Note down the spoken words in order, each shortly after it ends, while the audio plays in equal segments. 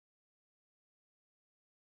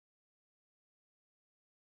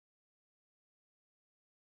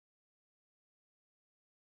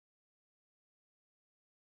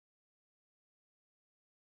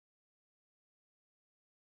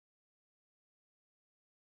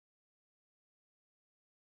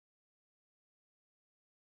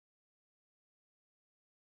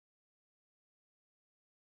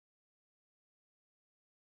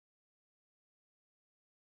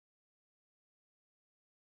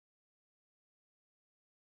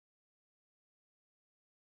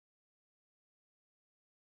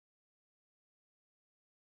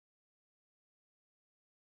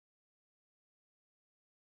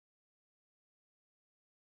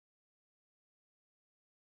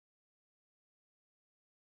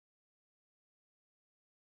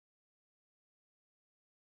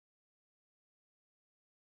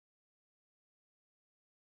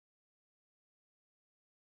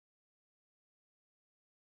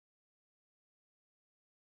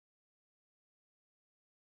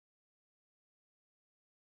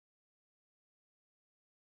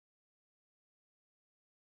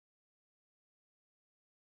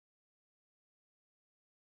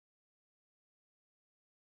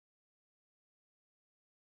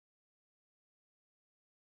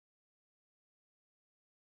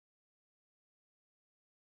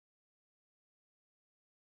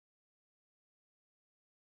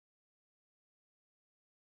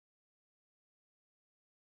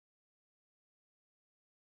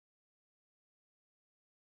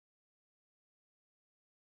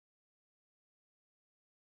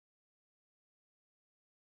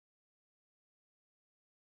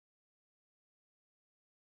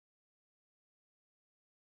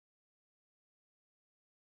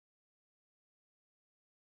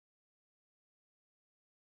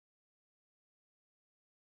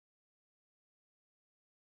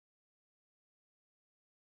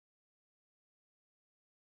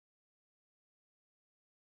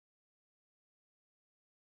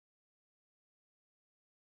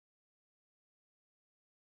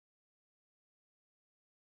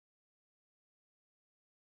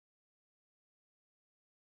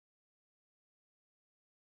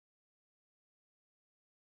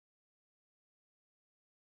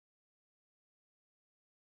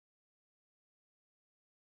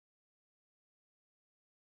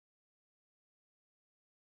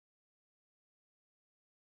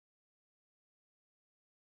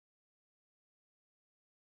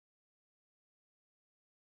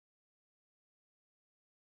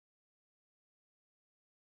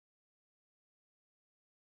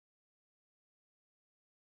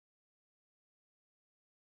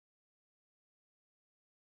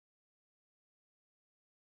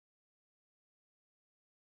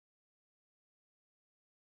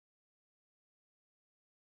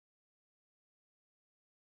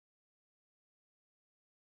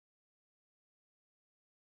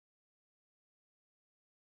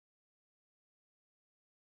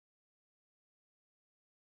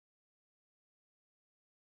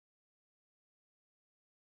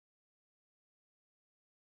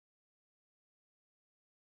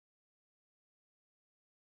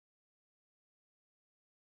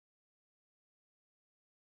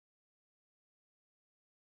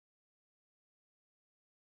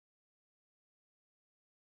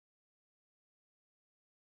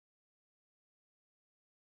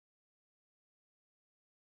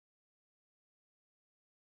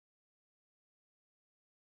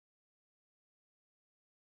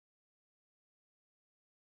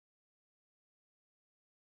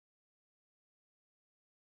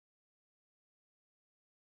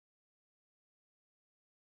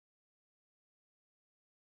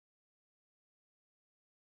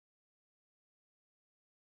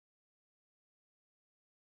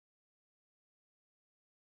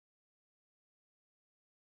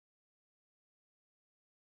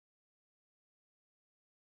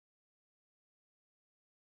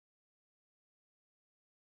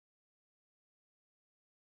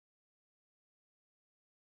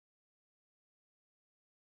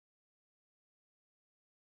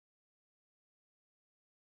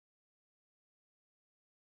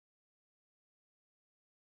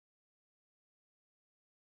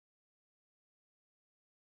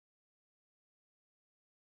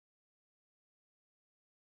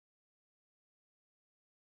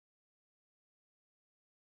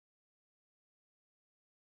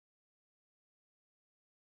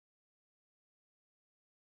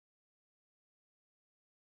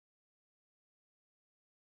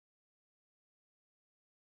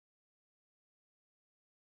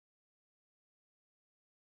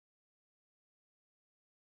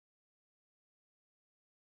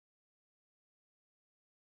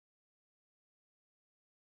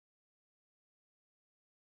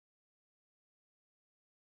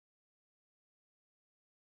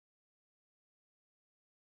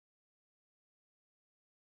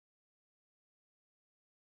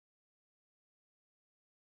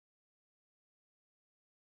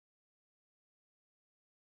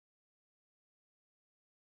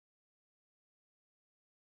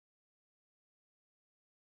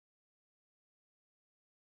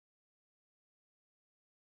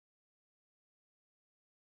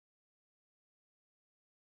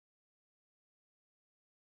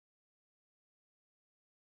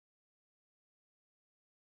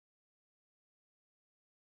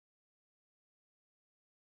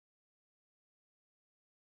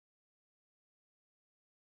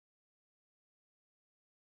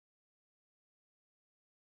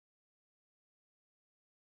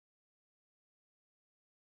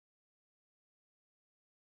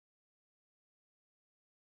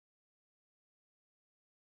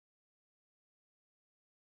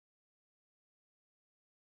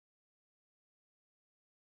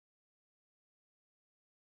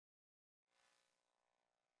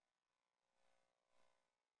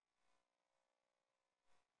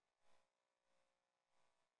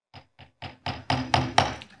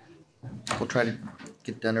We'll try to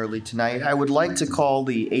get done early tonight. I would like to call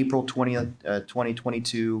the April 20th,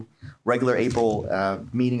 2022 regular April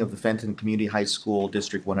meeting of the Fenton Community High School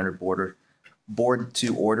District 100 Board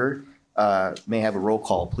to order. May I have a roll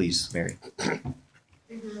call, please, Mary?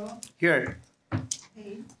 Here.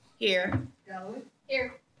 Payne. Here. Galloway.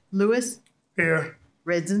 Here. Lewis. Here.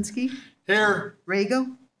 Redzinski. Here.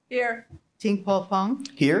 Rago. Here. Ting Paul Pong.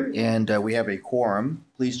 Here, and we have a quorum.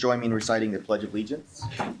 Please join me in reciting the Pledge of Allegiance.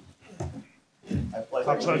 I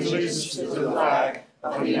pledge allegiance to the flag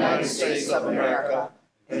of the United States of America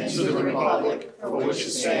and to the republic for which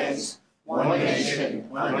it stands, one nation,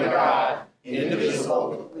 under God,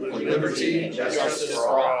 indivisible, with liberty and justice for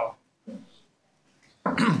all.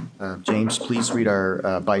 James, please read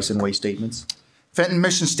our Bison Way statements. Fenton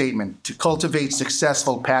mission statement: to cultivate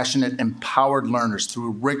successful, passionate, empowered learners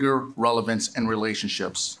through rigor, relevance, and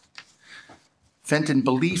relationships. Fenton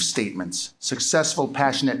belief statements: successful,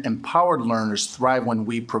 passionate, empowered learners thrive when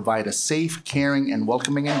we provide a safe, caring, and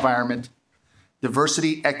welcoming environment.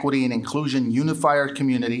 Diversity, equity, and inclusion unify our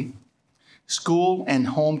community. School and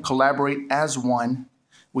home collaborate as one.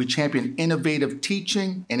 We champion innovative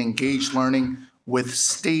teaching and engaged learning with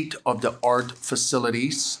state-of-the-art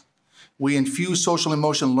facilities. We infuse social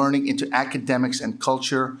emotional learning into academics and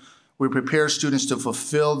culture. We prepare students to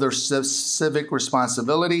fulfill their civic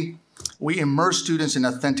responsibility. We immerse students in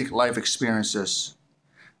authentic life experiences.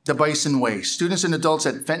 The Bison Way: students and adults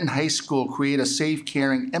at Fenton High School create a safe,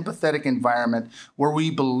 caring, empathetic environment where we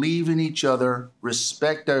believe in each other,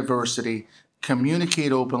 respect diversity,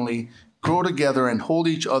 communicate openly, grow together, and hold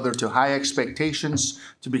each other to high expectations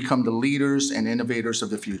to become the leaders and innovators of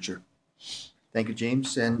the future. Thank you,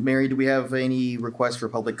 James. And Mary, do we have any requests for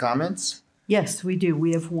public comments? Yes, we do.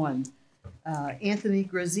 We have one. Anthony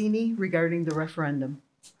Grazzini regarding the referendum.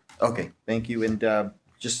 Okay, thank you. And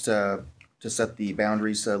just to set the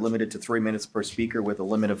boundaries, limited to 3 minutes per speaker with a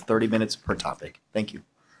limit of 30 minutes per topic. Thank you.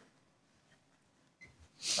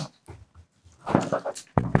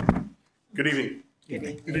 Good evening. Good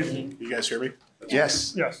evening. Good evening. You guys hear me?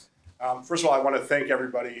 Yes. Yes. First of all, I want to thank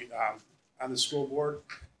everybody on the school board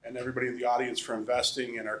and everybody in the audience for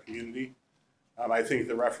investing in our community. I think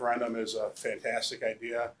the referendum is a fantastic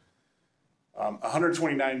idea.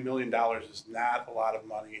 $129 million is not a lot of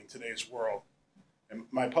money in today's world. And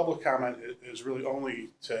my public comment is really only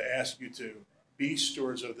to ask you to be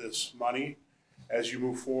stewards of this money as you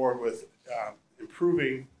move forward with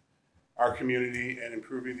improving our community and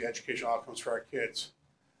improving the educational outcomes for our kids.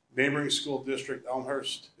 Neighboring school district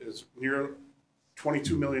Elmhurst is near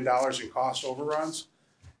 $22 million in cost overruns,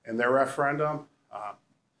 and their referendum,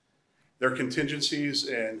 their contingencies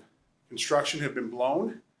and construction have been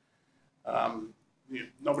blown.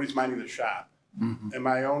 Nobody's minding the shop. Mm-hmm. In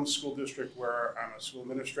my own school district, where I'm a school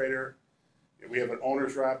administrator, we have an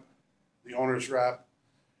owner's rep. The owner's rep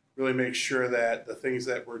really makes sure that the things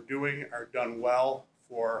that we're doing are done well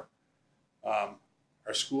for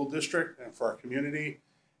our school district and for our community,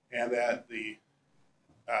 and that the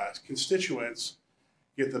constituents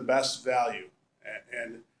get the best value,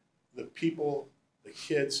 and the people, the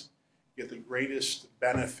kids, get the greatest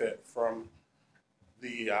benefit from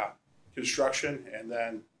the construction and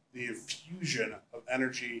then the infusion of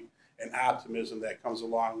energy and optimism that comes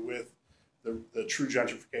along with the true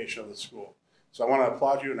gentrification of the school. So I want to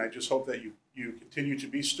applaud you, and I just hope that you continue to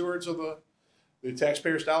be stewards of the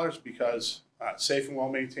taxpayers' dollars, because safe and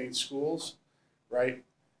well-maintained schools, right,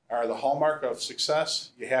 are the hallmark of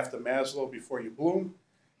success. You have to Maslow before you bloom.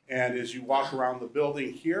 And as you walk around the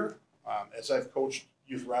building here, as I've coached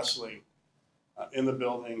youth wrestling in the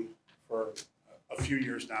building for a few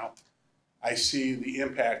years now, I see the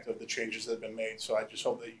impact of the changes that have been made. So I just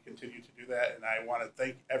hope that you continue to do that. And I want to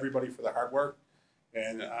thank everybody for the hard work.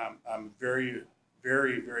 And I'm very,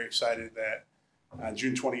 very, very excited that on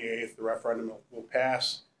June 28th, the referendum will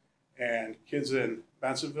pass, and kids in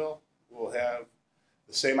Bensonville will have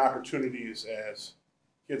the same opportunities as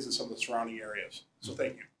kids in some of the surrounding areas. So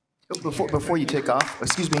thank you. Before you take off,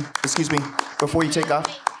 excuse me, before you take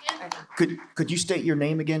off, could you state your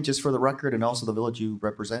name again, just for the record, and also the village you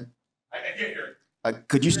represent? I can't hear it.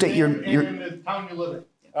 Could you state your the town you live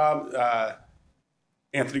in?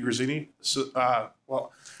 Anthony Grazzini.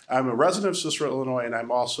 Well, I'm a resident of Cicero, Illinois, and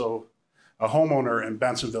I'm also a homeowner in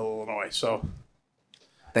Bensonville, Illinois. So,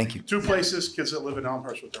 thank you. Two places, kids that live in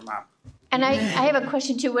Elmhurst with their mom. And I have a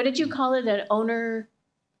question too. What did you call it? An owner,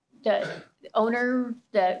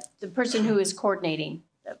 the person who is coordinating.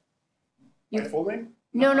 My full name?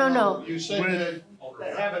 No. You said that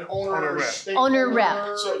have an owner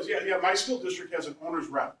rep. So yeah, my school district has an owner's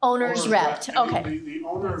rep. Owner's rep. Okay. The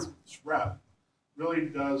owner's rep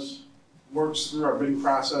really works through our bidding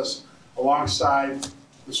process alongside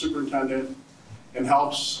the superintendent and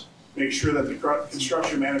helps make sure that the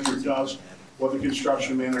construction manager does what the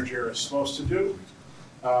construction manager is supposed to do.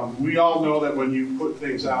 We all know that when you put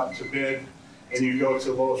things out to bid and you go to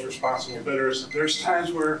the lowest responsible bidders, there's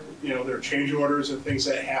times where, there are change orders and things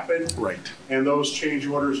that happen. Right. And those change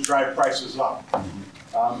orders drive prices up.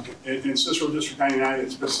 In Cicero District 99,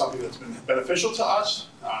 it's been something that's been beneficial to us,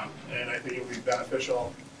 and I think it will be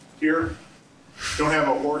beneficial here. Don't have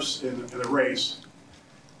a horse in the race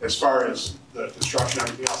as far as the construction and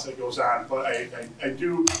everything else that goes on, but I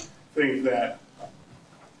do think that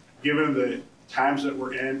given the times that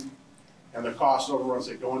we're in and the cost overruns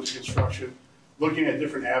that go into construction, looking at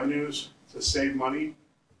different avenues to save money,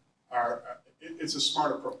 it's a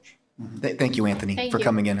smart approach. Thank you, Anthony, Thank for you.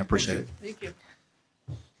 coming in. I appreciate it. Thank you.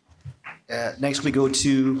 Next, we go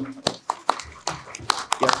to.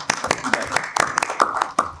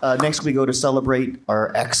 Next, we go to celebrate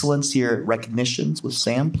our excellence here at recognitions with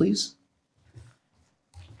Sam, please.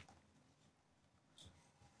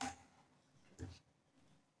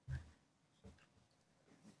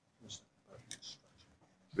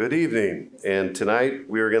 Good evening, and tonight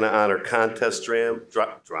we are going to honor contest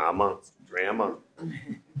drama,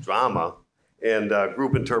 and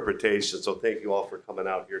group interpretation. So thank you all for coming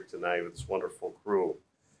out here tonight with this wonderful crew.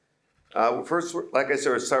 First, like I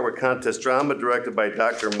said, we'll start with contest drama, directed by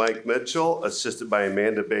Dr. Mike Mitchell, assisted by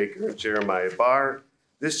Amanda Baker and Jeremiah Barr.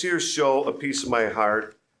 This year's show, A Piece of My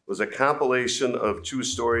Heart, was a compilation of true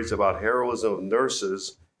stories about heroism of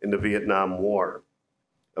nurses in the Vietnam War.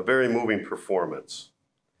 A very moving performance.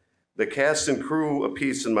 The cast and crew, A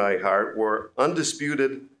Piece in My Heart, were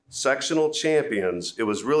undisputed sectional champions. It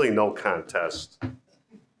was really no contest.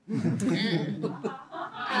 Thank you.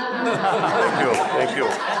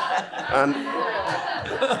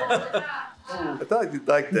 I thought you'd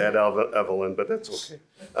like that, Evelyn, but that's okay.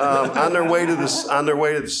 On their way to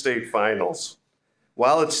the state finals.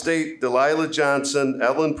 While at state, Delilah Johnson,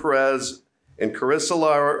 Evelyn Perez, and Carissa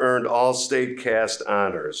Lara earned all state cast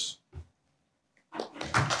honors.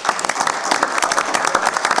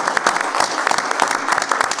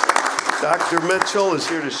 Dr. Mitchell is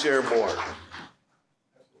here to share more.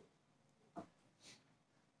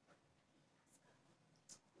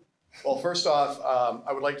 Well, first off,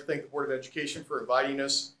 I would like to thank the Board of Education for inviting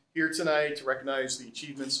us here tonight to recognize the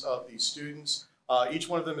achievements of these students. Each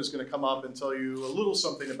one of them is going to come up and tell you a little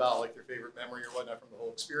something about like their favorite memory or whatnot from the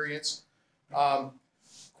whole experience.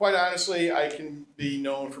 Quite honestly, I can be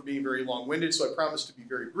known for being very long-winded, so I promise to be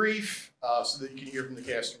very brief so that you can hear from the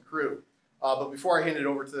cast and crew. But before I hand it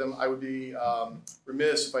over to them, I would be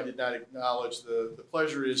remiss if I did not acknowledge the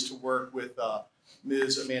pleasure it is to work with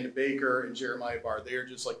Ms. Amanda Baker and Jeremiah Barr. They are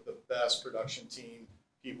just like the best production team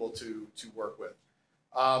people to work with.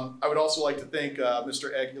 I would also like to thank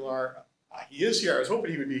Mr. Aguilar. He is here. I was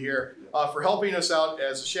hoping he would be here for helping us out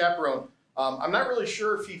as a chaperone. I'm not really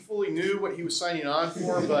sure if he fully knew what he was signing on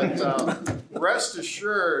for, but rest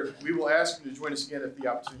assured, we will ask him to join us again if the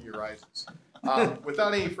opportunity arises.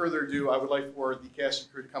 Without any further ado, I would like for the cast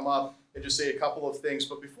and crew to come up and just say a couple of things.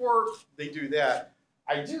 But before they do that,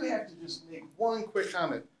 I do have to just make one quick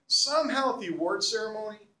comment. Somehow at the award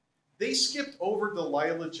ceremony, they skipped over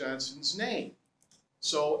Delilah Johnson's name.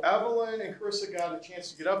 So Evelyn and Carissa got a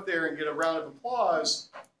chance to get up there and get a round of applause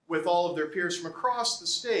with all of their peers from across the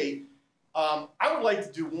state. I would like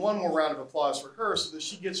to do one more round of applause for her so that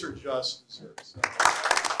she gets her just desserts.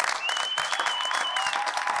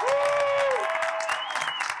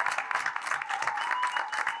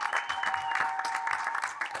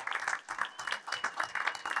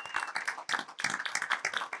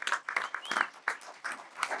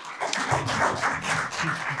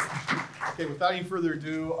 Okay, without any further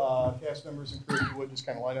ado, cast members and crew, if you would just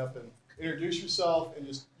kind of line up and introduce yourself and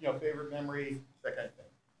just, favorite memory, that kind of thing.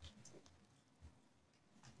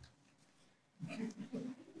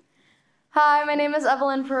 Hi, my name is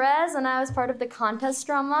Evelyn Perez, and I was part of the contest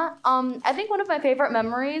drama. I think one of my favorite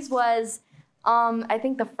memories was, I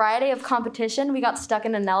think the Friday of competition, we got stuck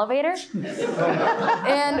in an elevator.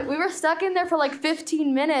 And we were stuck in there for like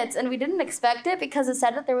 15 minutes, and we didn't expect it because it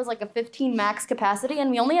said that there was like a 15 max capacity, and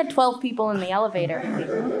we only had 12 people in the elevator.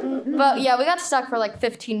 But yeah, we got stuck for like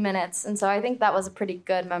 15 minutes, and so I think that was a pretty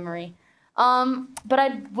good memory. But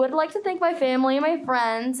I would like to thank my family and my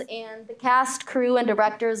friends and the cast, crew, and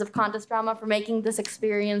directors of Contest Drama for making this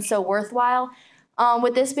experience so worthwhile.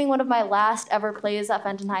 With this being one of my last ever plays at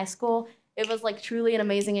Fenton High School, it was like truly an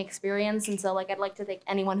amazing experience, and so like I'd like to thank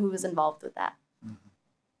anyone who was involved with that.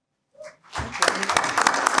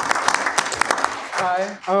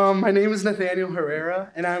 Hi, my name is Nathaniel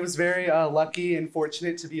Herrera, and I was very lucky and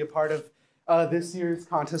fortunate to be a part of this year's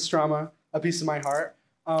contest drama, A Piece of My Heart.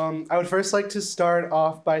 I would first like to start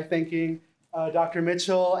off by thanking Dr.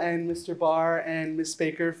 Mitchell and Mr. Barr and Ms.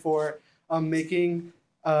 Baker for making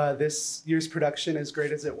this year's production as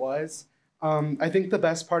great as it was. I think the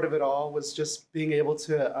best part of it all was just being able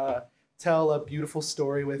to tell a beautiful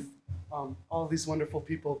story with all these wonderful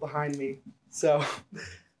people behind me. So,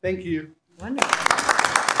 thank you. Wonderful.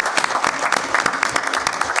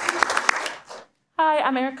 Hi,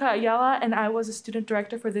 I'm Erica Ayala, and I was a student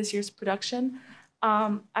director for this year's production.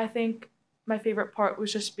 I think my favorite part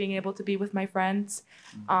was just being able to be with my friends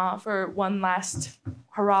for one last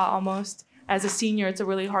hurrah almost. As a senior, it's a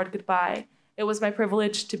really hard goodbye. It was my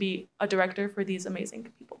privilege to be a director for these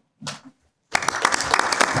amazing people.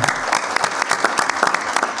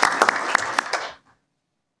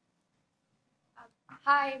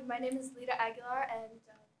 Hi, my name is Lita Aguilar, and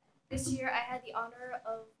this year I had the honor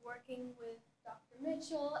of working with Dr.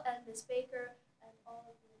 Mitchell and Ms. Baker and all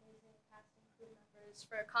of the amazing cast and crew members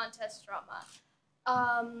for contest drama.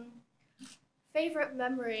 Favorite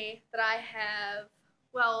memory that I have,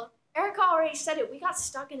 well, Erica already said it. We got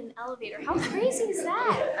stuck in an elevator. How crazy is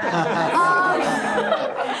that?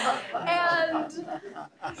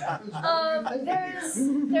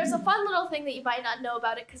 There's a fun little thing that you might not know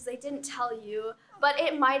about it because they didn't tell you, but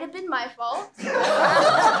it might have been my fault.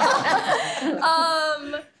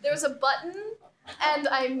 There was a button, and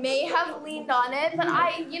I may have leaned on it, but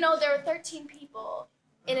there were 13 people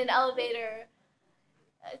in an elevator.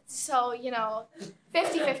 So,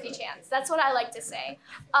 50-50 chance. That's what I like to say.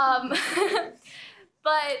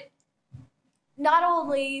 But not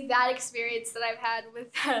only that experience that I've had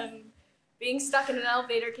with being stuck in an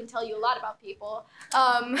elevator can tell you a lot about people,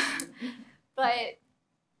 but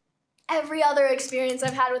every other experience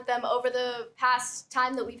I've had with them over the past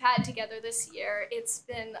time that we've had together this year, it's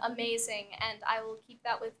been amazing, and I will keep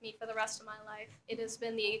that with me for the rest of my life. It has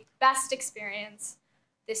been the best experience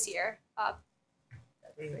this year.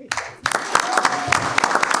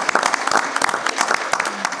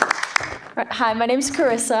 Hi, my name's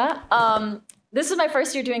Carissa. This is my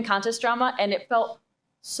first year doing contest drama, and it felt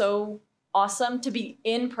so awesome to be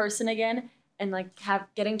in person again and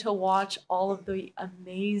getting to watch all of the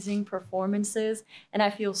amazing performances. And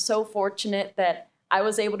I feel so fortunate that I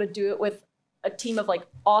was able to do it with a team of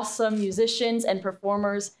awesome musicians and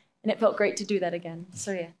performers, and it felt great to do that again.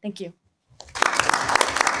 So yeah, thank you.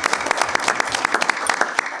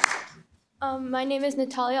 My name is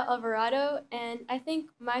Natalia Alvarado, and I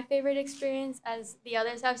think my favorite experience, as the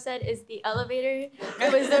others have said, is the elevator.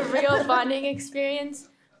 It was a real bonding experience,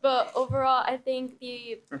 but overall, I think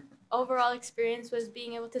the overall experience was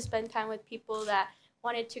being able to spend time with people that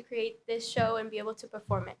wanted to create this show and be able to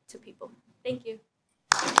perform it to people. Thank you.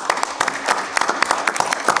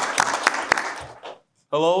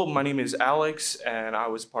 Hello, my name is Alex, and I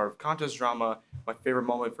was part of contest drama. My favorite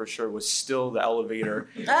moment for sure was still the elevator.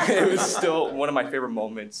 It was still one of my favorite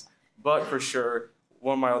moments. But for sure,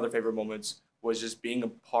 one of my other favorite moments was just being a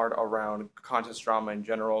part around contest drama in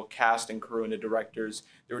general, cast and crew and the directors.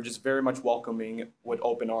 They were just very much welcoming with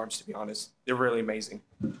open arms, to be honest. They're really amazing.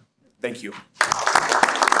 Thank you.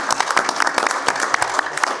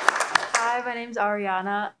 Hi, my name's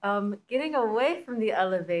Ariana. Getting away from the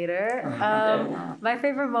elevator, my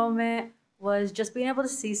favorite moment was just being able to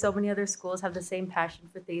see so many other schools have the same passion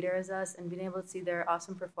for theater as us and being able to see their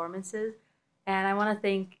awesome performances. And I want to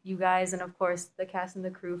thank you guys and, of course, the cast and the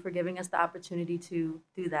crew for giving us the opportunity to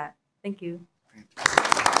do that. Thank you.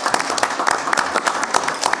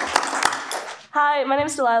 Hi, my name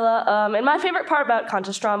is Delilah, and my favorite part about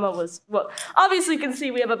contest drama was, well, obviously you can see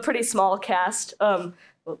we have a pretty small cast.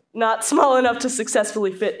 Well, not small enough to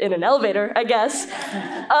successfully fit in an elevator, I guess.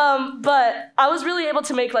 But I was really able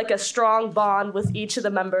to make a strong bond with each of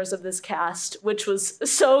the members of this cast, which was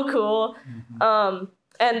so cool. And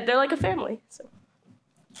they're like a family. So,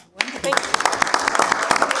 thank you.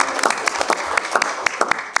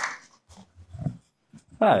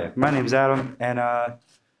 Hi, my name's Adam, and I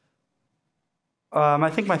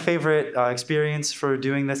think my favorite experience for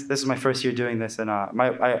doing this is my first year doing this, and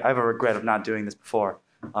I have a regret of not doing this before.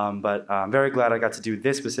 But I'm very glad I got to do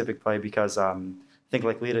this specific play because I think,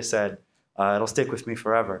 like Lita said, it'll stick with me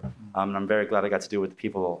forever. And I'm very glad I got to do it with the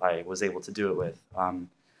people I was able to do it with.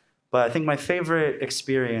 But I think my favorite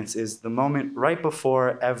experience is the moment right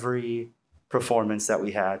before every performance that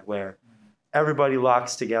we had where everybody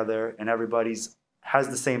locks together and everybody's has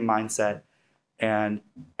the same mindset and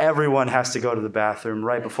everyone has to go to the bathroom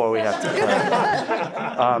right before we have to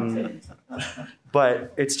play.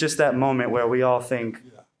 But it's just that moment where we all think,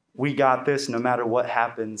 we got this no matter what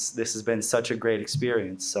happens. This has been such a great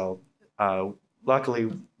experience. So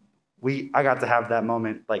luckily, I got to have that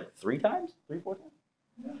moment like 3 times, 3-4 times,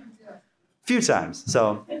 few times.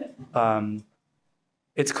 So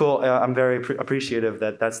it's cool. I'm very appreciative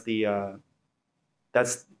that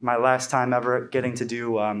that's my last time ever getting to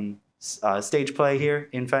do stage play here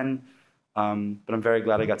in Fenton. But I'm very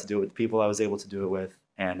glad I got to do it with the people I was able to do it with.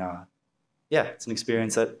 And yeah, it's an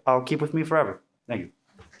experience that I'll keep with me forever. Thank you.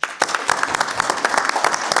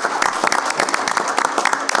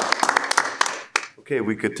 Okay,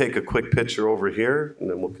 we could take a quick picture over here, and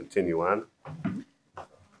then we'll continue on.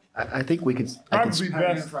 I think we could. Probably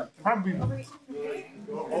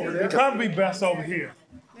best over here.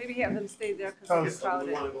 Maybe have them stay there because it's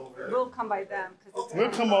crowded. We'll come by them because it's.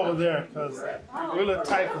 We'll come over there because we're a little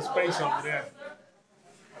tight for space over there.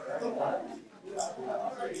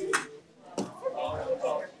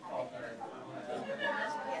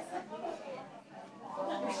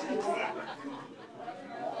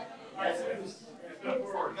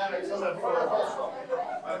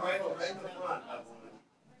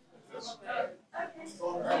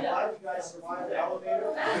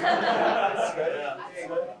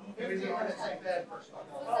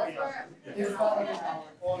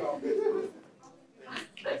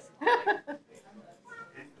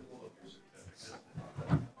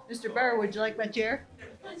 Mr. Barr, would you like my chair?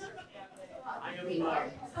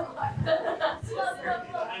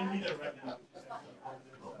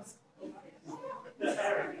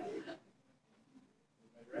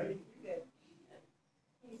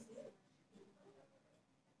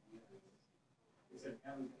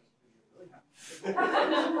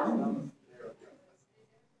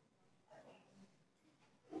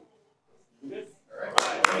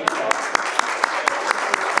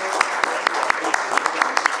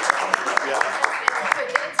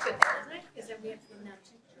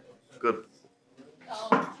 Good.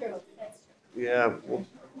 Oh, true. That's true. Yeah. Well,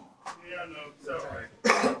 Yeah, no, it's all right.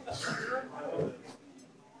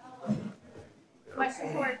 My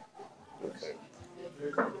support. okay.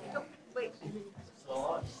 Oh, wait.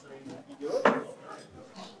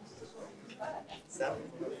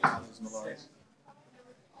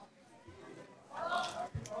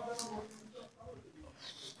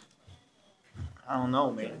 I don't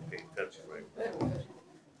know, man.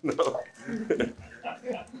 No.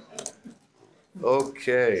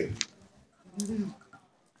 Okay.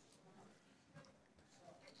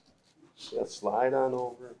 Let's slide on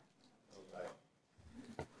over.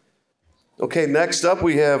 Okay, next up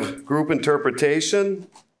we have group interpretation.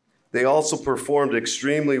 They also performed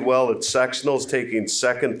extremely well at sectionals, taking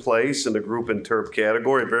second place in the group interp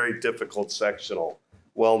category, very difficult sectional,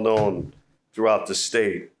 well known throughout the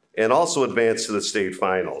state, and also advanced to the state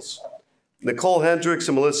finals. Nicole Hendricks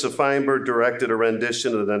and Melissa Feinberg directed a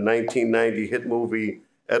rendition of the 1990 hit movie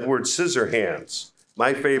Edward Scissorhands.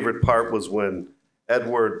 My favorite part was when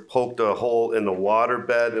Edward poked a hole in the water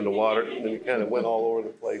bed and then he kind of went all over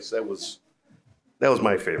the place. That was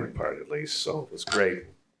my favorite part, at least, so it was great.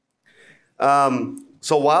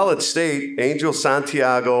 So while at state, Angel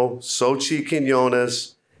Santiago, Xochitl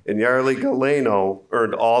Quinones, and Yarly Galeno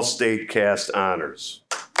earned all state cast honors.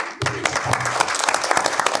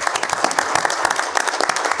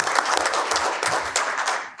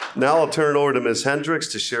 Now I'll turn it over to Ms. Hendricks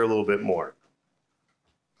to share a little bit more.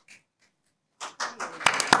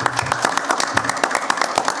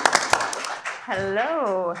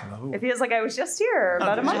 Hello. It feels like I was just here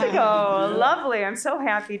about a month ago. Lovely. I'm so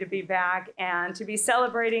happy to be back and to be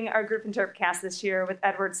celebrating our group interp cast this year with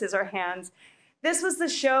Edward Scissorhands. This was the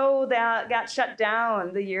show that got shut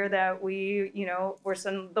down the year that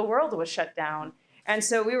the world was shut down. And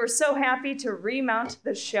so we were so happy to remount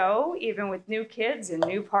the show, even with new kids and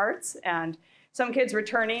new parts, and some kids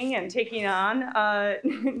returning and taking on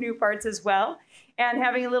new parts as well, and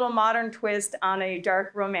having a little modern twist on a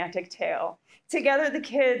dark romantic tale. Together, the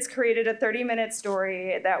kids created a 30-minute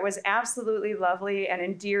story that was absolutely lovely and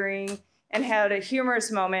endearing and had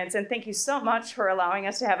humorous moments. And thank you so much for allowing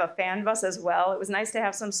us to have a fan bus as well. It was nice to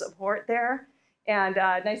have some support there. And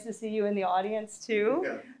nice to see you in the audience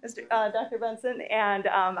too, Dr. Benson. And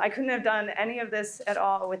I couldn't have done any of this at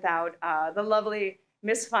all without the lovely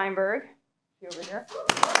Miss Feinberg, over here.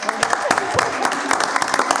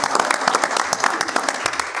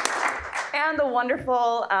 And the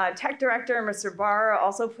wonderful tech director, Mr. Barr,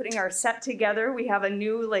 also putting our set together. We have a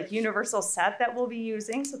new universal set that we'll be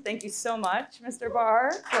using. So thank you so much, Mr.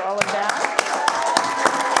 Barr, for all of that.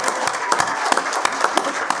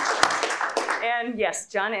 And yes,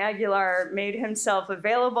 John Aguilar made himself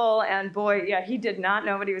available, and boy, yeah, he did not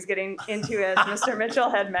know what he was getting into, as Mr. Mitchell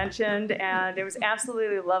had mentioned, and it was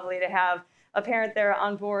absolutely lovely to have a parent there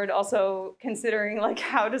on board, also considering like,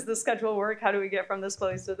 how does the schedule work? How do we get from this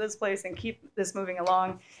place to this place and keep this moving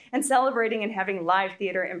along, and celebrating and having live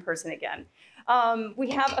theater in person again.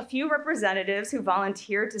 We have a few representatives who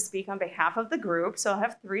volunteered to speak on behalf of the group. So I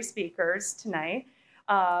have 3 speakers tonight,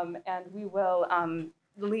 and we will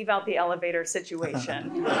leave out the elevator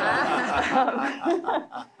situation. But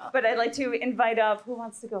I'd like to invite up, who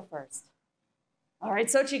wants to go first? All right,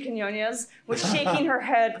 Xochitl Quinones was shaking her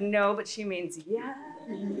head no, but she means yes.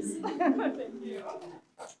 Thank you.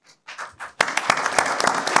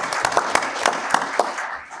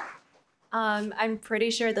 I'm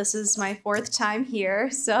pretty sure this is my 4th time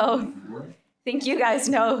here, so I think you guys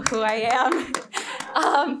know who I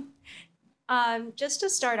am. Just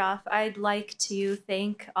to start off, I'd like to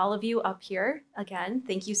thank all of you up here again.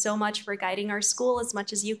 Thank you so much for guiding our school as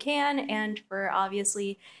much as you can, and for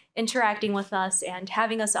obviously interacting with us and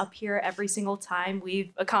having us up here every single time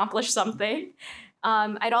we've accomplished something.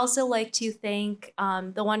 I'd also like to thank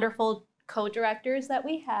the wonderful co-directors that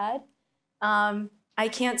we had. I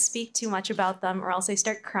can't speak too much about them or else I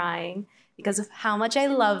start crying because of how much I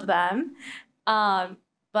love them.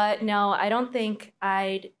 But no, I don't think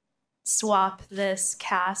I'd swap this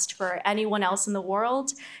cast for anyone else in the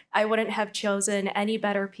world. I wouldn't have chosen any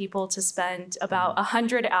better people to spend about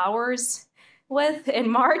 100 hours with in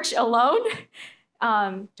March alone.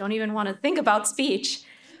 Don't even want to think about speech.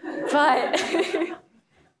 But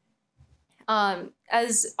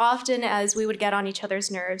as often as we would get on each other's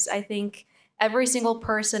nerves, I think every single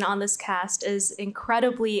person on this cast is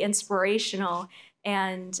incredibly inspirational,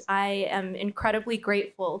 and I am incredibly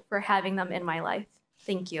grateful for having them in my life.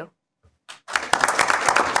 Thank you.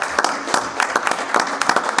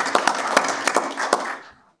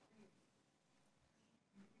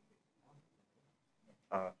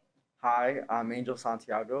 Hi, I'm Angel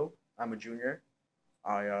Santiago. I'm a junior.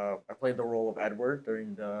 I played the role of Edward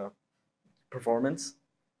during the performance.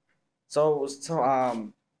 So I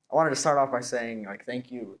wanted to start off by saying like thank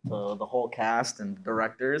you to the whole cast and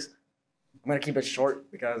directors. I'm gonna keep it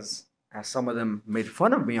short because as some of them made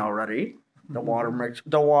fun of me already, the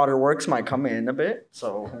waterworks might come in a bit,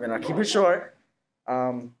 so I'm gonna keep it short.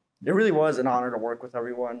 It really was an honor to work with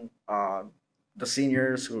everyone. The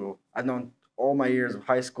seniors who I've known all my years of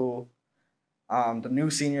high school, the new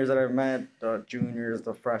seniors that I've met, the juniors,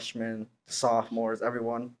 the freshmen, the sophomores,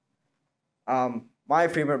 everyone. My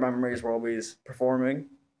favorite memories were always performing.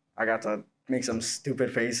 I got to make some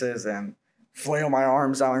stupid faces and flail my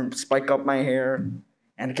arms out and spike up my hair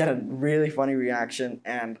and get a really funny reaction.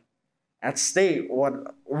 And at state,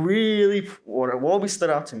 what always stood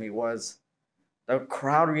out to me was the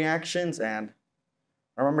crowd reactions. And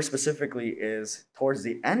I remember specifically is towards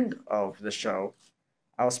the end of the show,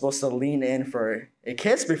 I was supposed to lean in for a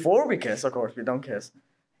kiss before we kiss. Of course, we don't kiss.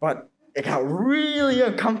 But it got really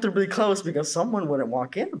uncomfortably close because someone wouldn't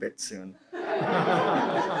walk in a bit soon.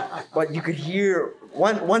 But you could hear,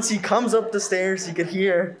 once he comes up the stairs, you could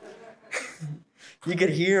hear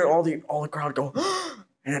all the crowd go,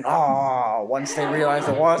 and then, once they realized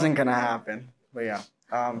it wasn't gonna happen. But yeah,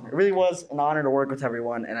 it really was an honor to work with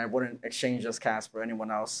everyone, and I wouldn't exchange this cast for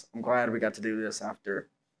anyone else. I'm glad we got to do this after.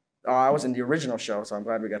 I was in the original show, so I'm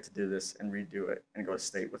glad we got to do this and redo it and go to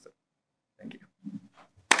state with it. Thank you.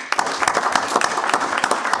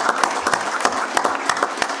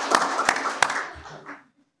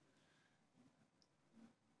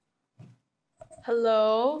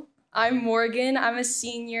 Hello, I'm Morgan. I'm a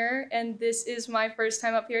senior, and this is my first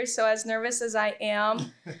time up here, so as nervous as I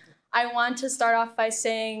am, I want to start off by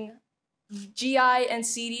saying GI and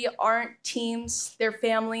CD aren't teams, they're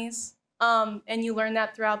families, and you learn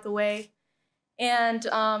that throughout the way. And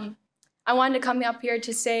I wanted to come up here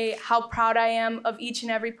to say how proud I am of each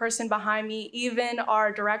and every person behind me, even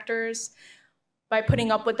our directors, by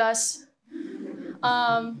putting up with us.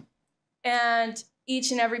 And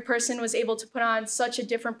each and every person was able to put on such a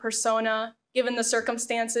different persona, given the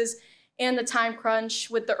circumstances and the time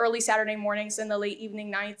crunch with the early Saturday mornings and the late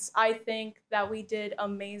evening nights. I think that we did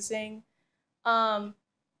amazing. I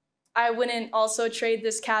wouldn't also trade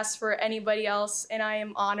this cast for anybody else, and I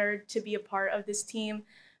am honored to be a part of this team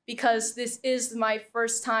because this is my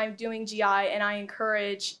first time doing GI, and I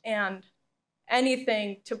encourage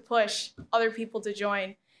anything to push other people to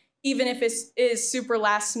join, even if it is super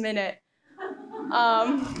last minute.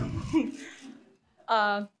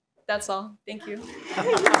 That's all. Thank you.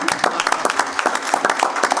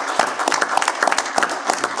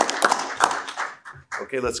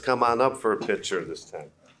 Okay, let's come on up for a picture this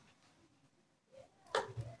time.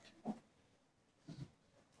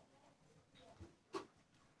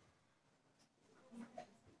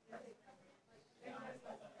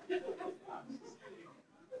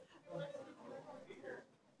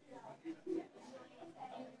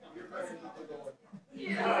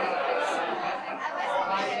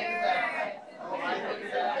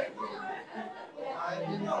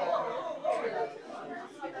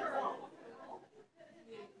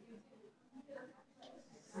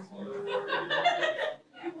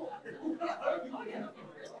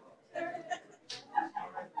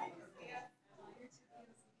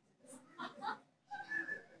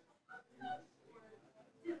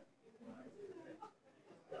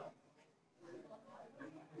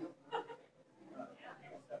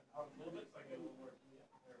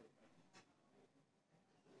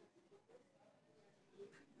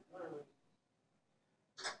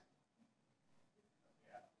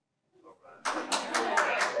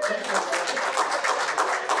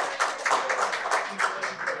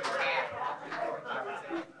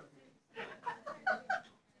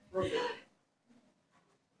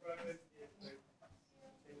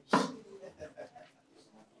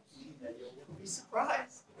 Be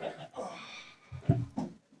surprised.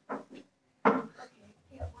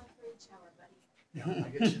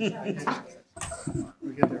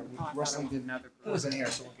 We get there. Wrestling didn't have it. It wasn't here,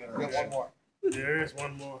 so we'll get her. We got one more. There is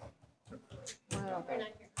one more.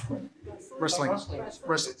 Wrestling.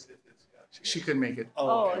 She couldn't make it.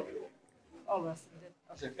 Oh, wrestling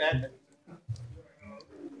did.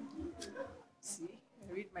 See,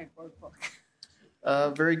 I read my board book.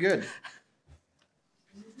 Very good.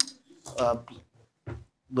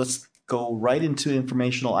 Let's go right into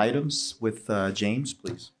informational items with James,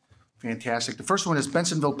 please. Fantastic. The first one is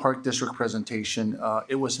Bensonville Park District presentation.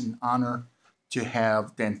 It was an honor to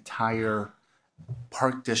have the entire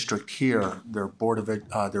Park District here, their board,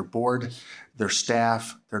 their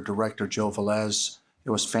staff, their director, Joe Velez. It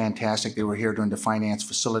was fantastic. They were here during the finance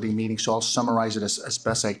facility meeting, so I'll summarize it as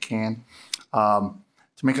best I can. To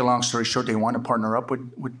make a long story short, they want to partner up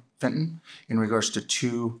with Fenton in regards to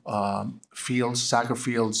two fields, soccer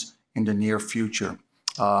fields, in the near future.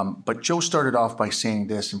 But Joe started off by saying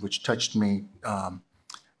this, which touched me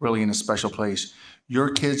really in a special place. Your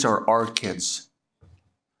kids are our kids.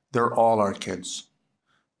 They're all our kids.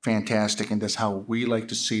 Fantastic, and that's how we like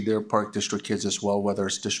to see their Park District kids as well, whether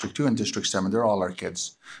it's District 2 and District 7. They're all our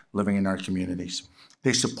kids living in our communities.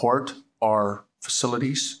 They support our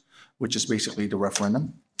facilities, which is basically the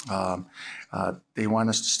referendum. They want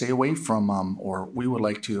us to stay away from, or we would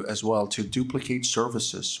like to as well, to duplicate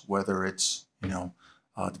services, whether it's, the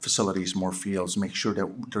facilities, more fields, make sure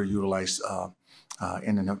that they're utilized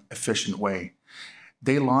in an efficient way.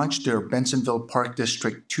 They launched their Bensonville Park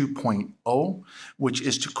District 2.0, which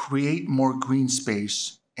is to create more green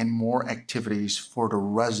space and more activities for the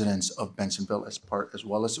residents of Bensonville as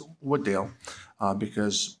well as Wooddale,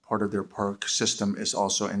 because part of their park system is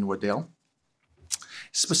also in Wooddale.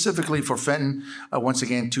 Specifically for Fenton, once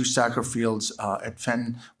again, 2 soccer fields at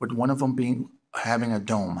Fenton, with one of them having a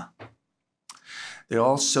dome. They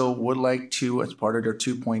also would like to, as part of their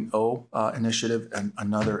 2.0 initiative,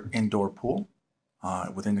 another indoor pool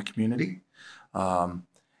within the community.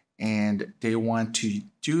 And they want to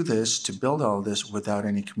do this, to build all this without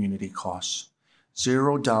any community costs.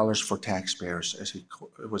 $0 for taxpayers, as it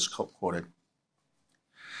was quoted.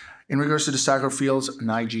 In regards to the soccer fields, an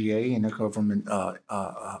IGA and a government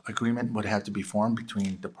agreement would have to be formed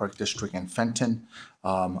between the Park District and Fenton.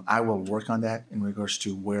 I will work on that in regards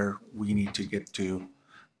to where we need to get to,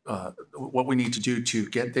 what we need to do to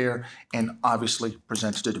get there, and obviously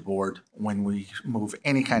present to the board when we move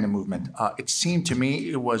any kind of movement. It seemed to me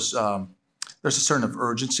it was, there's a certain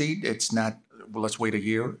urgency. It's not, well, let's wait a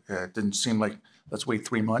year. It didn't seem like, let's wait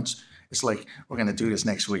 3 months. It's like, we're going to do this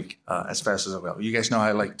next week as fast as I will. You guys know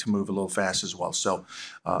I like to move a little fast as well. So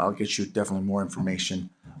I'll get you definitely more information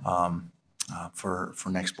for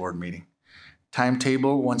next board meeting.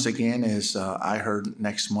 Timetable, once again, is I heard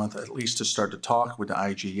next month at least to start to talk with the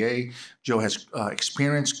IGA. Joe has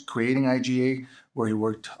experience creating IGA, where he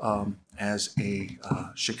worked as a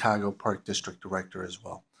Chicago Park District Director as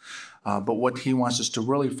well. But what he wants us to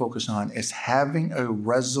really focus on is having a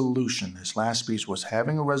resolution. This last piece was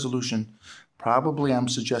having a resolution, probably I'm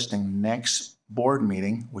suggesting next board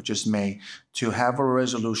meeting, which is May, to have a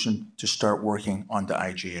resolution to start working on the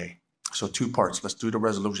IGA. So 2 parts. Let's do the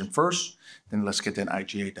resolution first, then let's get that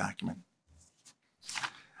IGA document.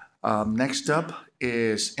 Next up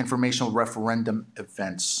is informational referendum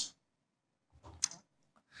events.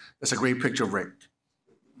 That's a great picture of Rick.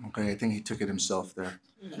 Okay, I think he took it himself there.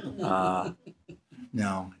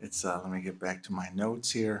 No, it's, let me get back to my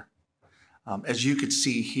notes here. As you can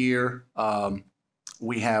see here,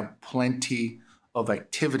 we have plenty of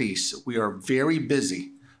activities. We are very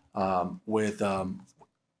busy with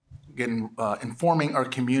informing our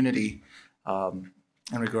community in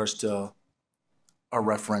regards to our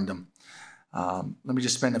referendum. Let me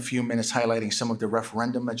just spend a few minutes highlighting some of the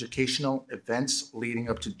referendum educational events leading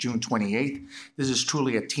up to June 28th. This is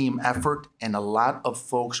truly a team effort, and a lot of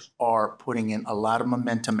folks are putting in a lot of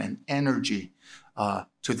momentum and energy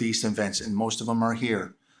to these events, and most of them are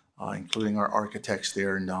here, including our architects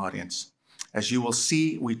there in the audience. As you will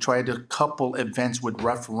see, we try to couple events with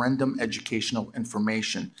referendum educational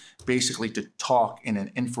information, basically to talk in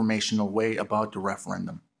an informational way about the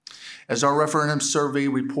referendum. As our referendum survey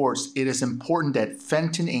reports, it is important that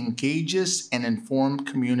Fenton engages and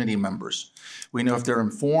informs community members. We know if they're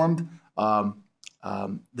informed,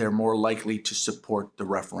 they're more likely to support the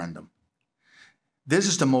referendum. This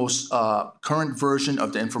is the most current version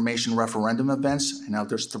of the information referendum events. And now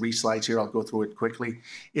there's 3 slides here. I'll go through it quickly.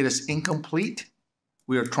 It is incomplete.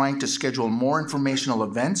 We are trying to schedule more informational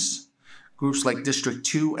events. Groups like District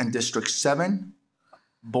 2 and District 7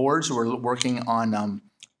 boards who are working on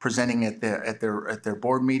presenting at their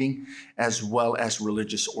board meeting, as well as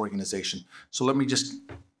religious organization. So let me just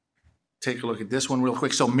take a look at this one real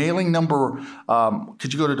quick. So mailing number,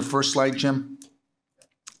 could you go to the first slide, Jim?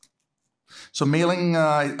 So mailing,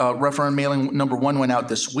 referendum mailing number 1 went out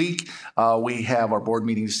this week. We have our board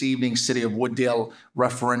meeting this evening. City of Wooddale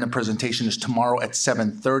referendum presentation is tomorrow at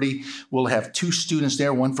 7:30. We'll have 2 students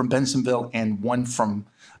there, one from Bensonville and one from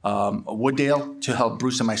Wooddale, to help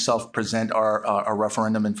Bruce and myself present our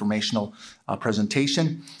referendum informational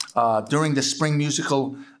presentation. During the spring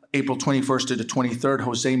musical, April 21st to the 23rd,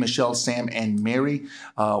 Jose, Michelle, Sam, and Mary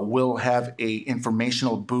will have a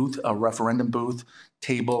informational booth, a referendum booth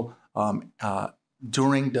table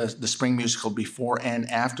during the spring musical, before and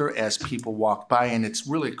after, as people walk by. And it's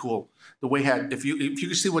really cool. The way if you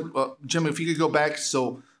could see what, Jim, if you could go back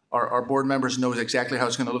so our board members knows exactly how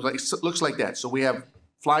it's going to look like. It looks like that. So we have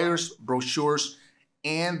flyers, brochures,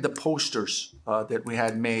 and the posters that we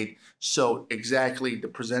had made. So exactly the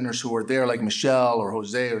presenters who are there, like Michelle or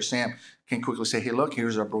Jose or Sam, can quickly say, hey, look,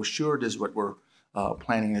 here's our brochure. This is what we're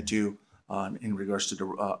planning to do in regards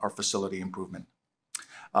to our facility improvement.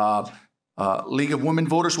 League of Women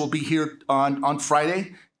Voters will be here on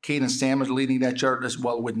Friday. Kate and Sam are leading that chart, as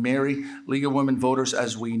well with Mary. League of Women Voters,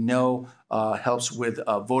 as we know, helps with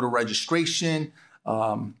voter registration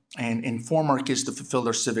and inform our kids to fulfill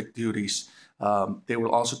their civic duties. They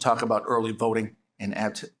will also talk about early voting and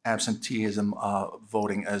absenteeism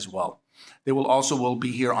voting as well. They will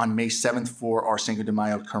be here on May 7th for our Cinco de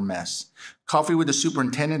Mayo Kermesse. Coffee with the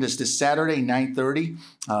Superintendent is this Saturday, 9:30.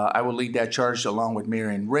 I will lead that charge along with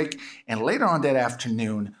Mary and Rick. And later on that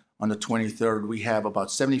afternoon, on the 23rd, we have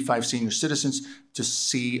about 75 senior citizens to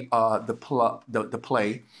see the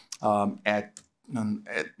play at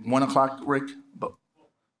 1 o'clock, Rick?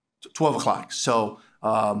 12 o'clock. So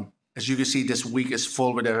as you can see, this week is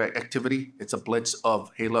full with activity. It's a blitz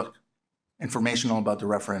of, hey, look, informational about the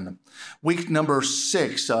referendum. Week number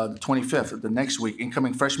 6, the 25th, the next week,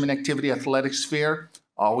 incoming freshman activity, athletics fair.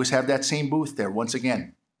 Always have that same booth there. Once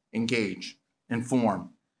again, engage,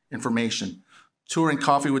 inform, information. Tour and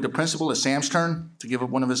coffee with the principal is Sam's turn to give up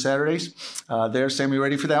one of his Saturdays. There, Sam, you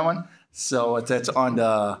ready for that one? So that's on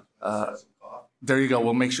the, there you go.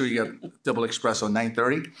 We'll make sure you get double espresso,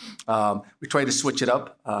 9:30. We try to switch it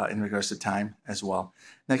up in regards to time as well.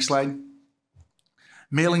 Next slide.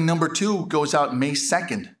 Mailing number 2 goes out May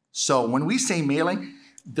 2nd. So when we say mailing,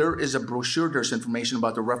 there is a brochure, there's information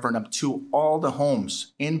about the referendum to all the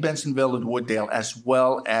homes in Bensonville and Wooddale, as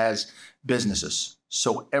well as businesses.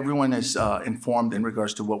 So everyone is informed in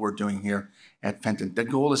regards to what we're doing here at Fenton. The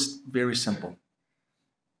goal is very simple.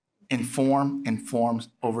 Inform,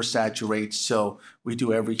 oversaturate. So we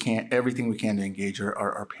do everything we can to engage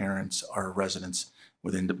our parents, our residents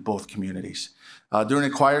within both communities. During the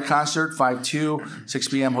choir concert, 5-2, 6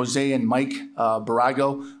 p.m., Jose and Mike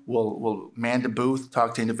Barago will man the booth,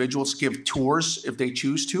 talk to individuals, give tours if they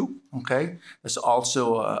choose to, okay? That's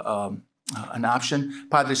also an option.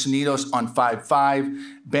 Padre Sonidos on 5-5,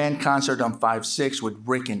 band concert on 5-6 with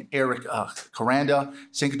Rick and Eric Caranda.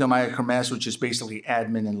 Cinco de Mayo Kermesse, which is basically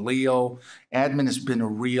Admin and Leo. Admin has been a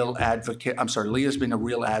real advocate. Leo's been a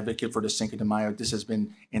real advocate for the Cinco de Mayo. This has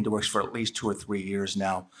been in the works for at least 2 or 3 years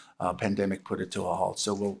now. Pandemic put it to a halt.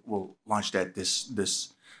 So we'll launch that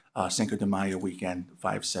this Cinco de Mayo weekend,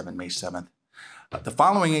 5-7, May 7th. The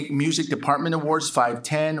following Music Department Awards,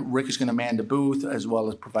 5-10. Rick is going to man the booth as well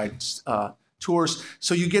as provide tours.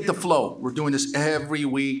 So you get the flow. We're doing this every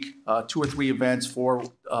week, 2 or 3 events, 4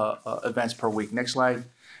 events per week. Next slide.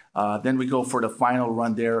 Then we go for the final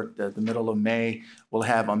run there, the middle of May. We'll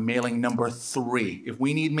have a mailing number 3. If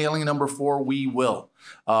we need mailing number 4, we will.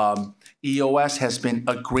 EOS has been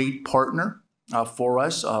a great partner for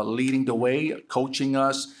us, leading the way, coaching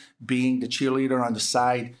us, being the cheerleader on the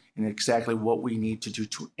side and exactly what we need to do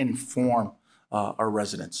to inform our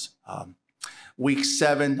residents. Week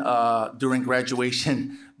 7, during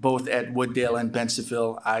graduation, both at Wooddale and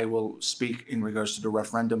Bensenville, I will speak in regards to the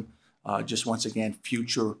referendum. Just once again,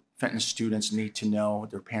 future Fenton students need to know,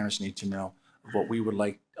 their parents need to know what we would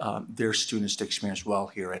like their students to experience well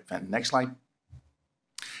here at Fenton. Next slide.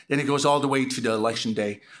 Then it goes all the way to the election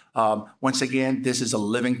day. Once again, this is a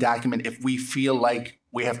living document. If we feel like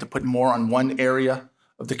we have to put more on one area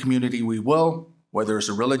of the community, we will, whether it's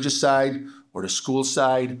the religious side or the school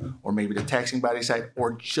side or maybe the taxing body side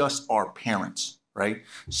or just our parents, right?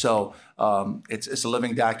 So it's a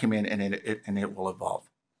living document and it will evolve.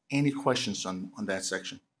 Any questions on that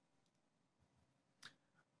section?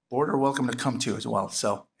 Board are welcome to come too as well.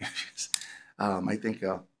 So I think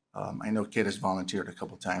I know Kit has volunteered a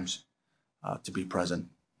couple times to be present.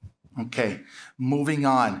 Okay, moving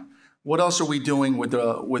on. What else are we doing with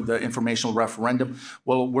the informational referendum?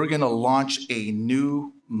 Well, we're going to launch a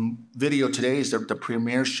new video today. Is the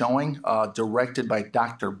premiere showing, directed by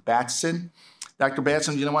Dr. Batson. Dr.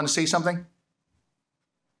 Batson, do you want to say something?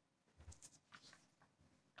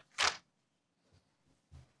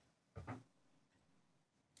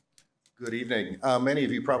 Good evening. Many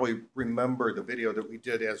of you probably remember the video that we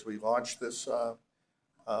did as we launched this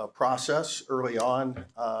process early on,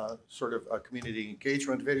 sort of a community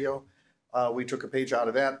engagement video. We took a page out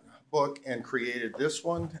of that book and created this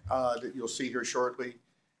one that you'll see here shortly.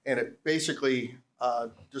 And it basically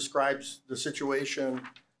describes the situation,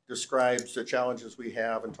 describes the challenges we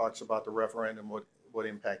have, and talks about the referendum, what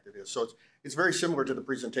impact it is. So it's very similar to the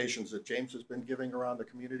presentations that James has been giving around the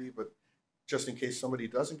community, but just in case somebody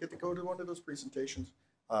doesn't get to go to one of those presentations,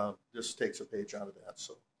 this takes a page out of that.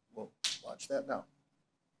 So we'll watch that now.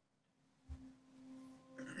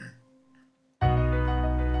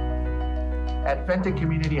 At Fenton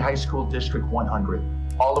Community High School District 100,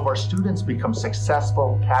 all of our students become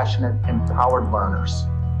successful, passionate, empowered learners.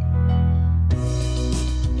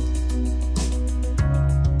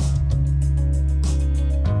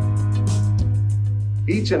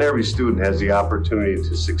 Each and every student has the opportunity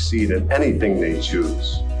to succeed in anything they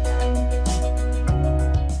choose.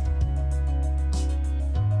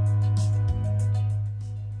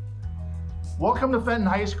 Welcome to Fenton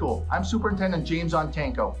High School. I'm Superintendent James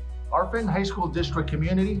Ontanko. Our Fenton High School District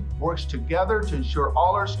community works together to ensure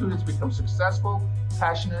all our students become successful,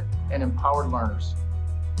 passionate, and empowered learners.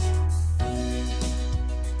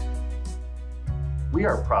 We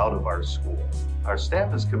are proud of our school. Our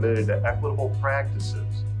staff is committed to equitable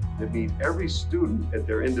practices that meet every student at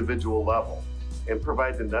their individual level and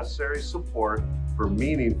provide the necessary support for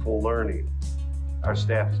meaningful learning. Our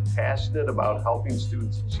staff is passionate about helping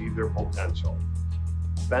students achieve their potential.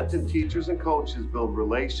 Fenton teachers and coaches build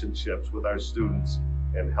relationships with our students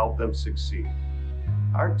and help them succeed.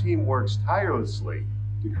 Our team works tirelessly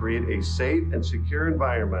to create a safe and secure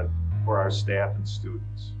environment for our staff and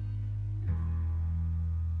students.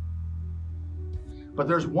 But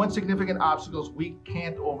there's one significant obstacle we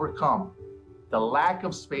can't overcome: the lack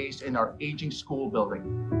of space in our aging school building.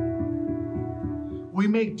 We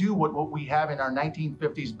make do with what we have in our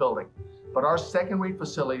 1950s building, but our second-rate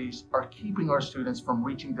facilities are keeping our students from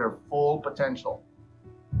reaching their full potential.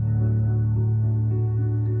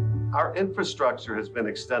 Our infrastructure has been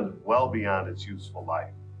extended well beyond its useful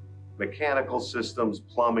life. Mechanical systems,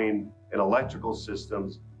 plumbing, and electrical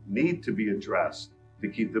systems need to be addressed to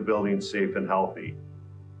keep the building safe and healthy.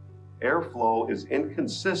 Airflow is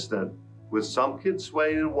inconsistent, with some kids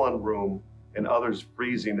swaying in one room and others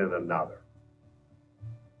freezing in another.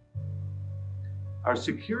 Our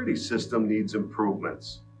security system needs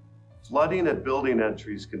improvements. Flooding at building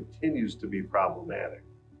entries continues to be problematic.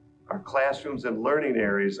 Our classrooms and learning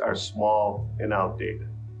areas are small and outdated.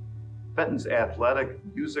 Fenton's athletic,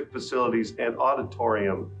 music facilities, and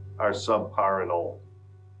auditorium are subpar and old.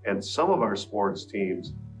 And some of our sports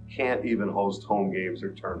teams can't even host home games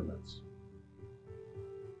or tournaments.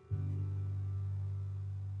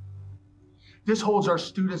 This holds our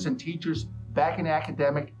students and teachers back in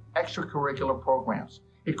academic extracurricular programs.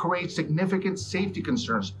 It creates significant safety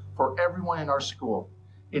concerns for everyone in our school.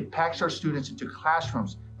 It packs our students into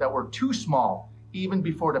classrooms that were too small even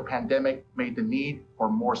before the pandemic made the need for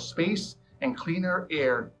more space and cleaner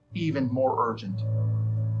air even more urgent.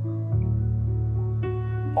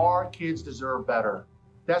 Our kids deserve better.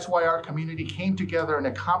 That's why our community came together in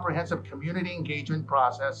a comprehensive community engagement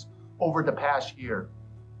process over the past year.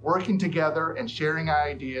 Working together and sharing our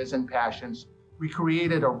ideas and passions, we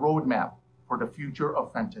created a roadmap for the future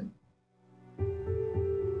of Fenton.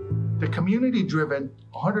 The community-driven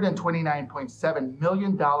 $129.7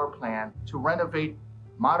 million plan to renovate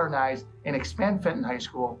modernize, and expand Fenton High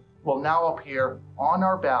School will now appear on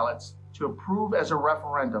our ballots to approve as a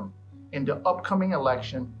referendum in the upcoming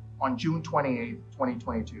election on June 28,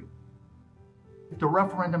 2022. If the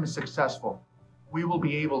referendum is successful, we will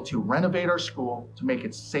be able to renovate our school to make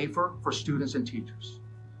it safer for students and teachers,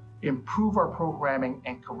 improve our programming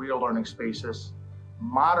and career learning spaces,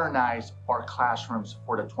 modernize our classrooms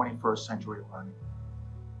for the 21st century learning.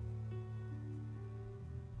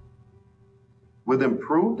 With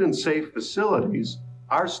improved and safe facilities,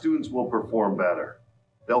 our students will perform better.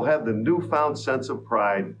 They'll have the newfound sense of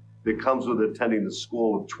pride that comes with attending the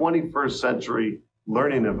school with 21st century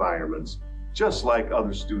learning environments, just like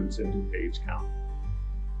other students in DuPage County.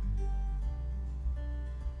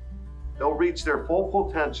 They'll reach their full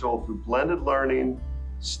potential through blended learning,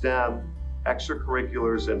 STEM,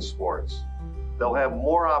 extracurriculars, and sports. They'll have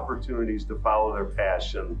more opportunities to follow their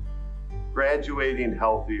passion, graduating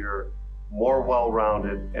healthier, more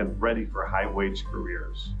well-rounded, and ready for high-wage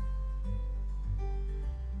careers.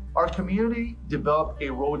 Our community developed a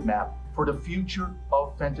roadmap for the future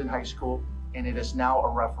of Fenton High School, and it is now a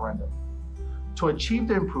referendum. To achieve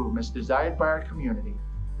the improvements desired by our community,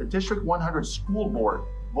 the District 100 School Board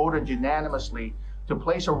voted unanimously to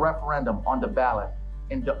place a referendum on the ballot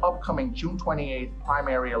in the upcoming June 28th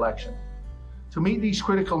primary election. To meet these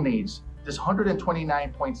critical needs, this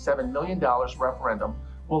 $129.7 million referendum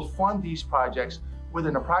will fund these projects with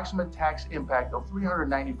an approximate tax impact of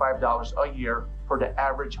 $395 a year for the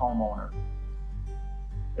average homeowner.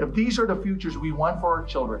 If these are the futures we want for our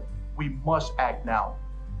children, we must act now.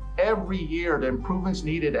 Every year, the improvements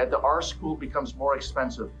needed at our school becomes more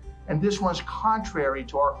expensive, and this runs contrary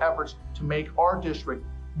to our efforts to make our district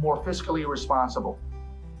more fiscally responsible.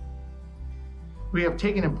 We have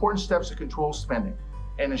taken important steps to control spending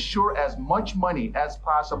and ensure as much money as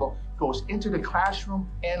possible goes into the classroom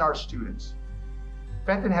and our students.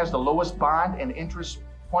 Fenton has the lowest bond and interest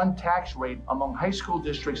fund tax rate among high school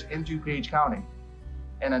districts in DuPage County,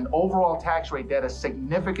 and an overall tax rate that is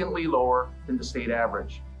significantly lower than the state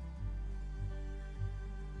average.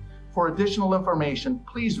 For additional information,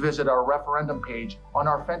 please visit our referendum page on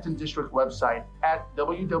our Fenton District website at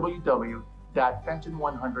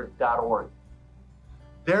www.fenton100.org.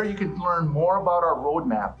 There you can learn more about our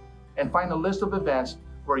roadmap and find a list of events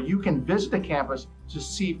where you can visit the campus to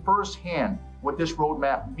see firsthand what this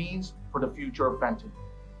roadmap means for the future of Fenton.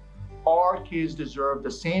 Our kids deserve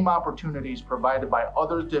the same opportunities provided by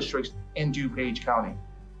other districts in DuPage County.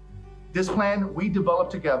 This plan we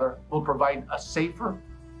developed together will provide a safer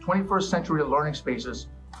 21st century learning spaces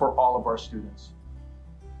for all of our students.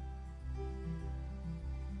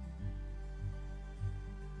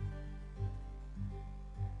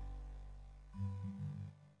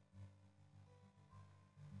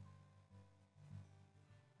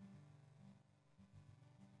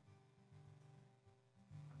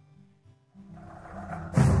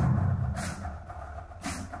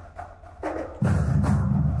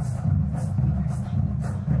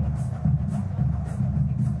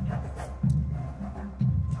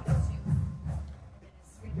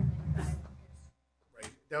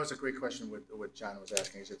 That was a great question with what John was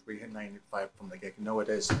asking. He said 395 from the get. No, it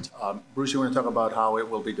isn't. Bruce, you want to talk about how it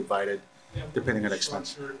will be divided depending on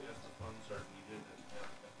expense? As the funds are needed and as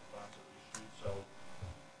the funds are issued. So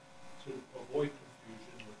to avoid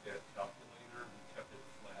confusion with that calculator, we kept it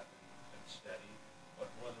flat and steady, but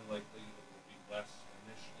more than likely it will be less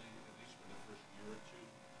initially, at least for the first year or two,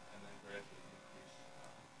 and then gradually increase.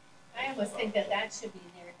 I almost think that should be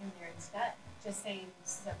in there instead, just saying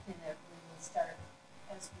something that we will start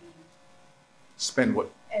as we spend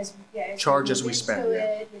what charge as we spend.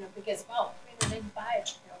 It, because 395,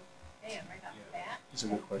 damn, right off the bat. That's a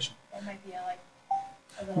good question. That might be a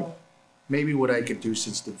little. Maybe what I could do,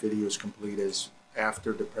 since the video is complete, is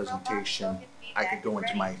after the presentation, I could go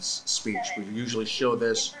into my speech. We usually show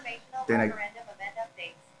this, then I talk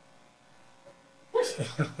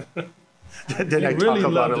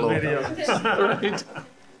about it a little bit. Right?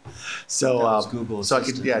 So I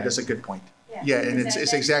could, that's a good point. Yeah, and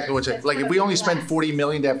it's exactly what's it. Like if we only spend $40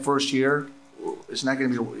 million that first year, it's not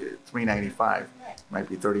going to be $395. It might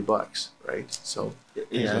be $30, right? So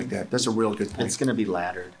things like that. That's a real good point. It's going to be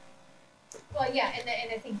laddered. Well, yeah, and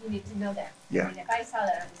I think you need to know that. Yeah. I mean, if I saw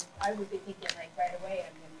that, I would be thinking right away,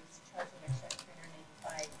 I'm going to charge an extra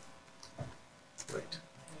 $395. Right.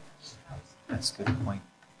 That's a good point.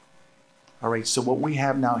 All right, so what we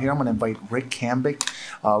have now here, I'm going to invite Rick Cambick.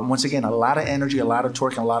 Once again, a lot of energy, a lot of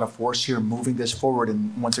torque, and a lot of force here moving this forward.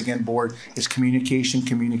 And once again, board, is communication,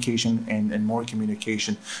 and more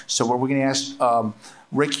communication. So what we're going to ask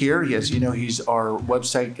Rick here. As you know, he's our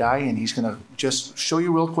website guy, and he's going to just show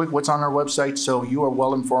you real quick what's on our website so you are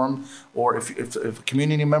well informed. Or if a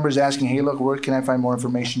community member is asking, hey, look, where can I find more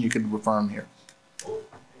information, you can refer them here.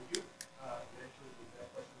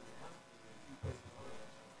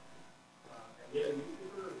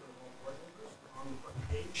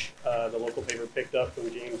 The local paper picked up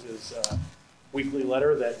from James's weekly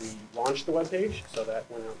letter that we launched the webpage, so that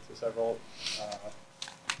went out to several,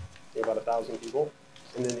 about 1,000 people.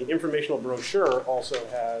 And then the informational brochure also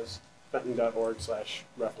has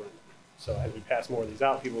fenton.org/referendum. So as we pass more of these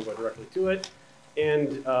out, people go directly to it.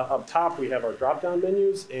 And up top, we have our drop-down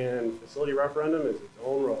menus, and facility referendum is its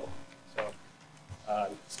own row. So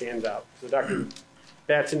it stands out. So Dr.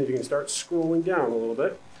 Batson, if you can start scrolling down a little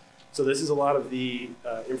bit. So this is a lot of the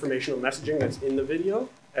informational messaging that's in the video,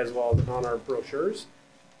 as well as on our brochures.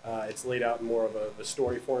 It's laid out in more of a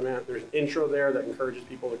story format. There's an intro there that encourages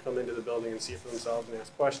people to come into the building and see it for themselves and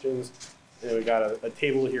ask questions. And then we've got a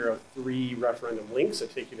table here of 3 referendum links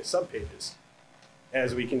that take you to subpages.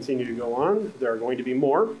 As we continue to go on, there are going to be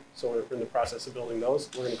more, so we're in the process of building those.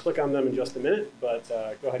 We're going to click on them in just a minute, but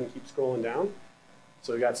go ahead and keep scrolling down.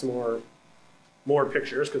 So we've got some more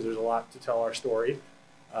pictures, because there's a lot to tell our story.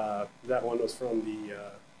 That one was from the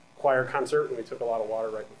choir concert, and we took a lot of water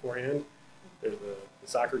right beforehand. There's the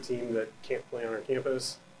soccer team that can't play on our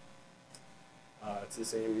campus. It's the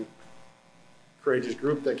same courageous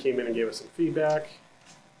group that came in and gave us some feedback.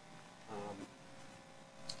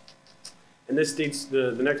 And this dates,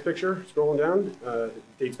 the next picture, scrolling down,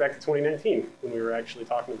 dates back to 2019, when we were actually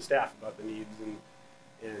talking to the staff about the needs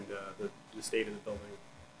and the state of the building.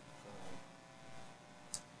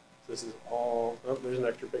 This is all, oh, there's an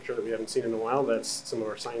extra picture that we haven't seen in a while. That's some of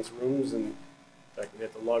our science rooms, and in fact, we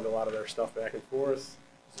have to lug a lot of their stuff back and forth.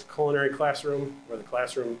 There's a culinary classroom, where the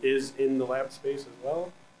classroom is in the lab space as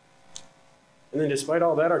well. And then despite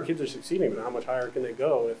all that, our kids are succeeding, but how much higher can they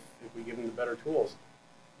go if we give them the better tools?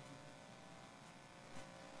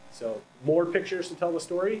 So more pictures to tell the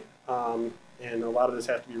story, and a lot of this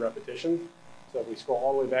has to be repetition. So if we scroll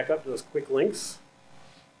all the way back up to those quick links.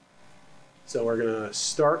 So we're going to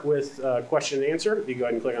start with question and answer. If you go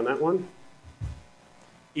ahead and click on that one.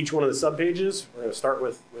 Each one of the subpages, we're going to start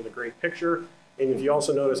with a great picture. And if you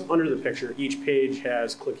also notice under the picture, each page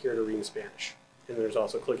has click here to read in Spanish. And there's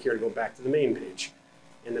also click here to go back to the main page.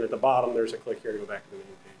 And then at the bottom, there's a click here to go back to the main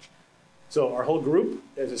page. So our whole group,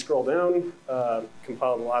 as you scroll down,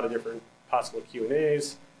 compiled a lot of different possible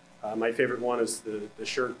Q&As. My favorite one is the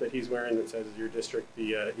shirt that he's wearing that says, "Is your district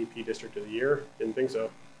the AP District of the Year?" Didn't think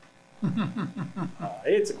so.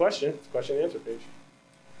 Hey, it's a question. It's a question and answer page.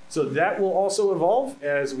 So that will also evolve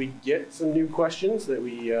as we get some new questions that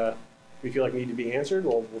we feel like need to be answered.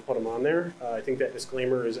 We'll put them on there. I think that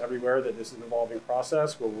disclaimer is everywhere that this is an evolving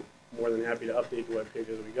process. We're more than happy to update the webpage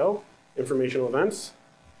as we go. Informational events.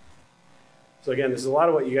 So again, this is a lot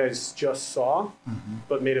of what you guys just saw,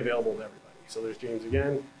 but made available to everybody. So there's James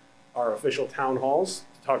again, our official town halls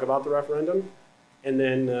to talk about the referendum. And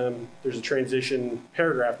then there's a transition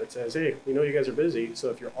paragraph that says, hey, we know you guys are busy, so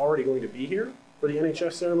if you're already going to be here for the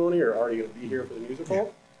NHS ceremony or already going to be here for the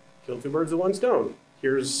musical, kill 2 birds with 1 stone.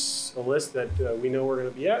 Here's a list that we know we're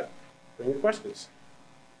going to be at. Bring your questions.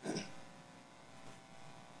 And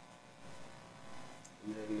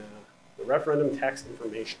then the referendum text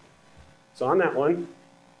information. So on that one,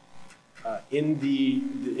 in the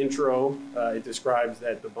intro, it describes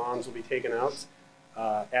that the bonds will be taken out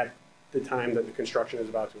at the time that the construction is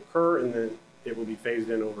about to occur, and then it will be phased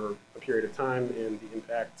in over a period of time, and the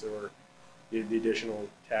impact or the additional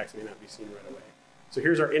tax may not be seen right away. So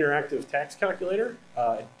here's our interactive tax calculator.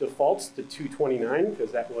 It defaults to 229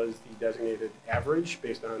 because that was the designated average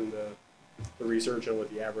based on the research on what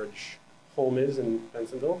the average home is in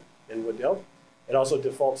Bensonville and Wooddale. It also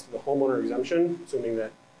defaults to the homeowner exemption, assuming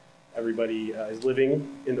that everybody is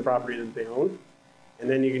living in the property that they own. And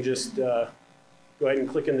then you can just go ahead and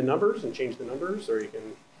click in the numbers and change the numbers, or you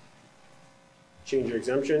can change your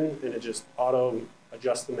exemption and it just auto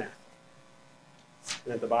adjusts the math.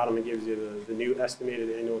 And at the bottom, it gives you the new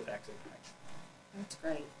estimated annual tax impact. That's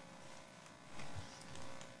great.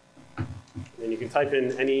 And then you can type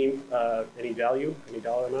in any value, any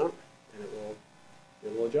dollar amount, and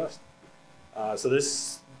it will adjust. So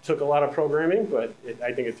this took a lot of programming, but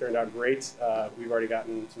I think it turned out great. We've already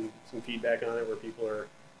gotten some feedback on it where people are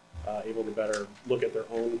able to better look at their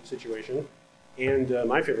own situation. And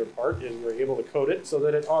my favorite part is we're able to code it so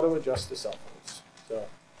that it auto-adjusts to cell phones. So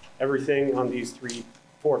everything on these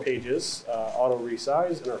 4 pages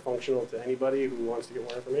auto-resize and are functional to anybody who wants to get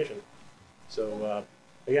more information. So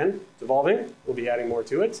again, it's evolving. We'll be adding more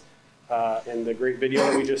to it. and the great video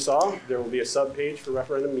that we just saw, there will be a sub-page for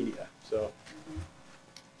referendum media. So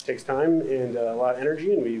it takes time and a lot of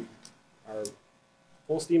energy, and we are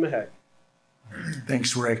full steam ahead.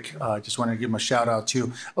 Thanks, Rick. Just want to give him a shout out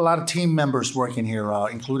too. A lot of team members working here,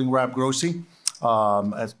 including Rob Grossi,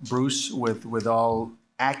 as Bruce, with all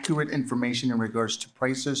accurate information in regards to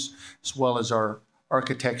prices, as well as our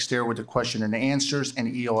architects there with the question and answers,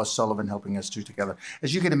 and E.O.S. Sullivan helping us do together.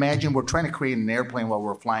 As you can imagine, we're trying to create an airplane while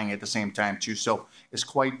we're flying at the same time too, so it's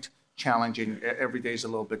quite challenging. Every day is a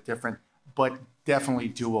little bit different, but definitely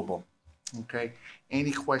doable. Okay,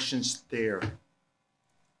 any questions there?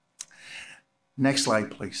 Next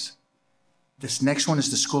slide, please. This next one is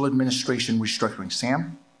the school administration restructuring.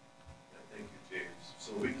 Sam? Thank you, James.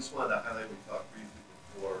 So we just wanted to highlight, we talked briefly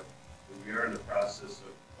before, that we are in the process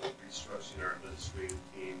of restructuring our administrative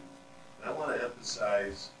team. And I want to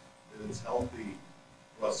emphasize that it's healthy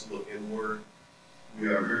for us to look inward. We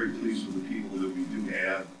are very pleased with the people that we do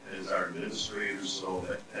have as our administrators, so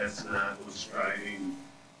that's not what's driving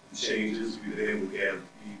the changes. We've been able to gather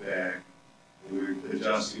feedback. We're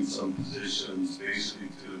adjusting some positions basically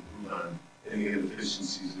to improve on any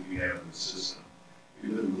inefficiencies that we have in the system.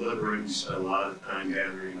 We've been deliberating, we spent a lot of time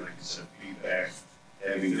gathering, like I said, feedback,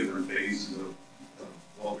 having different phases of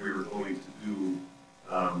what we were going to do.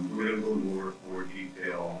 We're going to go into more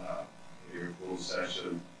detail in your closed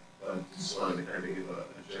session, but just wanted to kind of give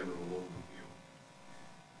a general overview.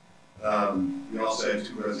 We also had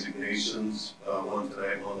 2 resignations, one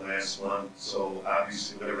tonight, one last month. So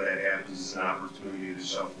obviously, whenever that happens, it's an opportunity to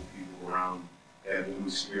shuffle people around, have new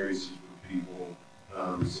experiences with people.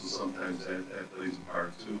 So sometimes that plays a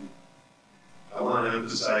part too. I want to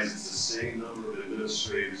emphasize it's the same number of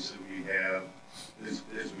administrators that we have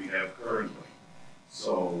as we have currently.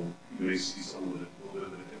 So you may see someone with a little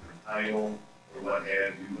bit of a different title or what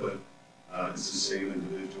have you, but it's the same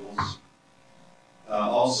individuals.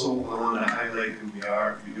 Also, I want to highlight who we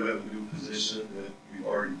are. We do have a new position that we've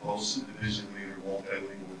already posted, Division Leader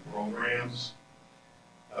Multilingual Programs.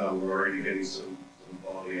 We're already getting some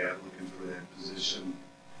quality applicants for that position.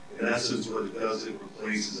 In essence, what it does, it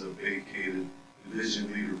replaces a vacated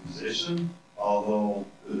Division Leader position, although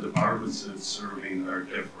the departments that it's serving are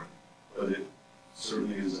different, but it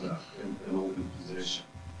certainly is an open position.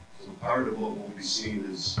 So part of what we'll be seeing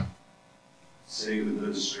is same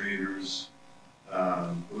administrators,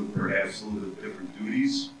 with perhaps a little bit different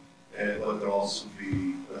duties, but there'll also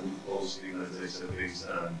be a new posting, as I said, based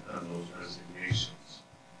on those resignations.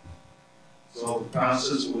 So the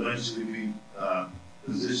process will eventually be,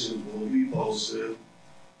 positions will be posted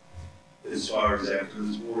as far as after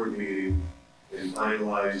this board meeting and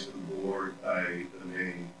finalized with the board by the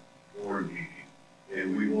May board meeting.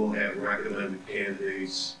 And we will have recommended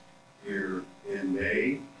candidates here in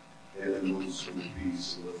May, and then those will be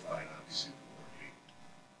solidified, obviously.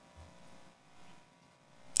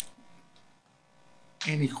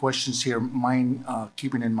 Any questions here? Mind,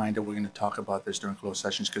 keeping in mind that we're going to talk about this during closed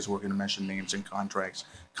sessions because we're going to mention names and contracts,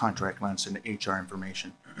 contract lengths, and HR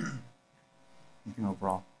information. Anything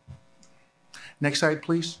overall? Next slide,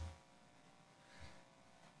 please.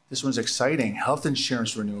 This one's exciting. Health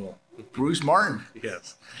insurance renewal. Bruce Martin.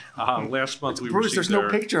 Yes. Last month we Bruce, received there's no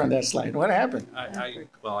picture on that slide. What happened?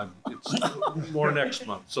 It's more next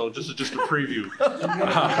month, so just a preview.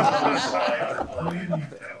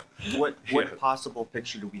 What possible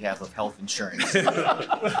picture do we have of health insurance?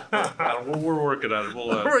 We're working on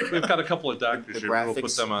it. We've got a couple of doctors here. We'll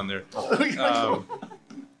put them on there.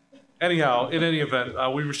 Anyhow, in any event,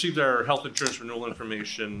 we received our health insurance renewal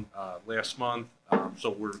information last month. So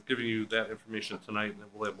we're giving you that information tonight, and then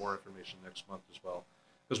we'll have more information next month as well.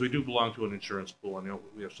 Because we do belong to an insurance pool. I know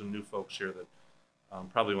we have some new folks here that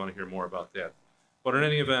probably want to hear more about that. But in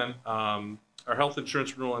any event, our health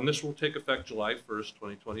insurance renewal, and this will take effect July 1st,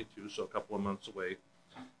 2022, so a couple of months away.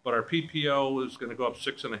 But our PPO is going to go up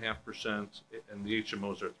 6.5%, and the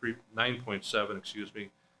HMOs are 9.7,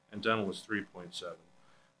 and dental is 3.7.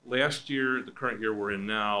 Last year, the current year we're in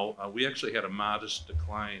now, we actually had a modest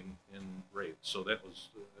decline in rates, so that was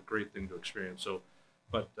a great thing to experience. So,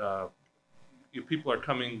 but people are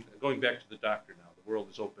going back to the doctor now. The world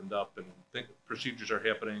has opened up, and procedures are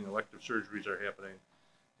happening, elective surgeries are happening,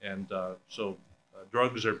 and so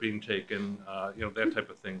drugs are being taken, that type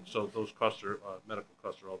of thing. So those costs are medical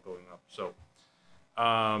costs are all going up. So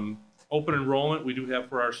open enrollment we do have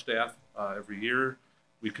for our staff every year.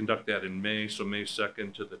 We conduct that in May, so May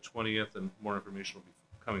 2nd to the 20th, and more information will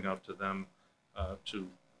be coming out to them to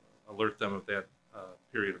alert them of that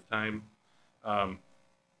period of time.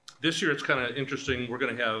 This year it's kind of interesting. We're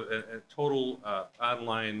going to have a total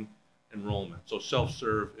online enrollment, so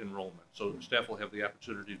self-serve enrollment. So staff will have the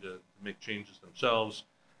opportunity to make changes themselves.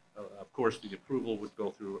 Of course, the approval would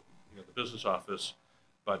go through the business office,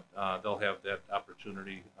 but they'll have that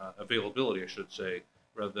opportunity, availability, I should say,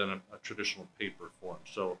 rather than a traditional paper form.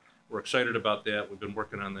 So we're excited about that. We've been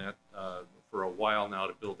working on that for a while now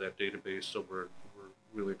to build that database, so we're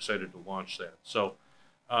really excited to launch that. So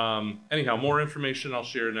anyhow, more information I'll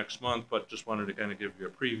share next month, but just wanted to kind of give you a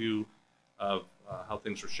preview of how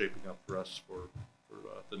things are shaping up for us for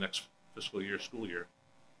the next fiscal year, school year.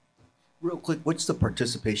 Real quick, what's the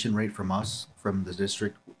participation rate from us, from the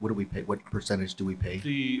district? What do we pay? What percentage do we pay?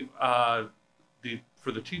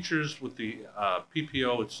 For the teachers with the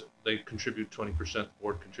PPO, they contribute 20%, the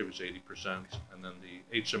board contributes 80%, and then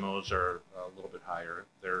the HMOs are a little bit higher.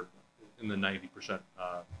 They're in the 90%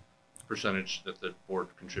 percentage that the board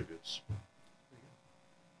contributes.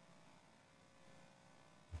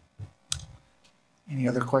 Any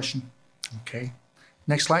other question? Okay.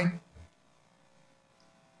 Next slide.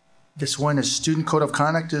 This one is Student Code of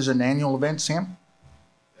Conduct is an annual event, Sam?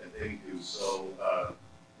 Thank you. So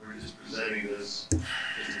we're just presenting this just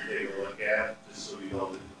to take a look at, just so you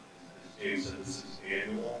know that, as James said, this is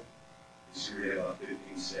annual. This year we have about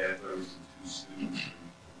 15 staff members and 2 students who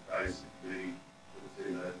comprise the committee. We'll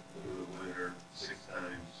say that over the winter 6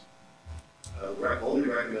 times.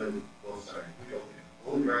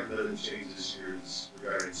 Only recommended change this year is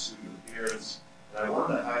regarding student appearance. And I want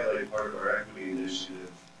to highlight part of our equity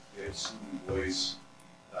initiative. We have student voice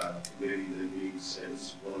committee that meets, and this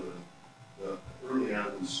is one of the early on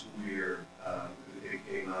in the school year, it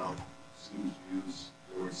came out, students' views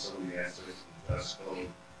towards some of the aspects of the dress code.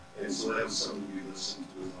 And so that was something we listened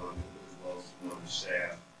to as well as from other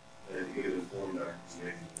staff, and it informed our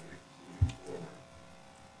committee moving forward.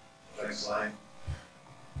 Next slide.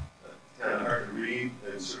 Kind of hard to read,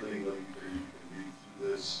 and certainly you can read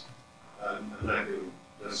through this. I'm not going to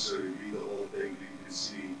necessarily read the whole thing, but you can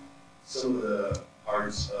see some of the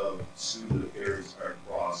parts of student appearance are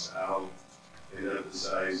crossed out. It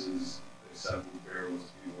emphasizes acceptable fair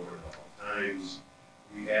must be worn at all times.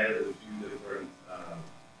 We added a few different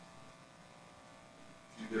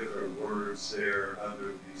words there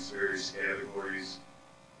under these various categories.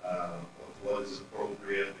 What is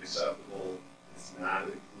appropriate, acceptable, it's not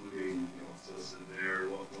including, it's listed there,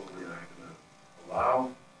 what we're not going to allow.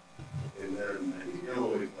 And then I think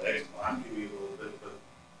Illinois flags blocking me a little bit, but it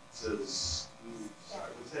says,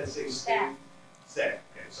 what's that say? Staff. Staff,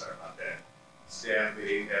 okay, sorry about that. Staff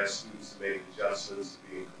may ask students to make adjustments to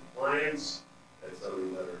be in compliance. That's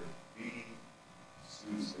under letter B.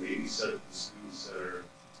 Students may be sent to the student center.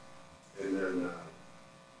 And then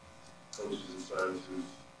coaches and sponsors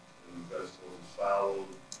and festivals is followed.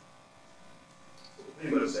 So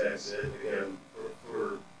pretty much that's it. Again,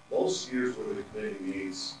 for most years where the committee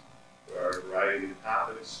meets, there are a variety of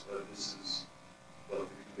topics, but this is what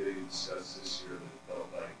the committee discussed this year that felt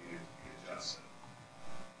like needed to be adjusted.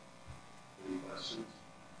 Any questions?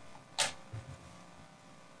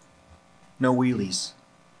 No wheelies.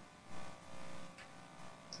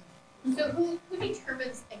 So who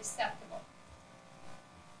determines acceptable?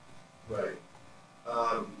 Right.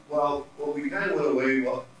 Well, what we kind of went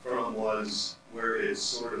away from was where it's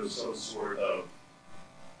sort of some sort of,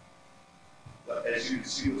 as you can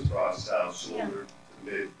see, was crossed out, shoulder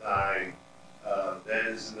to mid-thigh. That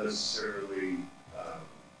isn't necessarily,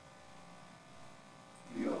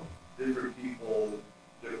 different people,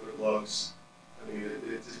 different looks. I mean,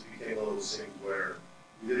 it just became one of those things where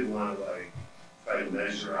we didn't want to try to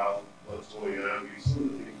measure out what's going on. Some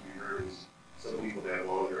of the things we heard is some people have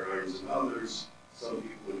longer arms than others, some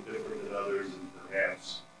people are different than others, and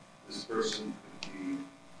perhaps this person could be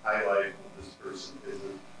highlighted, this person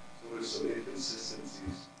isn't. So there's some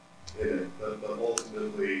inconsistencies in it, but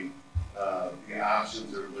ultimately the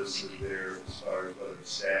options are listed there as far as whether a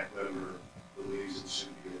staff member believes it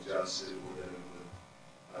should be adjusted, or then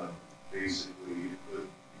it would basically it could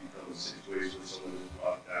become a situation where someone is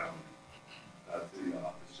brought down to the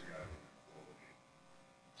office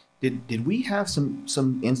regarding. Did we have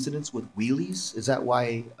some incidents with wheelies? Is that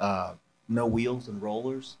why no wheels and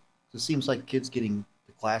rollers? It seems like kids getting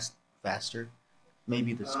to class faster.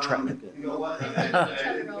 Maybe this track. You know what?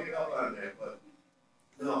 I didn't pick up on that, but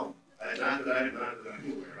no, not that I'm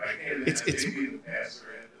aware. I can't. It's maybe the passer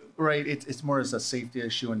had to. Right, it's more as a safety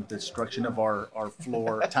issue and destruction of our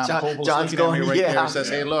floor. Tom Coble's John's looking at me going, right yeah. there and says,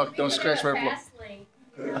 "Hey, look, don't scratch my floor." Fast lane,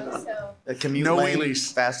 so. A commute No lane,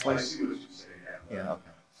 wheelies. fast lane. I see what you're saying. Yeah.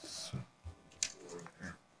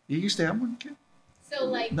 You used to have one, kid? So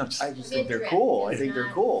like. No, I just think they're cool. I think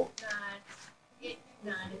they're cool.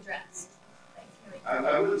 Not addressed.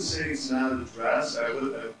 I wouldn't say it's not addressed.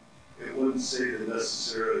 it wouldn't say that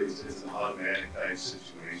necessarily it's an automatic type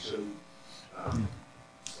situation.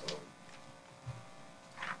 So.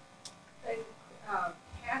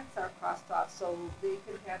 Hats are crossed off, so they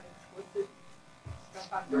could have explicit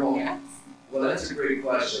stuff on No. their hats. Well, that's a great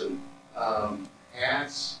question.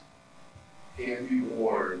 Hats can be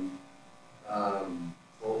worn,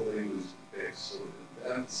 clothing was fixed, so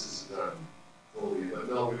the emphasis is on clothing, but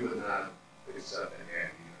no, we would not accept a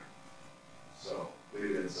hat either. So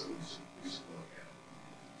maybe that's something we should look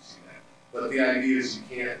at, see that. But the idea is you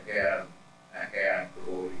can't have a hat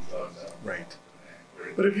promoting drugs out. Right.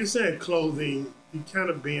 But if you're saying clothing, you kind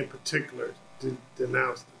of being particular to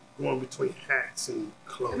denounce going between hats and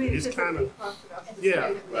clothing. It's kind of,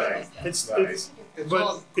 yeah. Right. It's all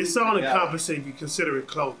all together. encompassing if you consider it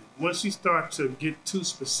clothing. Once you start to get too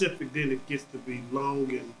specific, then it gets to be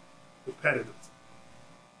long and repetitive.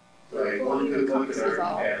 Right, one could look at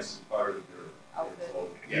our hats as part of your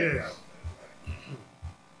clothing. Yeah. Right.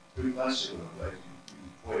 Good question, though, like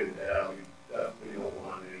you pointed that out, we definitely don't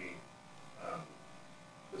want any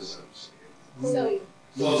misunderstanding. So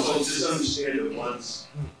just understand that once,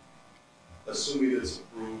 assuming it's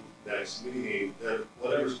approved next meeting, then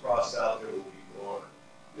whatever's crossed out there will be gone.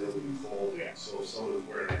 They'll be folded. Yeah. So if someone's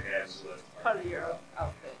wearing a hat, so that's Part of your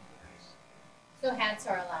outfit. So hats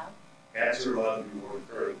are allowed. hats are allowed to be worn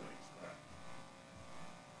currently.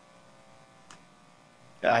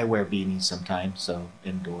 I wear beanies sometimes, so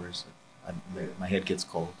indoors, my head gets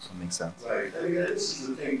cold, so it makes sense. Right, I mean, this is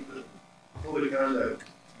the thing, the code of conduct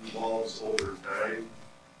evolves over time.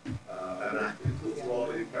 I'm not going to go through all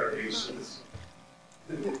the incarnations.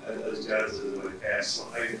 As John says in my past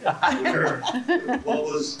life, where what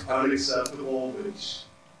was unacceptable, which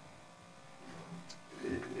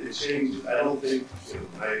it changed. I don't think,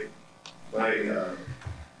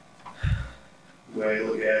 the way I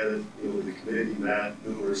look at it, the committee met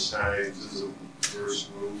numerous times as a diverse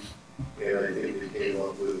group, and I think they came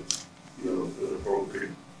up with, an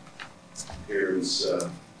appropriate appearance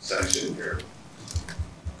section here.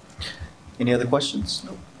 Any other questions?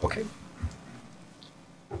 No. Okay.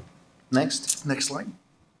 Next. Next slide.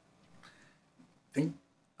 Think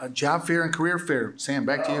job fair and career fair. Sam,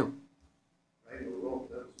 back to you. Right, well,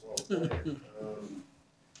 that was well planned.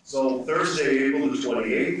 So Thursday, April the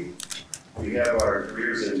 28th, we have our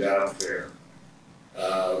careers and job fair.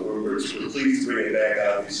 We're pleased to bring it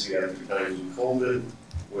back, obviously, after times of COVID,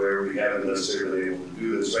 where we haven't necessarily been able to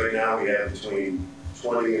do this. Right now, we have between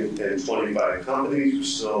 20 and 25 companies. We're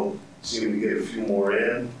still seeming to get a few more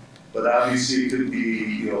in. But obviously, it could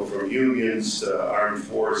be, from unions to armed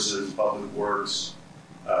forces, public works,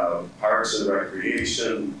 parks and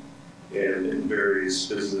recreation, and various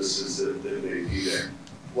businesses that may be there.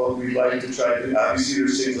 What we'd like to try to, obviously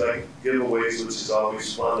there's things like giveaways, which is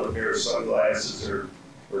always fun, a pair of sunglasses or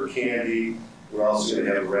candy. We're also going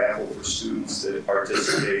to have a raffle for students that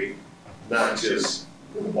participate, not just,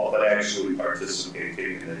 but actually participate,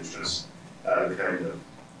 taking an interest, to kind of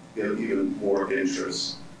get even more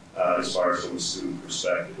interest as far as from a student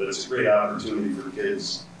perspective. But it's a great opportunity for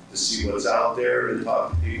kids to see what's out there and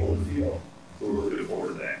talk to people in the field. So we're looking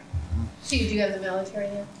forward to that. So you do have the military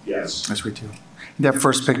there? Yes. Yes, we do. That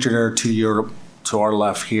first picture there to our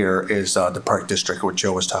left here is the Park District, what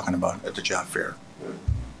Joe was talking about at the job fair.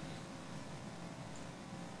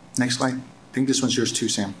 Next slide. I think this one's yours too,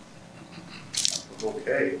 Sam.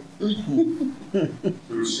 Okay.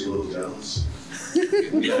 Bruce, you a little jealous?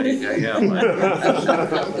 You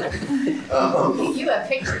have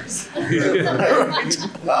pictures.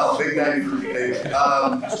 Wow, big night for me.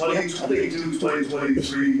 2022,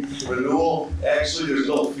 2023 renewal. Actually, there's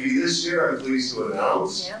no fee this year, I'm pleased to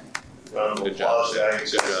announce. Yeah. Round of applause,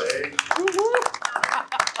 IHSA.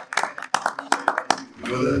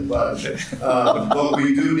 With it, but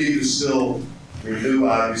we do need to still renew,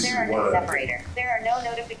 obviously. There are no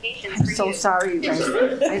notifications for I'm so you. sorry, you guys.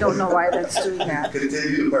 I don't know why that's doing that.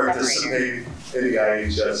 Continue to participate in the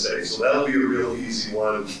IHSA, so that'll be a real easy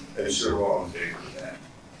one, and sure we're all in favor of that.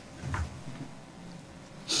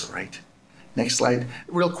 Right. Next slide.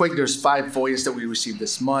 Real quick, there's 5 FOIAs that we received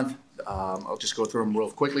this month. I'll just go through them real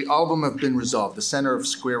quickly. All of them have been resolved. The Center of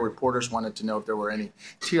Square reporters wanted to know if there were any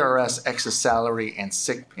TRS, excess salary, and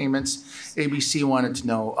sick payments. ABC wanted to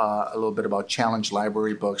know a little bit about challenge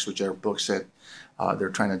library books, which are books that they're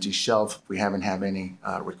trying to deshelve. We haven't had any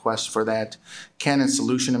requests for that. Canon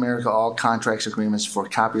Solution America, all contracts, agreements for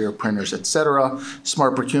copier, printers, etc.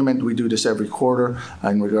 Smart Procurement, we do this every quarter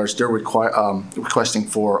in regards to their requesting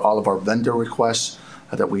for all of our vendor requests.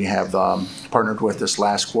 that we have partnered with this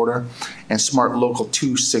last quarter. And Smart Local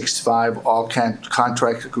 265, all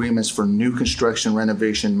contract agreements for new construction,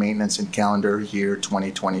 renovation, maintenance, and calendar year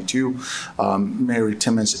 2022. Mary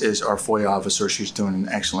Timmons is our FOIA officer. She's doing an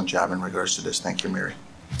excellent job in regards to this. Thank you, Mary.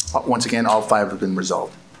 Once again, all 5 have been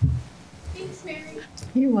resolved. Thanks, Mary.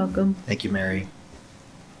 You're welcome. Thank you, Mary.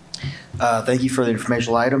 Thank you for the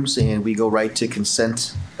informational items, and we go right to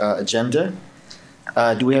consent agenda.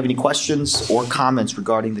 Do we have any questions or comments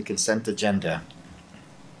regarding the consent agenda?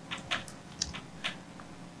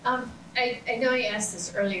 I know I asked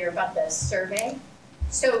this earlier about the survey.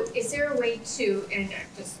 So is there a way to, and I'm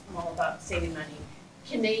just all about saving money,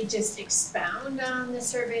 can they just expound on the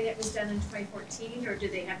survey that was done in 2014, or do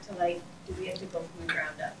they have to do we have to go from the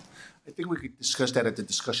ground up? I think we could discuss that at the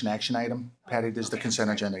discussion action item. Patty, this is the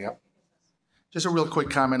consent agenda, yep. Just a real quick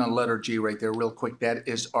comment on letter G right there, real quick. That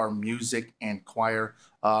is our music and choir.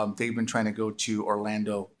 They've been trying to go to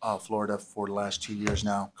Orlando, Florida for the last 2 years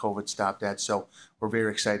now. COVID stopped that. So we're very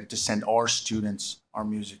excited to send our students, our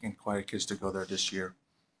music and choir kids, to go there this year.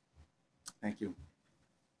 Thank you.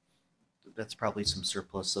 That's probably some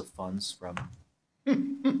surplus of funds from.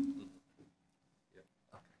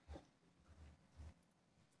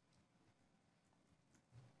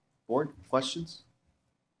 Board, questions?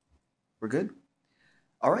 We're good?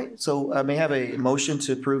 All right, so may I have a motion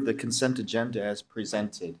to approve the consent agenda as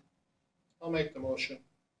presented? I'll make the motion.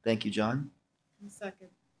 Thank you, John. Second.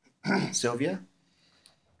 Sylvia?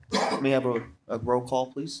 May I have a roll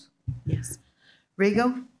call, please? Yes.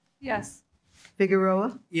 Rego? Yes.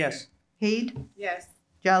 Figueroa? Yes. Haid? Yes.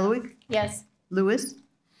 Jalowick? Yes. Lewis?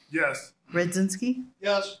 Yes. Redzinski?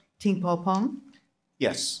 Yes. Ting-Paul Pong?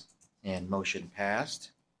 Yes, and motion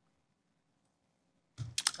passed.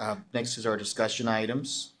 Next is our discussion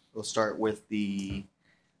items. We'll start with the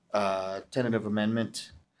tentative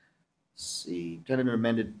amendment. Let's see, tentative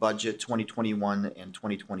amended budget 2021 and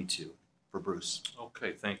 2022 for Bruce.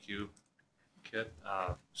 Okay, thank you, Kit.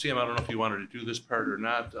 Sam, I don't know if you wanted to do this part or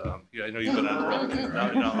not. Yeah, I know you've been on the roll.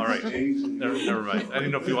 No, all right. Never mind. I didn't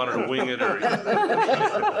know if you wanted to wing it or.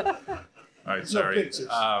 All right, sorry.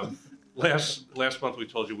 Last month we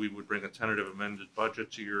told you we would bring a tentative amended budget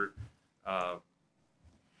to your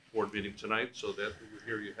board meeting tonight, so that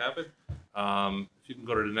here you have it. If you can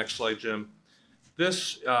go to the next slide, Jim.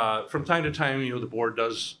 This, from time to time, the board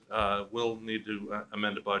will need to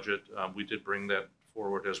amend a budget. We did bring that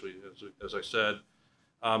forward as I said.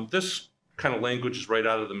 This kind of language is right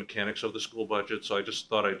out of the mechanics of the school budget, so I just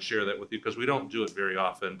thought I'd share that with you because we don't do it very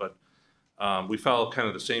often, but we follow kind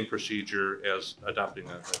of the same procedure as adopting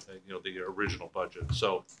the original budget.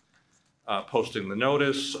 So posting the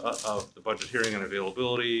notice of the budget hearing and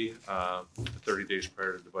availability 30 days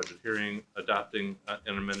prior to the budget hearing, adopting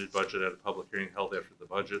an amended budget at a public hearing held after the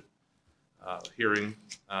budget hearing,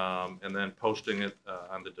 and then posting it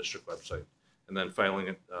on the district website, and then filing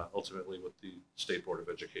it ultimately with the State Board of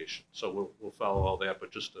Education. So we'll follow all that,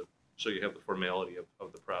 but just so you have the formality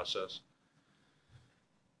of the process.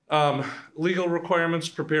 Legal requirements: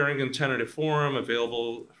 preparing in tentative form,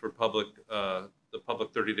 available for the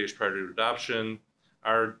public 30 days prior to adoption.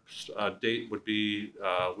 Our date would be,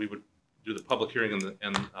 we would do the public hearing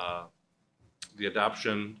and the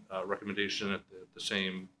adoption recommendation at the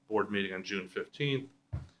same board meeting on June 15th.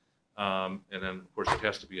 And then, of course, it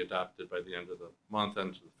has to be adopted by the end of the month,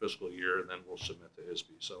 end of the fiscal year, and then we'll submit to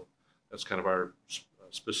ISB. So that's kind of our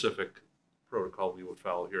specific protocol we would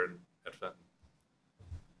follow here at Fenton.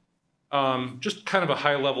 Just kind of a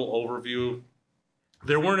high-level overview.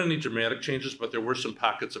 There weren't any dramatic changes, but there were some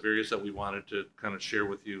pockets of areas that we wanted to kind of share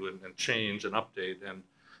with you and change and update, and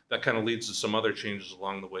that kind of leads to some other changes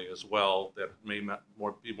along the way as well that may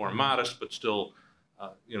be more modest, but still,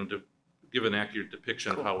 to give an accurate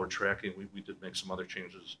depiction of how we're tracking, we did make some other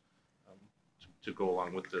changes to go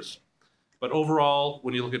along with this. But overall,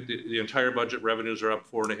 when you look at the entire budget, revenues are up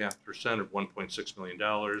 4.5% or $1.6 million,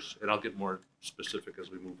 and I'll get more specific as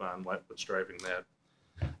we move on what's driving that.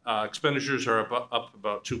 Expenditures are up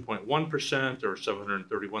about 2.1% or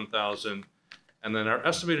 $731,000, and then our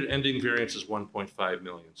estimated ending variance is $1.5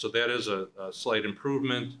 million. So that is a slight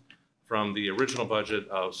improvement from the original budget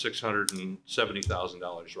of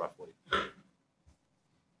 $670,000 roughly.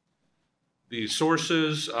 The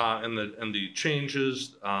sources and the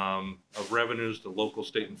changes of revenues, the local,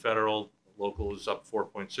 state, and federal. Local is up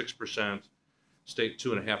 4.6%, state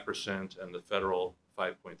 2.5%, and the federal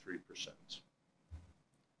 5.3%.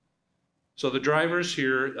 So the drivers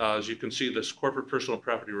here, as you can see, this corporate personal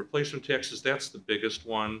property replacement taxes, that's the biggest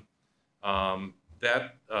one.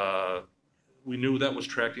 We knew that was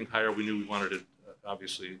tracking higher. We knew we wanted to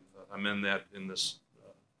obviously amend that in this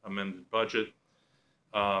amended budget.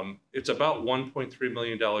 It's about $1.3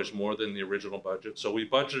 million more than the original budget. So we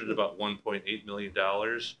budgeted about $1.8 million.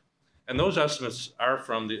 And those estimates are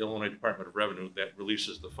from the Illinois Department of Revenue that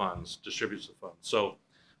releases the funds, distributes the funds. So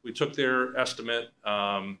we took their estimate,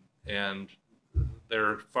 and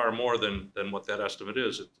they're far more than what that estimate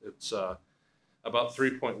is. It's about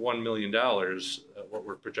 $3.1 million, what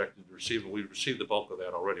we're projected to receive. And we've received the bulk of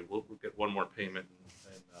that already. We'll get one more payment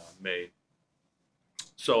in May.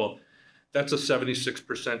 So that's a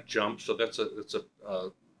 76% jump. So that's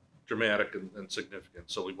a dramatic and significant.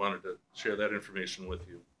 So we wanted to share that information with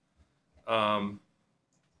you.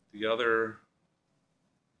 The other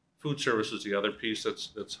food service is the other piece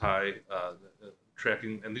that's high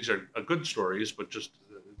tracking, and these are good stories, but just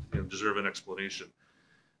deserve an explanation.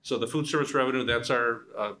 So the food service revenue, that's our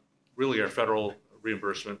really our federal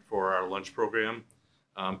reimbursement for our lunch program.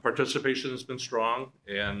 Participation has been strong,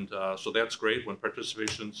 and so that's great. When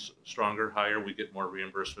participation's stronger, higher, we get more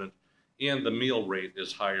reimbursement, and the meal rate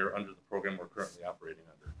is higher under the program we're currently operating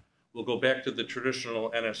under. We'll go back to the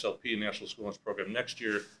traditional NSLP, National School Lunch Program, next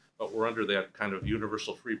year, but we're under that kind of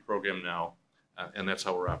universal free program now, and that's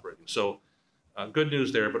how we're operating. So good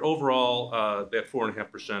news there, but overall, that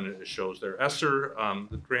 4.5% it shows there. ESSER,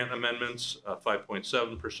 the grant amendments,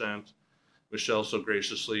 5.7%. Michelle so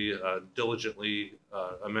graciously, diligently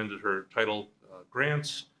amended her title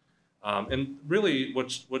grants. And really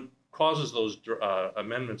what causes those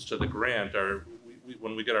amendments to the grant are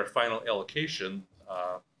when we get our final allocation,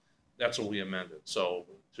 that's when we amend it. So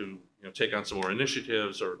to take on some more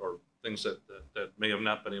initiatives or things that may have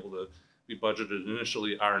not been able to be budgeted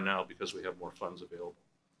initially are now because we have more funds available.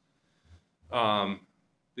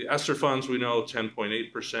 The ESSER funds, we know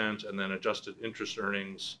 10.8%, and then adjusted interest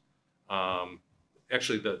earnings.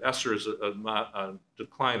 Actually, the ESSER is a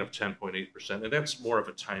decline of 10.8%, and that's more of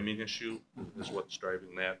a timing issue is what's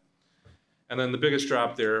driving that. And then the biggest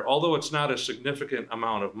drop there, although it's not a significant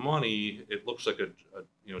amount of money, it looks like a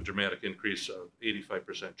dramatic increase of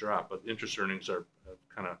 85% drop, but interest earnings are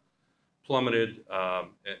kind of plummeted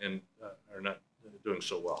and are not doing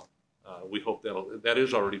so well. We hope that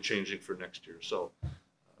is already changing for next year, so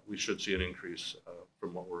we should see an increase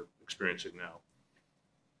from what we're experiencing now.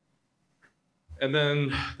 And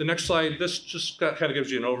then the next slide, this just kind of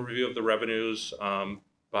gives you an overview of the revenues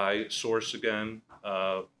by source again.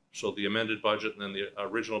 So the amended budget and then the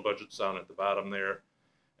original budget's down at the bottom there.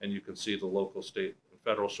 And you can see the local, state, and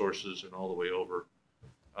federal sources and all the way over.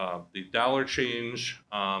 The dollar change,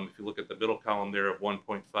 if you look at the middle column there of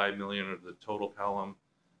 1.5 million or the total column,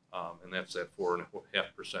 and that's that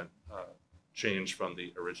 4.5% change from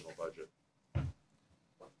the original budget.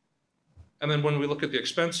 And then when we look at the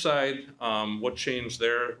expense side, what changed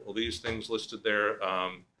there? Well, these things listed there,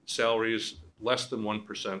 salaries less than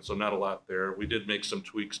 1%, so not a lot there. We did make some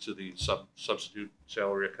tweaks to the substitute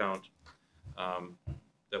salary account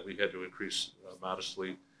that we had to increase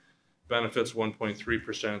modestly. Benefits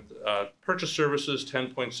 1.3%. Purchase services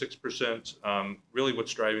 10.6%. Really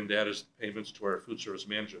what's driving that is the payments to our food service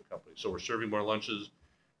management company. So we're serving more lunches,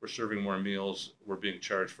 we're serving more meals, we're being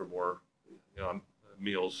charged for more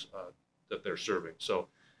meals that they're serving. So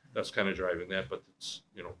that's kind of driving that, but it's,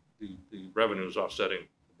 the revenue is offsetting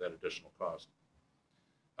that additional cost.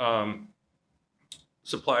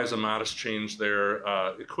 Supplies, a modest change there.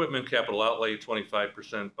 Equipment capital outlay,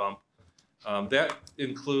 25% bump. That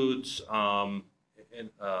includes a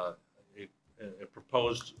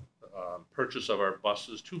proposed purchase of our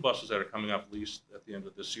buses, 2 buses that are coming off lease at the end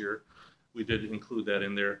of this year. We did include that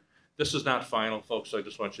in there. This is not final, folks, so I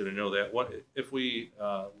just want you to know that. If we,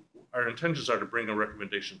 our intentions are to bring a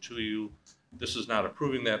recommendation to you. This is not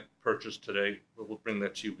approving that purchase today, but we'll bring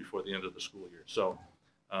that to you before the end of the school year. So,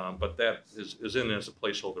 but that is in as a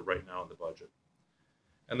placeholder right now in the budget.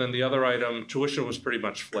 And then the other item, tuition was pretty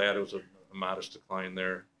much flat. It was a modest decline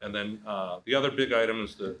there. And then the other big item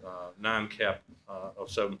is the non-cap of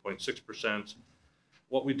 7.6%.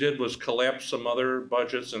 What we did was collapse some other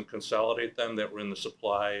budgets and consolidate them that were in the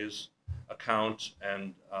supplies account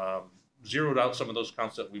and zeroed out some of those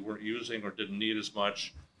accounts that we weren't using or didn't need as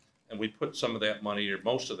much. And we put some of that money, or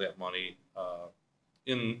most of that money,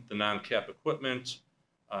 in the non-cap equipment,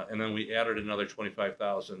 and then we added another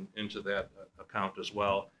 $25,000 into that account as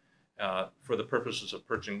well, for the purposes of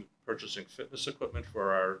purchasing fitness equipment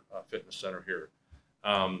for our fitness center here.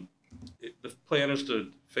 The plan is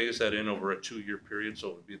to phase that in over a 2-year period, so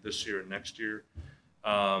it would be this year and next year.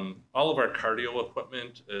 All of our cardio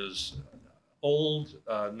equipment is old,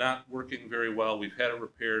 not working very well. We've had it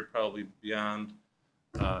repaired probably beyond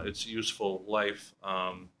its useful life.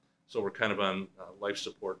 So we're kind of on life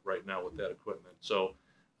support right now with that equipment. So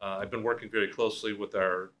I've been working very closely with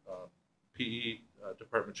our PE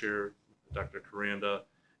department chair, Dr. Coranda,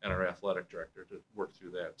 and our athletic director to work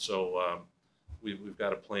through that. So we've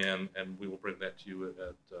got a plan, and we will bring that to you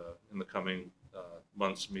in the coming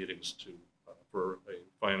months' meetings for a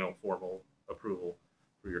final formal approval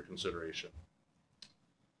for your consideration.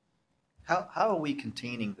 How are we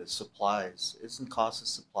containing the supplies? Isn't cost of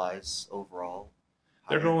supplies overall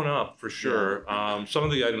They're higher? going up for sure. Some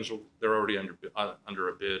of the items, they're already under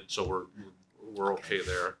a bid, so we're okay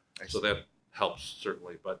there. So that helps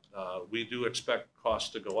certainly, but we do expect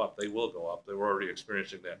costs to go up. They will go up. They're already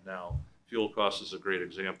experiencing that now. Fuel cost is a great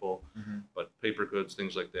example, but paper goods,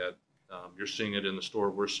 things like that, you're seeing it in the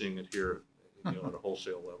store. We're seeing it here, at a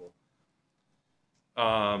wholesale level.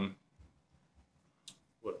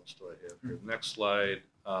 What else do I have here? Next slide.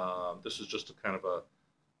 This is just a kind of a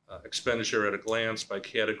expenditure at a glance by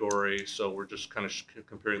category. So we're just kind of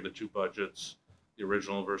comparing the two budgets, the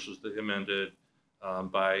original versus the amended,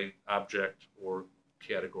 by object or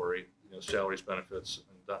category, salaries, benefits,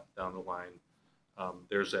 and down the line.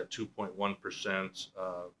 There's that 2.1%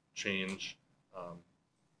 change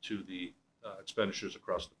to the expenditures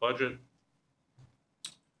across the budget.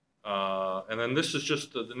 And then this is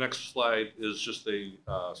just the next slide is just a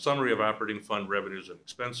summary of operating fund revenues and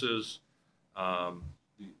expenses.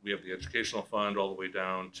 We have the educational fund all the way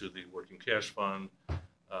down to the working cash fund,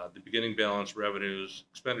 the beginning balance, revenues,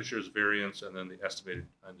 expenditures, variance, and then the estimated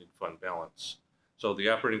ending fund balance. So the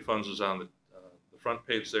operating funds is on the front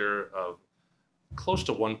page there of close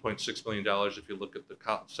to $1.6 million. If you look at the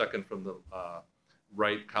second from the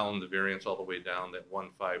right column, the variance all the way down, that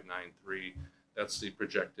 1593, that's the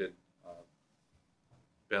projected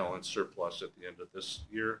balance surplus at the end of this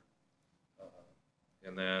year.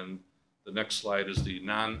 And then the next slide is the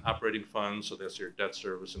non-operating funds. So that's your debt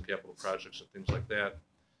service and capital projects and things like that.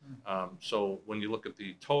 So when you look at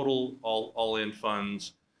the total all-in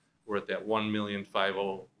funds, we're at that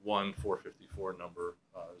 $1,501,454 number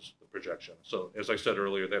is the projection. So as I said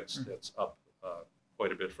earlier, that's up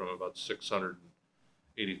quite a bit from about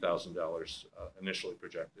 $680,000 initially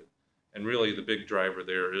projected. And really the big driver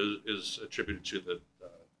there is attributed to the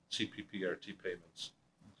CPPRT payments.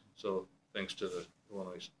 So thanks to the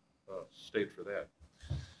Illinois state for that.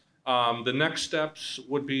 The next steps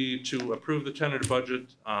would be to approve the tentative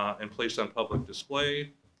budget and place on public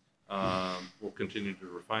display. We'll continue to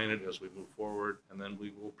refine it as we move forward, and then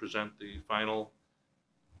we will present the final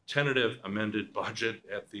tentative amended budget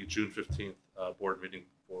at the June 15th board meeting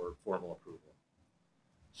for formal approval.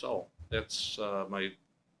 So that's my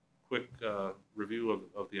quick review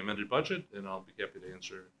of the amended budget, and I'll be happy to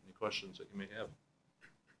answer any questions that you may have.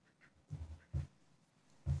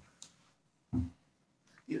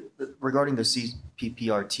 Regarding the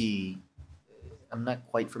CPPRT, I'm not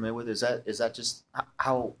quite familiar with. Is that just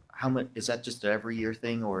how much? Is that just an every year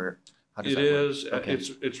thing, or how does it that is? work? Okay.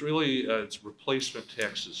 It's really it's replacement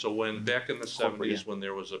taxes. So when back in the 70s, when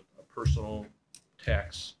there was a personal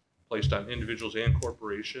tax placed on individuals and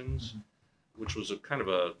corporations, which was a kind of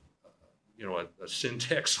a sin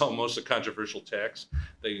tax, almost a controversial tax,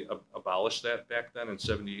 they abolished that back then in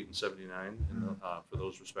 78 and 79 for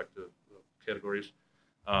those respective categories.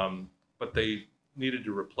 But they needed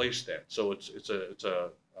to replace that. So it's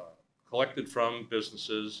a collected from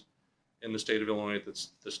businesses in the state of Illinois that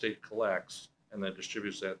the state collects and then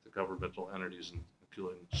distributes that to governmental entities,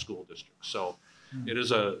 including school districts. So it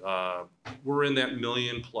is we're in that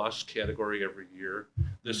million plus category every year.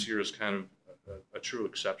 This year is kind of a true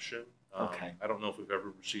exception. Okay. I don't know if we've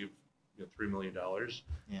ever received $3 million.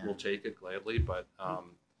 Yeah. We'll take it gladly, but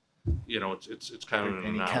it's kind of an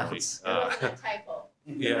anomaly. Typo.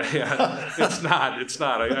 Yeah, it's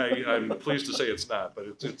not. I'm pleased to say it's not, but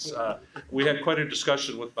it's. We had quite a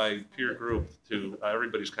discussion with my peer group.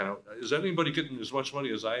 Everybody's kind of, is anybody getting as much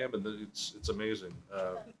money as I am? And it's amazing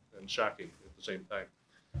and shocking at the same time.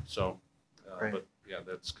 So, but yeah,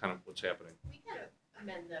 that's kind of what's happening. We gotta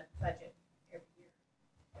amend the budget every year.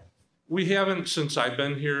 We haven't since I've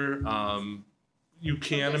been here. You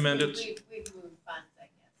can amend it. We've moved funds, I guess.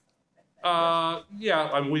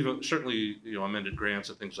 Yeah, we've certainly amended grants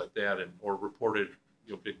and things like that, or reported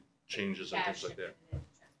big changes and things like that.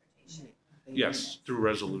 Yes, through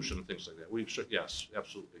resolution and things like that. Yes,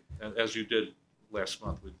 absolutely. And as you did last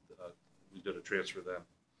month, we did a transfer then.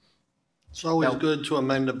 It's always good to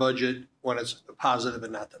amend the budget when it's positive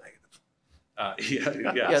and not the negative.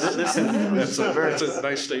 That's a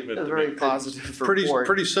nice statement. That's very positive report.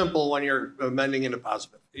 Pretty simple when you're amending into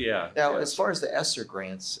positive. Yeah. Now, as far as the ESSER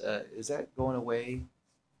grants, is that going away?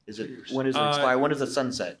 When does it expire? When does it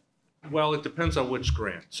sunset? Well, it depends on which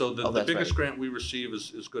grant. So the biggest grant we receive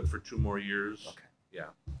is good for 2 more years. Okay. Yeah,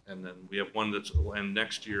 and then we have one that's will end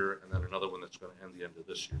next year, and then another one that's going to end the end of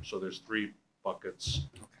this year. So there's 3 buckets.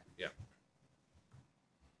 Yeah.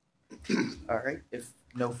 All right, if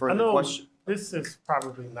no I further know questions. this is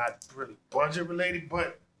probably not really budget related,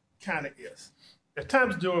 but kind of is. At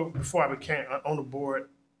times before I became on the board,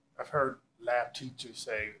 I've heard lab teachers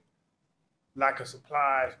say lack of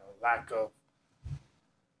supplies or lack of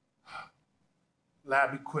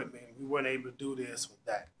lab equipment. We weren't able to do this or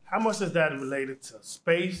that. How much is that related to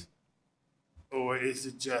space, or is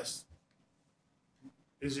it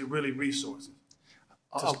really resources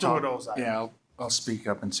to store those items? Yeah, I'll speak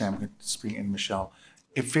up and Sam can speak and Michelle.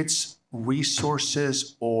 If it's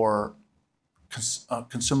resources or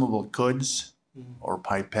consumable goods or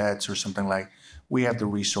pipettes or something like, we have the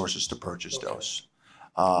resources to purchase those.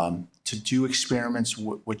 To do experiments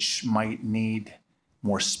which might need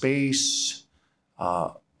more space,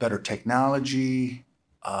 better technology,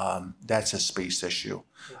 that's a space issue.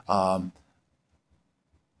 Our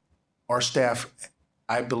staff,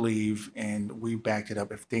 I believe, and we backed it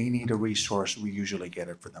up, if they need a resource, we usually get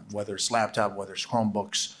it for them, whether it's laptop, whether it's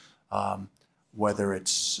Chromebooks, whether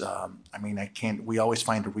it's, we always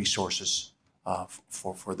find the resources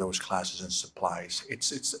for those classes and supplies.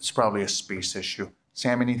 It's probably a space issue.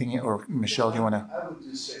 Sam, anything, or Michelle, do you want to? I would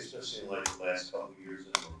just say, especially in like the last couple of years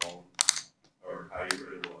in remote or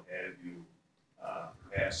hybrid, will have you,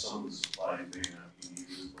 perhaps some of the supplies may not be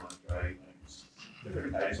needed as much, right? Like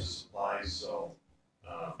different types of supplies, so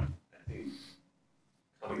I think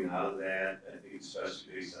coming out of that, I think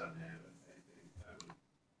especially based on that, I would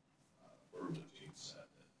firmly change that.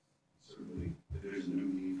 Certainly, if there's a new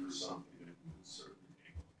need for something, we would certainly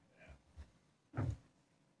take a look at that.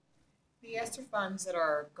 The ESSER funds that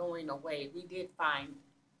are going away, we did find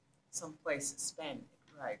some place to spend it,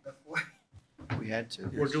 right, before. We had to.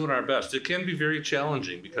 We're doing our best. It can be very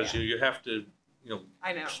challenging because you have to,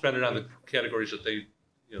 I know. spend it on the categories that they,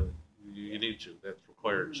 you need to. That's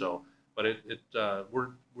required. So, but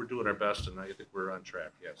we're doing our best, and I think we're on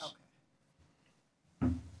track. Yes.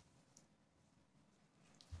 Okay.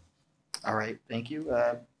 All right, thank you.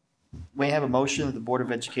 May I have a motion that the Board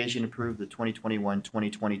of Education approve the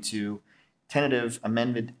 2021-2022 tentative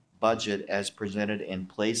amended budget as presented and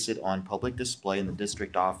place it on public display in the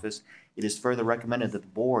district office. It is further recommended that the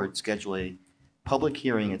board schedule a public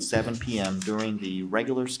hearing at 7 p.m. during the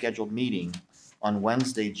regular scheduled meeting on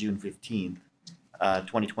Wednesday, June 15th,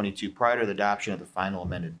 2022, prior to the adoption of the final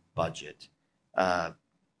amended budget. So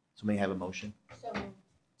may I have a motion? So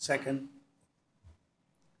Second.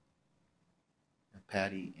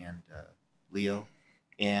 Patty and Leo.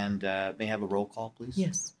 And may I have a roll call, please?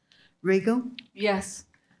 Yes. Rego? Yes.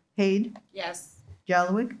 Haid? Yes.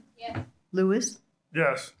 Jalowick? yes. Lewis?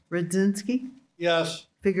 Yes. Radzinski? Yes.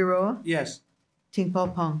 Figueroa? Yes.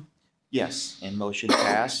 Tingpal Pong? Yes, and motion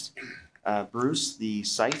passed. Bruce, the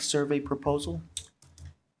site survey proposal?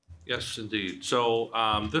 Yes, indeed. So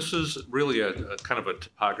this is really a kind of a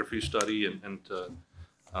topography study, and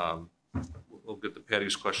we'll get to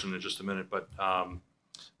Patty's question in just a minute, but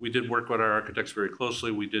we did work with our architects very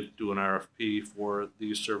closely. We did do an RFP for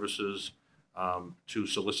these services to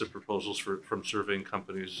solicit proposals from surveying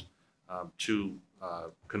companies to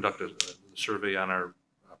conduct a survey on our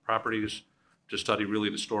properties, to study really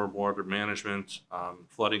the stormwater management,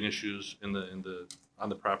 flooding issues on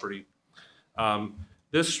the property.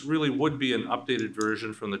 This really would be an updated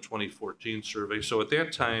version from the 2014 survey. So at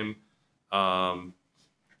that time,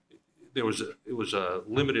 it was a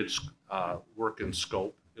limited work in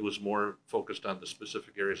scope. It was more focused on the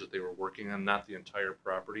specific areas that they were working on, not the entire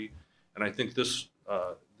property. And I think this,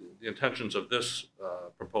 the intentions of this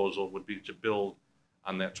proposal would be to build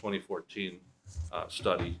on that 2014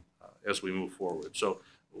 study as we move forward. So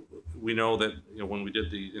we know that when we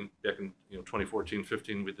did back in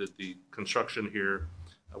 2014-15, we did the construction here.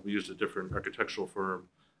 We used a different architectural firm,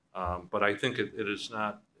 but I think it is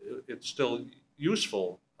not. It's still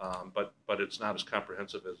useful, but it's not as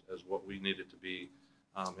comprehensive as what we need it to be,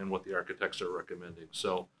 and what the architects are recommending.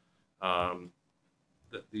 So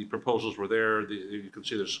the proposals were there. You can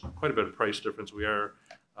see there's quite a bit of price difference. We are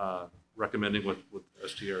recommending with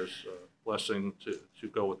STR's blessing to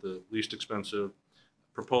go with the least expensive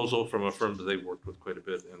proposal from a firm that they've worked with quite a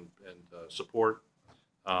bit and support.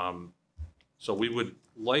 So we would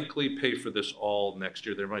likely pay for this all next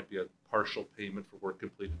year. There might be a partial payment for work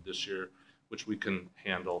completed this year, which we can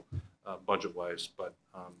handle budget-wise, but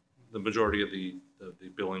the majority of the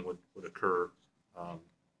billing would occur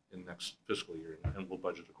in next fiscal year, and we'll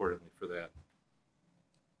budget accordingly for that.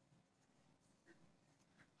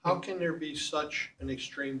 How can there be such an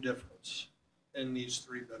extreme difference in these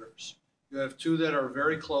three bidders? You have two that are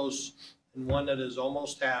very close and one that is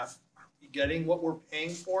almost half, getting what we're paying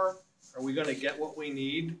for? Are we gonna get what we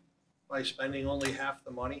need by spending only half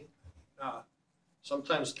the money?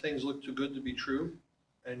 Sometimes things look too good to be true,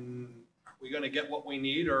 and are we gonna get what we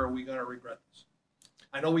need, or are we gonna regret this?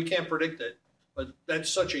 I know we can't predict it, but that's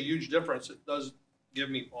such a huge difference, it does give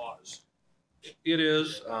me pause. It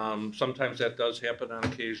is. Sometimes that does happen on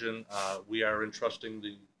occasion. We are entrusting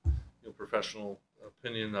the professional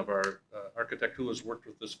opinion of our architect who has worked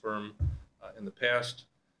with this firm in the past.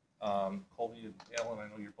 Colby and Alan, I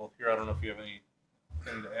know you're both here. I don't know if you have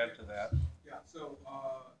anything to add to that. Yeah. So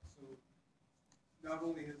not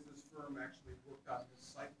only has this firm actually worked on this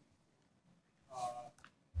site,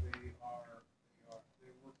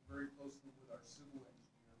 they work very closely with our civil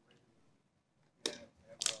engineer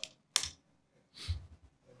regularly,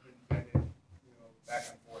 and have been vetted, back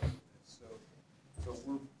and forth with this. So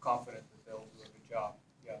we're confident that they'll do a good job.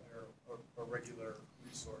 Yeah, they're a regular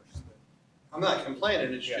resource. I'm not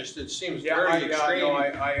complaining, it's just, it seems Yeah, very I extreme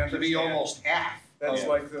understand. to be almost half That's of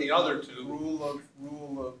like the other two. rule of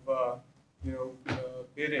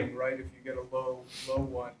bidding, right? If you get a low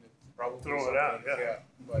one, it's probably Throw it out, something- yeah.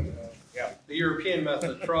 But yeah. The European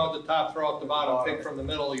method, throw out the top, throw out the bottom, pick from the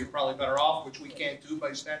middle, you're probably better off, which we can't do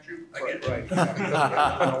by statute. I get it. Right.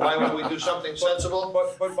 Why would we do something sensible?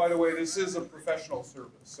 But by the way, this is a professional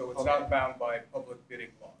service, so it's not bound by public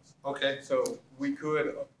bidding laws. Okay. So we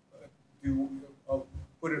could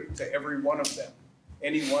put it to every one of them,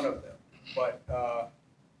 any one of them, but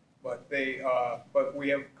we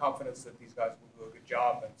have confidence that these guys will do a good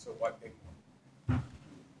job, and so why pay more?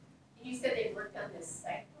 You said they worked on this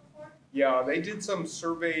site before? Yeah, they did some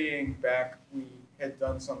surveying back. We had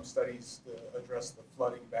done some studies to address the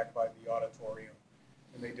flooding back by the auditorium,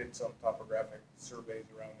 and they did some topographic surveys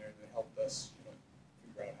around there that helped us,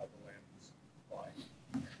 figure out how the land was lying.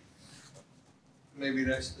 Maybe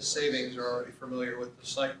that's the savings are already familiar with the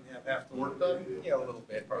site and have half the work done? Yeah, a little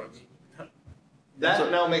bit, maybe. That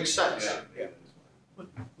now makes sense. Yeah. Would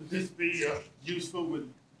this be useful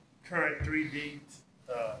with current 3D?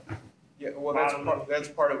 Yeah, well, that's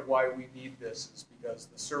part of why we need this, is because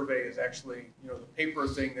the survey is actually, the paper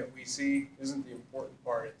thing that we see isn't the important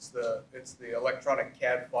part. It's the electronic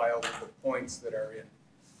CAD file with the points that are in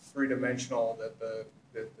three-dimensional that the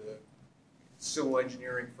civil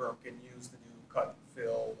engineering firm can use to do cut and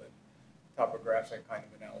fill and topographic kind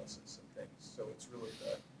of analysis and things. So it's really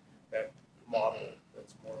that model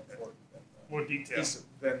that's more important than more detailed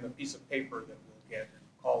than the piece of paper that we'll get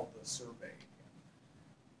called the survey.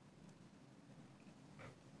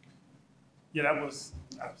 Yeah, I was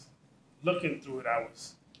looking through it. I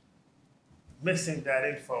was missing that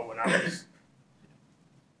info when I was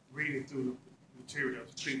reading through the material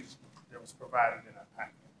that was provided in our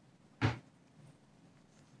packet.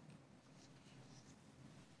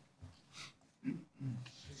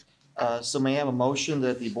 So may I have a motion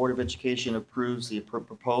that the Board of Education approves the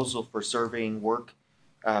proposal for surveying work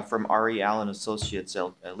from R.E. Allen Associates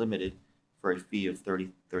Limited for a fee of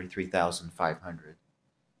 $33,500.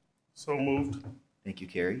 So moved. Thank you,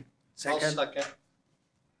 Carrie. I'll second.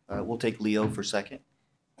 We'll take Leo for second.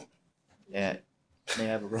 May I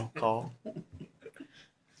have a roll call?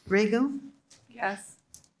 Rego, Yes.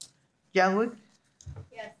 Jalwood,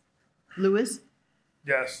 Yes. Lewis,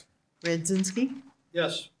 Yes. Radzinski,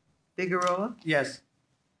 Yes. Figueroa, Yes.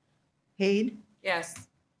 Haid, Yes.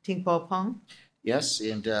 Tinkball Pong, Yes,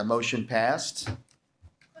 and motion passed.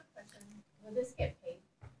 Quick question, will this get paid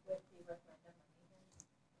with the referendum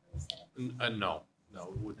money then? No,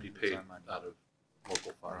 it would be paid out of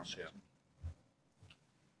local funds, yeah.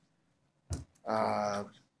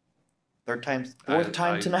 Fourth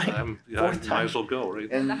time tonight. Fourth Might time. as well go, right?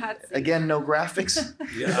 And again, no graphics.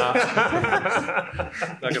 Yeah.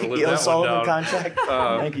 Not gonna live Leo that one Sullivan down. contract.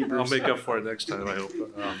 Thank you, I'll Bruce. make up for it next time, I hope.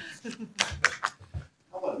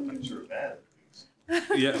 How about a picture of that?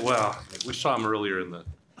 Yeah, well, we saw him earlier in the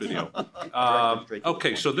video.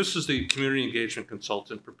 Okay, so this is the community engagement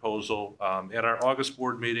consultant proposal. At our August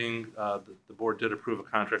board meeting, the board did approve a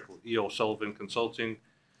contract with E.O. Sullivan Consulting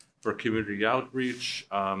for community outreach.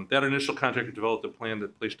 That initial contract developed a plan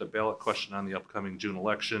that placed a ballot question on the upcoming June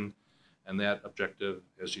election, and that objective,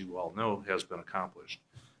 as you all know, has been accomplished.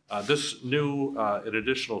 This new and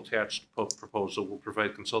additional attached proposal will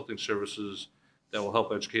provide consulting services that will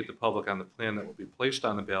help educate the public on the plan that will be placed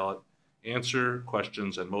on the ballot, answer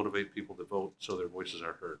questions, and motivate people to vote so their voices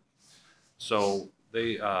are heard. So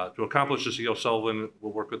they, to accomplish this, E.O. Sullivan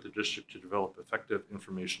will work with the district to develop effective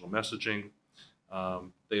informational messaging.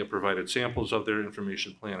 They have provided samples of their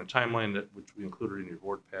information plan and timeline, which we included in your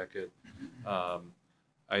board packet.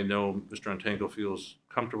 I know Mr. Antango feels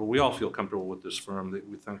comfortable. We all feel comfortable with this firm.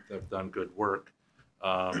 We think they've done good work.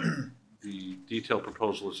 The detailed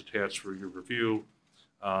proposal is attached for your review.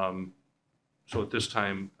 So at this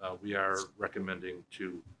time, we are recommending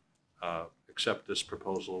to accept this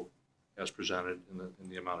proposal as presented in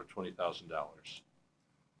the amount of $20,000.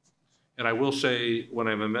 And I will say, when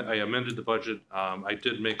I amended the budget, I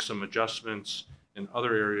did make some adjustments in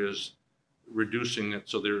other areas, reducing it,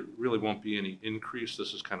 so there really won't be any increase.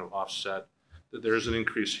 This is kind of offset. There is an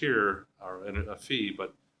increase here, or a fee,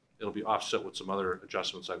 but it'll be offset with some other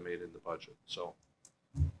adjustments I made in the budget. So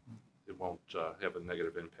it won't have a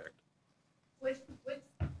negative impact. What's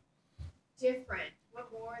different?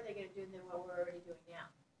 What more are they going to do than what we're already doing now?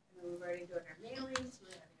 I mean, we're already doing our mailings,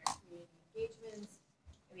 we're having our community engagements.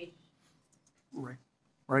 I mean, Right.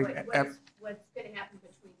 what's going to happen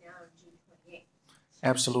between now and June 28th?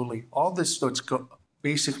 Absolutely. All this,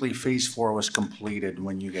 basically phase 4 was completed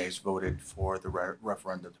when you guys voted for the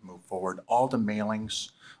referendum to move forward. All the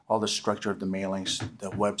mailings, all the structure of the mailings,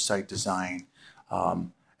 the website design,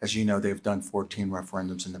 as you know, they've done 14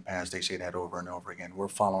 referendums in the past. They say that over and over again. We're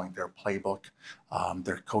following their playbook.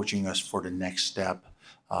 They're coaching us for the next step,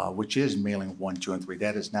 which is mailing 1, 2, and 3.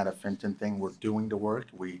 That is not a Fenton thing. We're doing the work.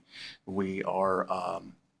 We are,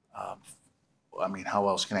 I mean, how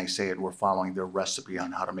else can I say it? We're following their recipe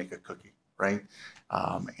on how to make a cookie, right?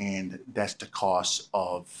 And that's the cost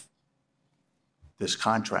of this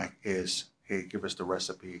contract is, hey, give us the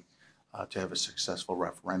recipe to have a successful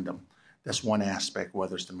referendum. That's one aspect,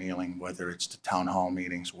 whether it's the mailing, whether it's the town hall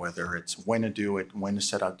meetings, whether it's when to do it, when to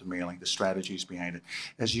set out the mailing, the strategies behind it.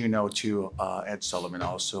 As you know, too, Ed Sullivan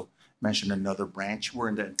also mentioned another branch. We're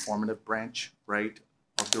in the informative branch, right,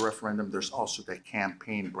 of the referendum. There's also the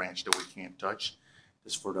campaign branch that we can't touch,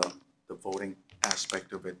 just for the voting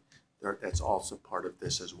aspect of it. That's also part of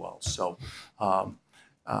this as well. So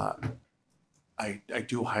I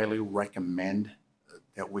do highly recommend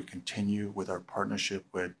that we continue with our partnership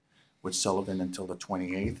with Sullivan until the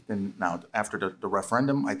 28th. And now after the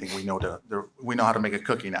referendum, I think we know we know how to make a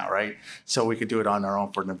cookie now, right? So we could do it on our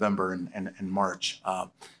own for November and March.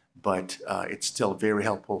 But it's still very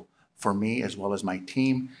helpful for me as well as my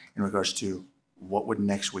team in regards to what would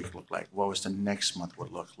next week look like? What was the next month would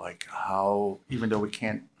look like? How, even though we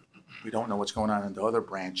don't know what's going on in the other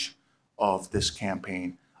branch of this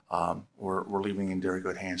campaign, we're leaving in very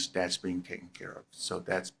good hands. That's being taken care of. So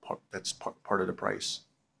that's part of the price.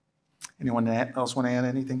 Anyone else want to add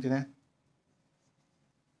anything to that?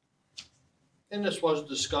 And this was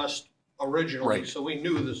discussed originally, Right. so we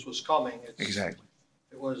knew this was coming. Exactly.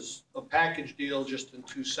 It was a package deal just in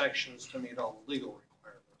 2 sections to meet all the legal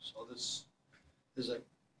requirements. So this isn't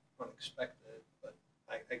unexpected, but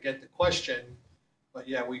I get the question. But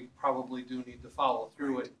yeah, we probably do need to follow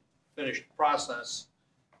through and finish the process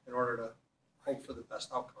in order to hope for the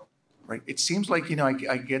best outcome. Right. It seems like, you know,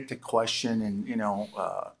 I get the question and, you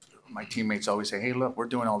know, my teammates always say, hey, look, we're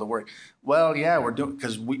doing all the work. Well, yeah, we're doing,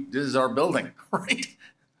 because this is our building, right?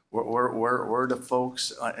 We're the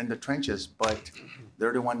folks in the trenches, but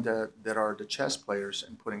they're the ones that are the chess players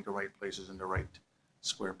and putting the right places in the right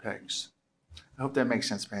square pegs. I hope that makes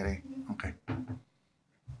sense, Patty. Okay.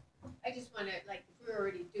 I just want to, like, if we're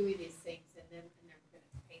already doing these things and then we're going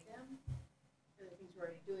to pay them for the things we're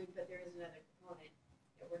already doing, but there is another component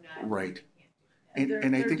that we're not. Right.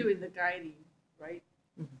 And I they're think doing the guiding, right?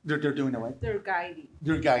 they're doing the what? They're guiding.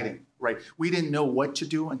 They're guiding, right. We didn't know what to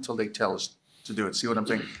do until they tell us to do it. See what I'm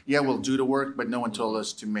saying? Yeah, we'll do the work, but no one told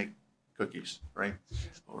us to make cookies, right?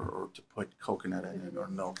 Or to put coconut in it or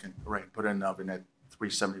milk and, right, put it in the oven at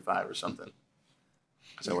 375 or something.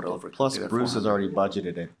 Is that what I'll Plus, Bruce has already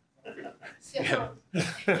budgeted it. So,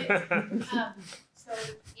 so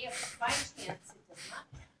if by chance it does not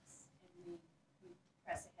pass and we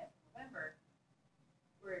press ahead in November,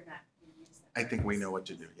 we're not going to use that. I think we know what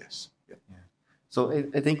to do, yes. Yep. Yeah. So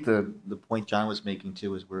I think the point John was making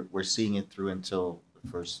too is we're seeing it through until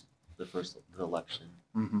the election,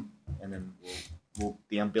 Mm-hmm. and then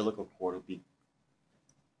the umbilical cord will be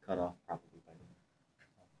cut off probably by then.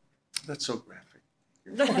 That's so graphic.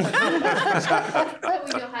 So we know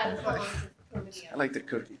how to follow the I like the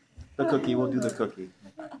cookie. The cookie, we'll do the cookie,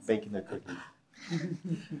 baking the cookie.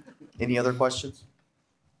 Any other questions?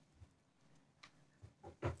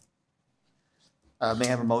 May I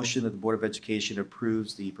have a motion that the Board of Education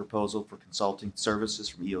approves the proposal for consulting services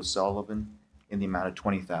from E.O. Sullivan in the amount of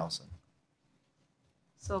 $20,000?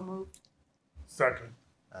 So moved. Second.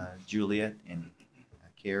 Juliet and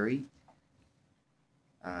Carrie.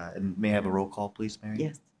 And may I have a roll call, please, Mary?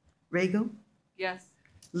 Yes. Rego? Yes.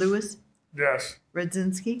 Lewis? Yes.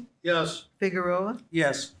 Radzinski? Yes. Figueroa?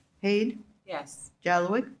 Yes. Haid? Yes.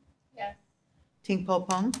 Jalowick, Yes. Tinkpo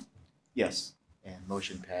Pong, Yes. And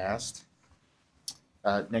motion passed.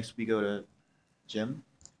 Next, we go to Jim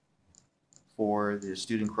for the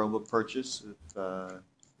student Chromebook purchase of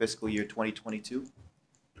fiscal year 2022.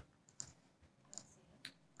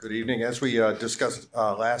 Good evening. As we discussed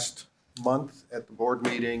last month at the board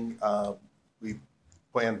meeting, we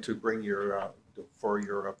plan to bring for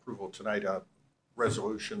your approval tonight a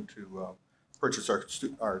resolution to purchase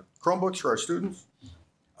our Chromebooks for our students.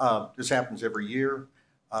 This happens every year.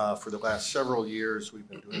 For the last several years, we've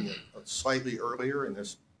been doing it slightly earlier in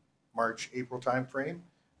this March, April timeframe,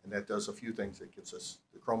 and that does a few things. It gets us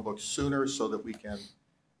the Chromebooks sooner so that we can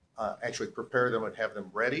actually prepare them and have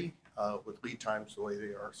them ready. With lead times the way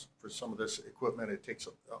they are for some of this equipment, it takes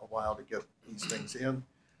a while to get these things in.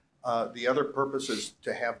 The other purpose is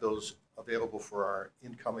to have those available for our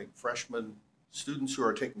incoming freshman students who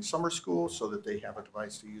are taking summer school so that they have a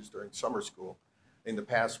device to use during summer school. In the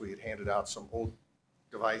past, we had handed out some old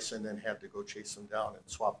device and then had to go chase them down and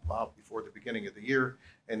swap them out before the beginning of the year,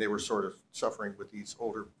 and they were sort of suffering with these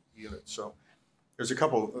older units. So there's a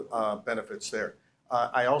couple benefits there.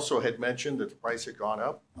 I also had mentioned that the price had gone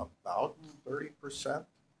up about 30%,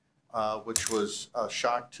 which was a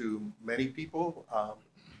shock to many people.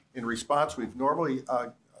 In response, we've normally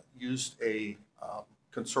used a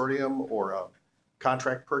consortium or a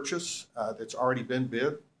contract purchase that's already been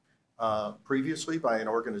bid previously by an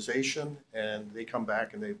organization, and they come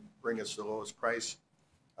back and they bring us the lowest price.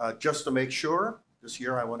 Just to make sure, this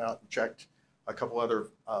year I went out and checked a couple other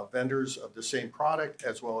vendors of the same product,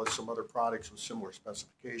 as well as some other products with similar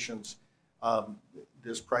specifications.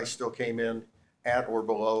 This price still came in at or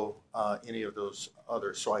below any of those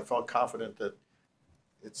others. So I felt confident that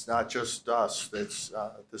it's not just us, this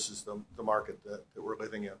is the market that we're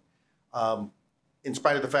living in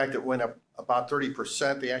spite of the fact that it went up about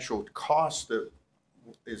 30%, the actual cost that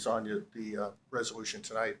is on the resolution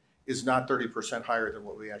tonight is not 30% higher than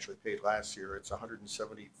what we actually paid last year. It's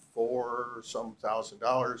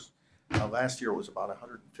 $174,000. Last year it was about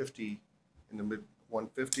 150 in the mid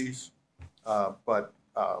 150s. But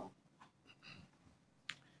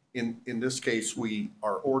in this case, we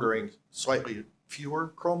are ordering slightly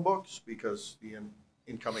fewer Chromebooks because the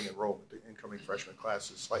incoming enrollment, the incoming freshman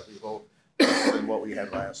class is slightly low than what we had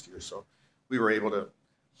last year. So we were able to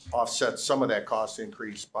offset some of that cost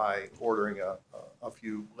increase by ordering a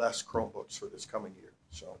few less Chromebooks for this coming year.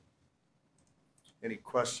 So any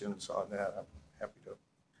questions on that, I'm happy to.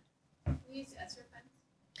 We use ESSER funds?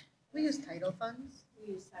 We use title funds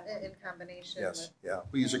We use that in combination Yes, with. yeah.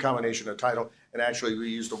 We use a combination of title, and actually we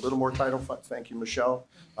used a little more title funds, thank you, Michelle,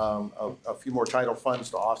 a few more title funds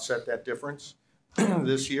to offset that difference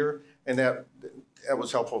this year. And that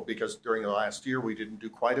was helpful because during the last year, we didn't do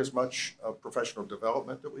quite as much professional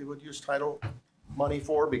development that we would use title money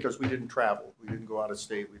for because we didn't travel. We didn't go out of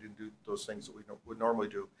state. We didn't do those things that we would normally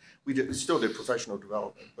do. We still did professional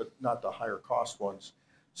development, but not the higher cost ones.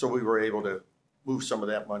 So we were able to move some of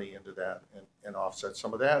that money into that and offset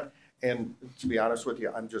some of that. And to be honest with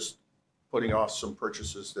you, I'm just putting off some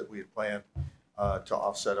purchases that we had planned to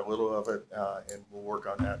offset a little of it, and we'll work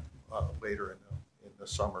on that later in the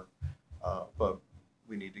summer. But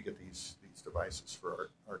we need to get these devices for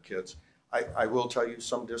our kids. I will tell you,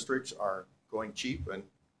 some districts are going cheap and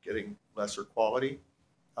getting lesser quality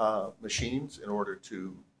machines in order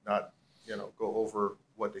to not, go over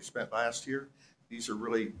what they spent last year. These are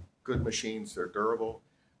really good machines. They're durable.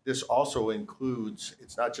 This also includes,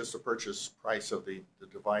 it's not just the purchase price of the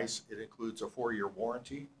device, it includes a 4-year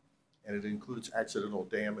warranty, and it includes accidental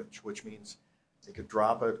damage, which means they could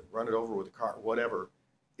drop it, run it over with a car, whatever,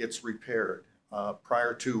 it's repaired.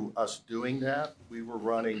 Prior to us doing that, we were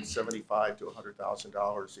running $75,000 to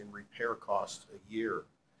 $100,000 in repair costs a year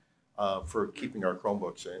for keeping our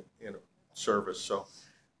Chromebooks in service. So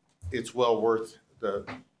it's well worth the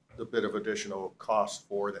bit of additional cost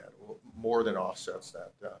for that. More than offsets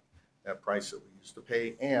that price that we used to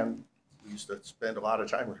pay, and we used to spend a lot of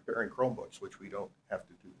time repairing Chromebooks, which we don't have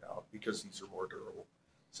to do now because these are more durable.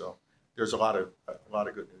 So there's a lot of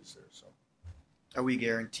good news there. So. Are we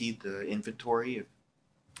guaranteed the inventory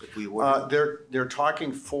if we order? They're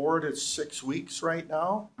talking 4 to 6 weeks right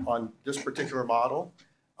now on this particular model.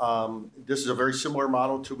 This is a very similar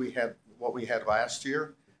model to what we had last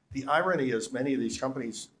year. The irony is many of these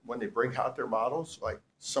companies, when they bring out their models, like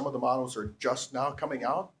some of the models are just now coming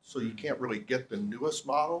out, so you can't really get the newest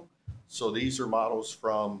model. So these are models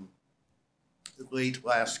from late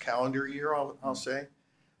last calendar year, I'll say,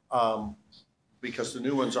 because the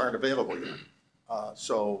new ones aren't available yet.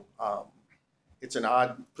 So it's an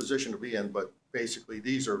odd position to be in, but basically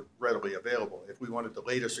these are readily available. If we wanted the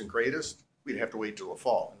latest and greatest, we'd have to wait till the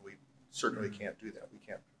fall, and we certainly can't do that. We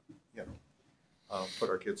can't, put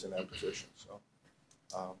our kids in that position. So,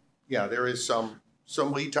 yeah, there is some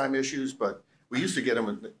lead time issues, but we used to get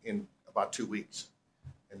them in about 2 weeks.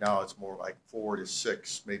 And now it's more like 4 to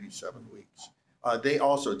 6, maybe 7 weeks. They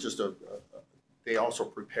also they also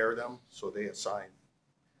prepare them, so they assign,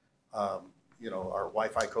 our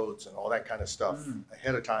Wi-Fi codes and all that kind of stuff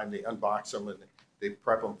ahead of time. They unbox them and they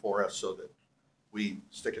prep them for us so that we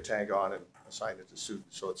stick a tag on and assign it to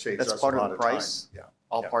students. So it saves us a lot of time. That's part of the price? Yeah.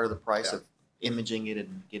 All Yeah. part of the price Yeah. of imaging it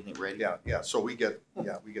and getting it ready? Yeah. So we get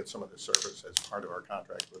some of the service as part of our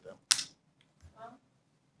contract with them.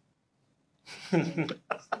 So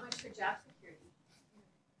much for job security.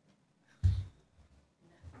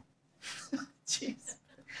 Jeez.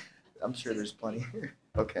 I'm sure there's plenty.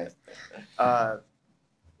 Okay.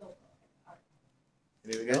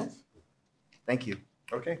 Anything else? Thank you.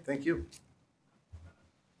 Okay, thank you.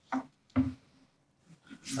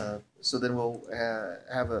 So then we'll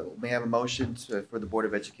may have a motion for the Board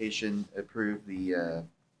of Education approve the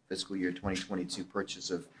fiscal year 2022 purchase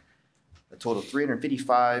of a total of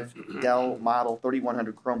 355 Dell Model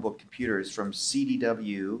 3100 Chromebook computers from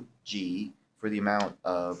CDWG for the amount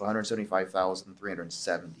of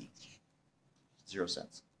 $175,370. 0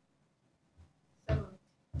 cents.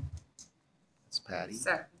 That's Patty.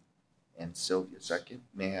 Second. And Sylvia, second.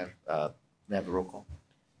 May I have a roll call?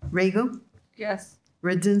 Rego? Yes.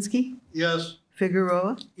 Radzinski? Yes.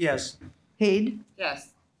 Figueroa? Yes. Haid?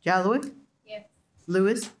 Yes. Jalowick? Yes.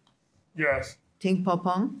 Lewis? Yes. Ting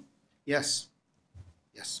Pong? Yes.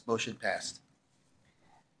 Yes, motion passed.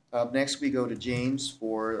 Up next, we go to James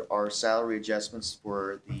for our salary adjustments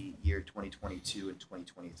for the year 2022 and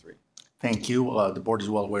 2023. Thank you. The board is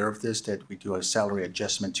well aware of this, that we do a salary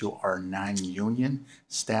adjustment to our non-union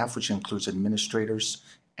staff, which includes administrators,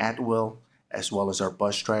 at-will, as well as our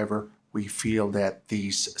bus driver. We feel that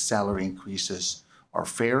these salary increases are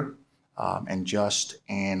fair and just,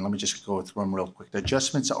 and let me just go through them real quick. The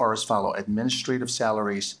adjustments are as follow: administrative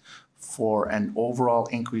salaries for an overall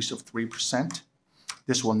increase of 3%.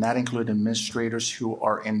 This will not include administrators who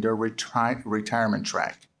are in their retirement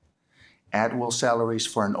track. At-will salaries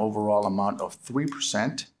for an overall amount of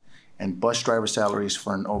 3%, and bus driver salaries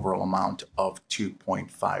for an overall amount of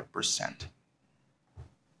 2.5%.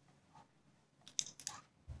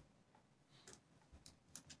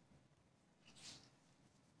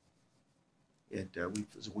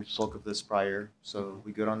 We spoke of this prior, so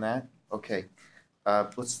we good on that? Okay.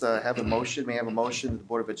 Let's have a motion. May I have a motion that the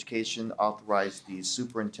Board of Education authorize the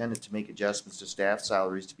superintendent to make adjustments to staff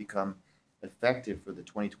salaries to become effective for the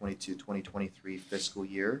 2022-2023 fiscal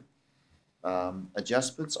year.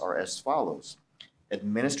 Adjustments are as follows.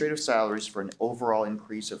 Administrative salaries for an overall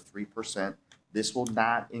increase of 3%. This will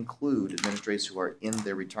not include administrators who are in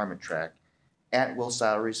their retirement track. At-will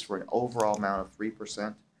salaries for an overall amount of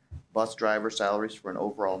 3%. Bus driver salaries for an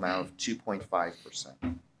overall amount of 2.5%.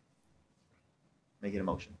 May I get a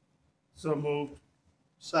motion? So moved.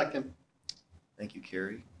 Second. Thank you,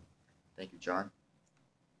 Carrie. Thank you, John.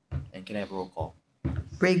 And can I have a roll call?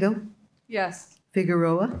 Rego? Yes.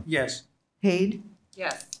 Figueroa? Yes. Haid?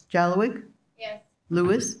 Yes. Jalowick? Yes.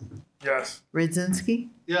 Lewis? Yes. Radzinski?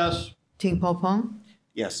 Yes. Ting Pong?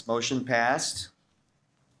 Yes, motion passed.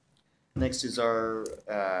 Next is our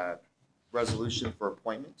resolution for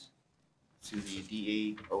appointment to the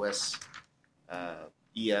DAOS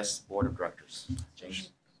ES Board of Directors. James.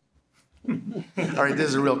 All right, this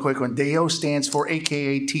is a real quick one. DAO stands for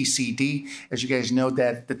AKA TCD. As you guys know,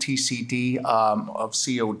 that the TCD of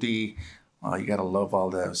COD, you gotta love all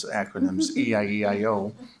those acronyms,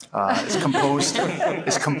 EIEIO,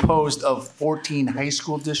 is composed of 14 high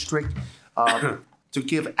school districts to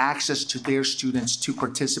give access to their students to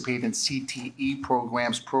participate in CTE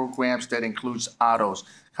programs that includes autos,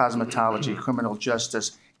 cosmetology, criminal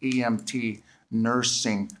justice, EMT,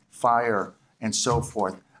 nursing, fire, and so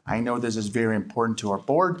forth. I know this is very important to our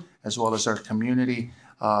board as well as our community.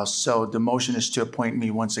 So the motion is to appoint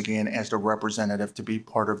me once again as the representative to be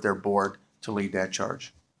part of their board to lead that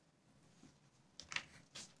charge.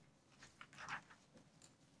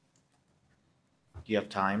 Do you have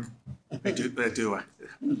time? I do.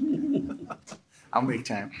 I'll make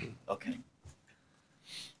time. Okay.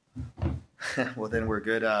 Well, then we're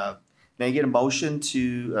good. May I get a motion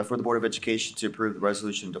to for the Board of Education to approve the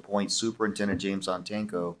resolution to appoint Superintendent James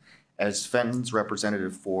Ontanko as Fenton's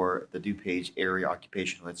representative for the DuPage Area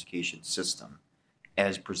Occupational Education System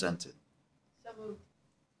as presented? So moved.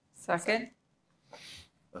 Second.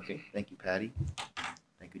 Okay, thank you, Patty.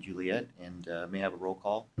 Thank you, Juliet. And may I have a roll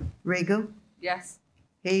call? Rego? Yes.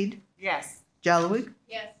 Haid? Yes. Jalowick?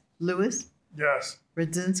 Yes. Lewis? Yes.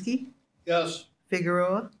 Radzinski? Yes.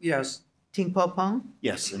 Figueroa, Yes. Tinkpa Pong,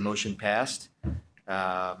 Yes, the motion passed.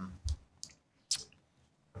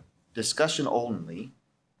 Discussion only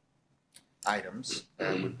items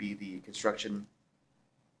would be the construction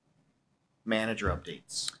manager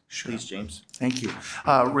updates. Sure. Please, James. Thank you.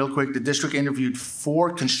 Real quick, the district interviewed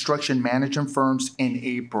 4 construction management firms in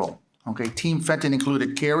April. Okay, Team Fenton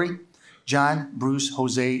included Carrie, John, Bruce,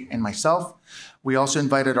 Jose, and myself. We also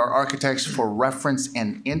invited our architects for reference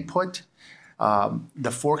and input.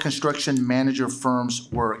 The 4 construction manager firms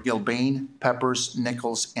were Gilbane, Peppers,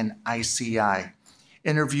 Nichols, and ICI.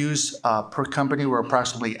 Interviews per company were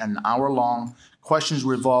approximately an hour long. Questions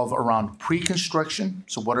revolve around pre-construction.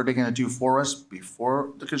 So what are they going to do for us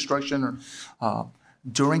before the construction or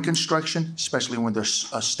during construction, especially when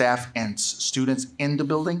there's staff and students in the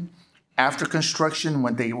building. After construction,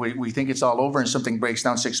 when we think it's all over and something breaks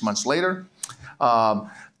down 6 months later.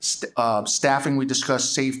 Staffing, we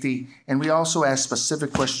discussed safety, and we also asked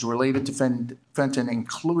specific questions related to Fenton,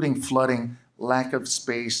 including flooding, lack of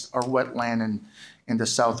space, or wetland in the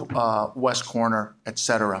southwest corner,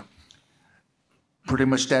 etc. Pretty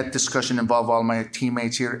much that discussion involved all my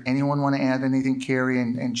teammates here. Anyone want to add anything, Carrie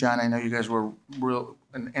and John? I know you guys were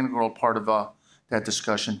an integral part of that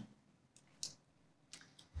discussion.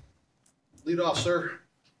 Lead off, sir.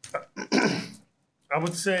 I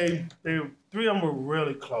would say 3 of them were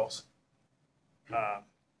really close.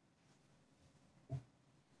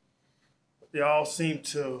 They all seemed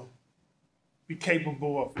to be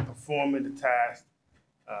capable of performing the task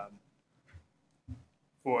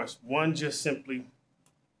for us. One just simply,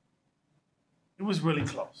 it was really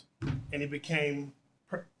close. And it became,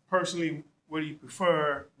 personally, what do you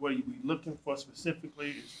prefer? What are you looking for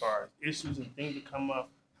specifically as far as issues and things that come up?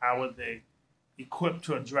 How are they equipped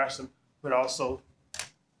to address them? But also,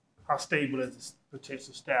 how stable is the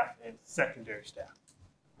potential staff and secondary staff?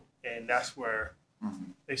 And that's where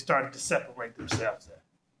they started to separate themselves at.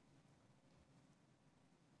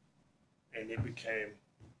 And it became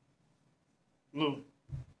a little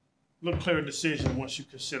clearer decision once you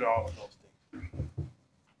consider all of those things.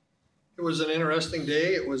 It was an interesting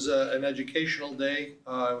day. It was an educational day.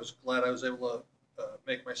 I was glad I was able to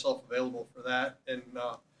make myself available for that. And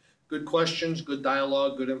good questions, good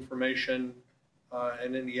dialogue, good information.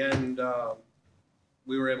 And in the end,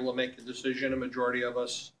 we were able to make a decision. A majority of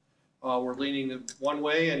us were leaning one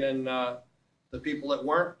way, and then the people that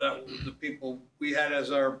weren't, the people we had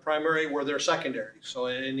as our primary were their secondary. So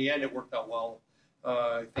in the end, it worked out well.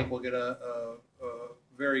 I think we'll get a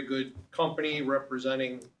very good company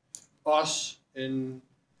representing us in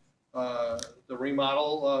the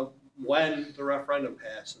remodel when the referendum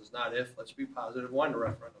passes, not if. Let's be positive when the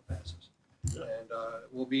referendum passes. And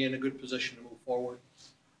we'll be in a good position to move forward.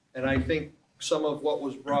 And I think some of what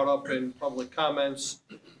was brought up in public comments,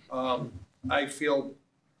 I feel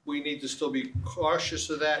we need to still be cautious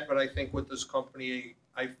of that, but I think with this company,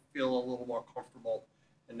 I feel a little more comfortable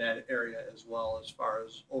in that area as well, as far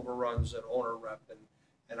as overruns and owner rep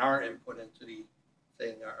and our input into the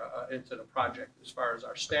thing, into the project, as far as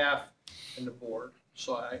our staff and the board.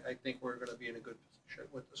 So I think we're going to be in a good position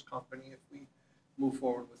with this company if we move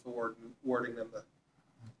forward with awarding them the.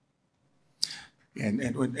 And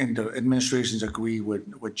the administrations agree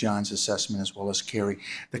with John's assessment as well as Carrie.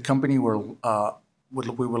 The company we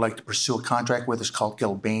would like to pursue a contract with is called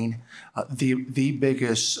Gilbane, the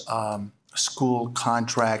biggest school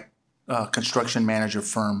contract construction manager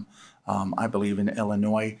firm, I believe, in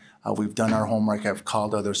Illinois. We've done our homework. I've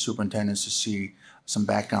called other superintendents to see some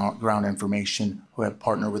background information who have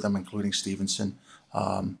partnered with them, including Stevenson,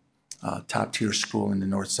 top tier school in the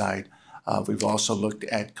north side. We've also looked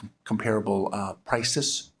at comparable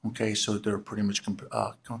prices. Okay, so they're pretty much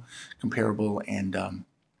comparable. And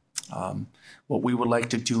what we would like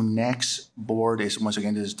to do next, board, is once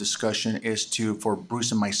again this discussion is for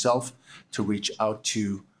Bruce and myself to reach out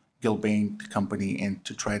to Gilbane, the company, and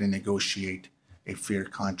to try to negotiate a fair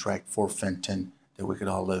contract for Fenton that we could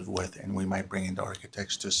all live with, and we might bring in the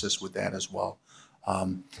architects to assist with that as well.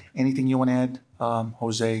 Anything you want to add,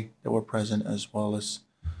 Jose, that were present, as well as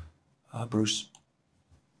Bruce?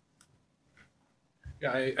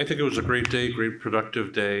 Yeah, I think it was a great day, great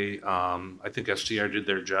productive day. I think STR did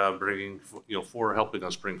their job bringing, helping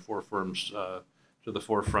us bring 4 firms to the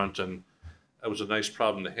forefront, and that was a nice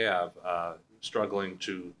problem to have. Struggling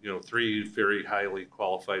to, 3 very highly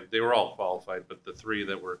qualified. They were all qualified, but the 3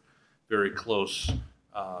 that were very close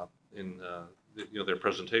in their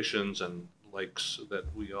presentations and likes, that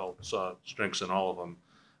we all saw strengths in all of them.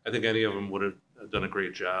 I think any of them would have done a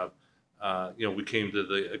great job. We came to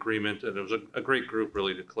the agreement, and it was a great group,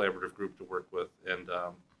 really, a collaborative group to work with. And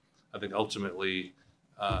I think ultimately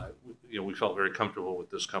we felt very comfortable with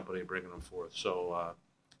this company bringing them forth. So,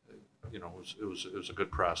 it was a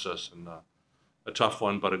good process and a tough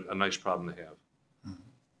one, but a nice problem to have.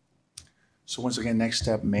 So once again, next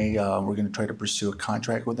step, we're going to try to pursue a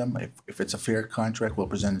contract with them. If it's a fair contract, we'll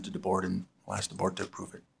present it to the board and we'll ask the board to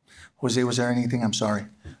approve it. Jose, was there anything? I'm sorry.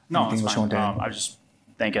 No, Anything it's else you fine. want to add? I just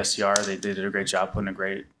thank SCR. They did a great job putting a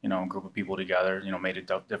great, group of people together. Made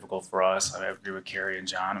it difficult for us. I agree with Carrie and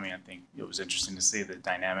John. I think it was interesting to see the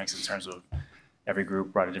dynamics in terms of every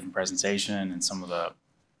group brought a different presentation and some of the,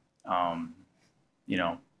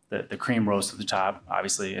 the cream rose to the top,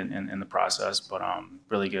 obviously, in the process, but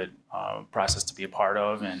really good process to be a part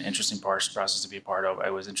of and interesting process to be a part of.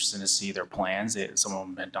 It was interesting to see their plans. Some of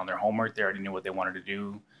them had done their homework. They already knew what they wanted to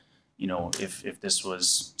do. If this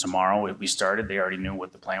was tomorrow, if we started, they already knew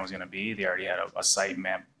what the plan was going to be. They already had a site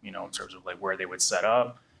map, in terms of like where they would set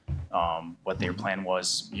up, what their plan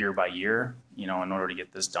was year by year, in order to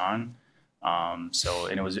get this done. And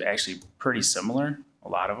it was actually pretty similar, a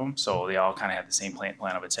lot of them. So they all kind of had the same plan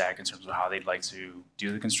of attack in terms of how they'd like to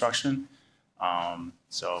do the construction.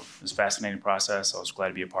 So it was a fascinating process. I was glad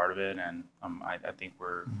to be a part of it. And I think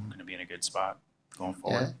we're going to be in a good spot going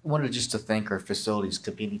forward. Yeah, I wanted just to thank our facilities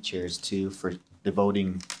committee chairs too for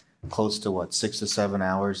devoting close to 6 to 7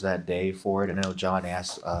 hours that day for it. I know John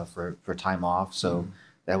asked for time off, so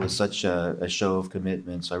that was such a show of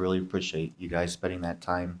commitment. So I really appreciate you guys spending that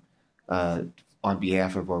time on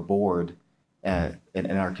behalf of our board and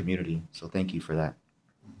our community. So thank you for that.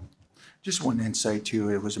 Just one insight too,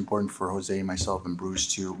 it was important for Jose, myself, and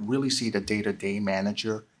Bruce to really see the day-to-day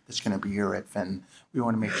manager that's going to be here at Fenton. We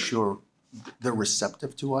want to make sure they're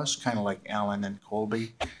receptive to us, kind of like Alan and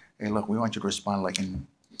Colby. Hey, look, we want you to respond like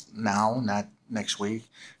now, not next week.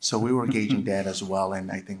 So we were gauging that as well,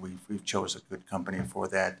 and I think we've chose a good company for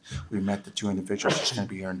that. We met the two individuals that's going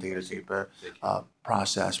to be here in day-to-day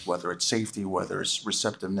process, whether it's safety, whether it's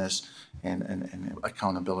receptiveness, and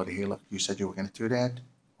accountability. Hey, look, you said you were going to do that.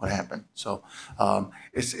 What happened? So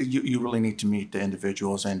you really need to meet the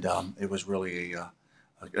individuals, and it was really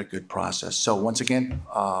a good process. So once again,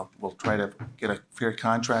 we'll try to get a fair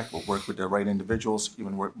contract. We'll work with the right individuals,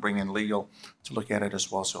 even bring in legal to look at it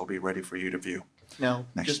as well. So it'll be ready for you to view. Now,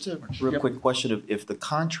 just a real quick question: if the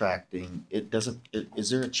contracting, is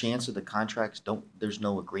there a chance that the contracts there's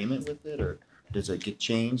no agreement with it, or does it get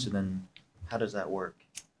changed, and then how does that work?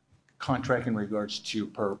 Contract in regards to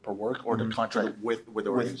per work, or the contract with the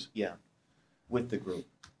organization? Yeah, with the group.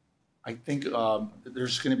 I think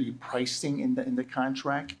there's going to be pricing in the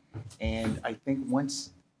contract, and I think once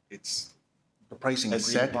the pricing is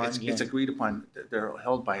set, it's agreed upon. They're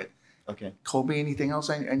held by it. Okay. Colby, anything else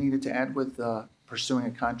I needed to add with pursuing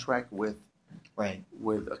a contract with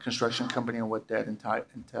a construction company and what that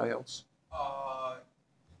entails? I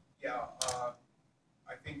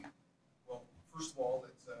think, well, first of all,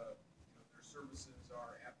 it's their services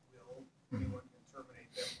are at will. Anyone can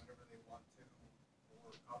terminate them whenever they want to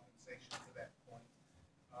for compensation to that point.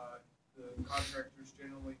 The contractors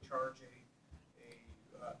generally charge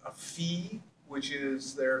a fee, which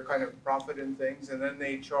is their kind of profit in things, and then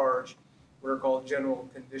they charge what are called general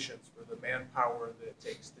conditions for the manpower that it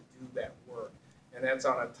takes to do that work. And that's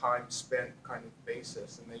on a time spent kind of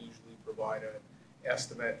basis, and they usually provide an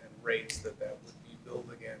estimate and rates that would be billed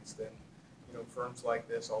against. And firms like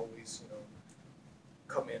this always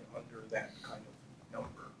come in under that kind of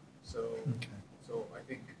number. So I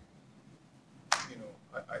think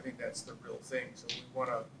I think that's the real thing. So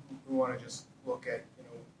we want to just look at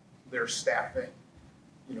their staffing,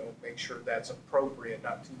 make sure that's appropriate,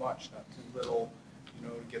 not too much, not too little, to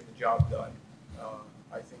get the job done.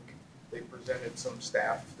 I think they presented some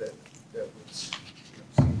staff that was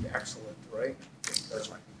seemed excellent, right?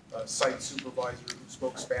 A site supervisor who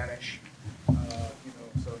spoke Spanish,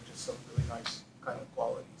 so just some really nice kind of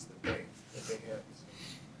qualities that they had.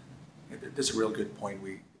 So. That's a real good point.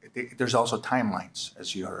 There's also timelines,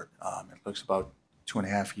 as you heard. It looks about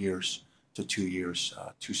 2.5 years to 2 years,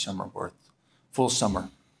 full summer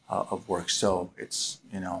of work. So it's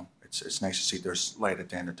it's nice to see there's light at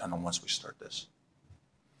the end of the tunnel once we start this.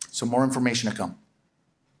 So more information to come.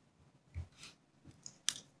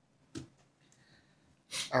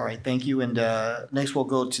 All right, thank you. And next we'll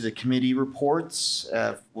go to the committee reports.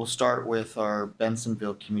 We'll start with our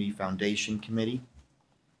Bensonville Community Foundation Committee.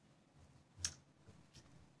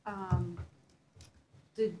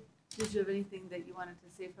 Did you have anything that you wanted to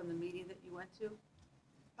say from the meeting that you went to?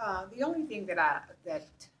 The only thing that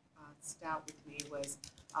stood out with me was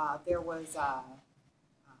there was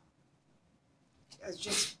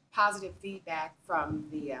just positive feedback from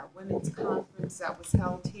the women's conference that was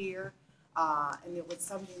held here, and it was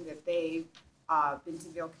something that they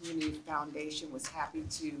Bentonville Community Foundation was happy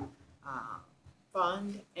to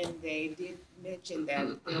fund, and they did mention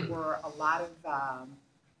that there were a lot of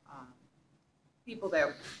people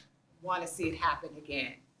that want to see it happen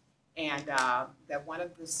again, and that one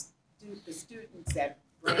of the students that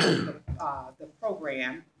ran the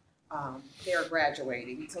program, they're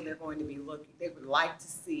graduating, so they're going to be looking. They would like to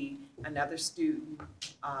see another student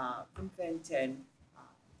from Fenton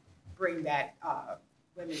bring that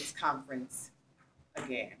women's conference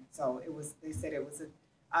again. So it was. They said it was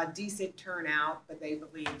a decent turnout, but they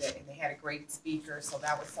believe that, and they had a great speaker. So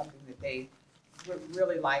that was something that they would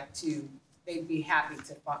really like to. They'd be happy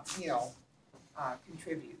to,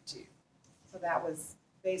 contribute to. So that was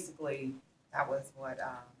basically what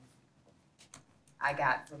I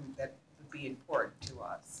got from that would be important to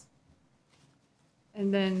us.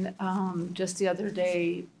 And then just the other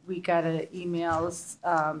day, we got an email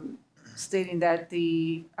stating that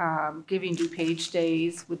the Giving DuPage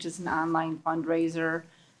Days, which is an online fundraiser,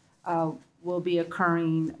 will be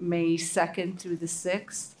occurring May 2nd through the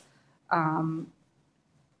 6th.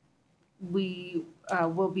 We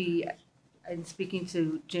will be, and speaking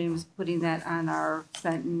to James, putting that on our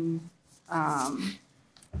Fenton, am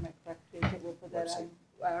I correct, James? We'll put that on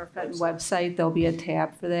our Fenton website. There'll be a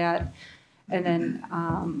tab for that. And then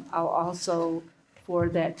I'll also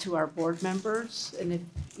forward that to our board members. And if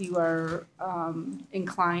you are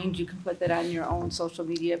inclined, you can put that on your own social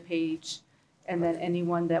media page. And then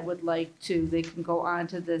anyone that would like to, they can go on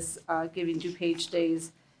to this Giving DuPage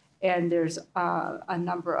Days. And there's a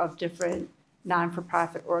number of different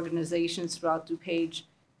non-for-profit organizations throughout DuPage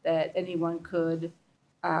that anyone could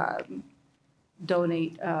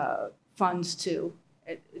donate funds to.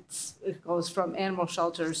 It goes from animal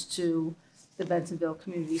shelters to the Bentonville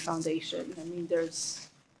Community Foundation. I mean, there's,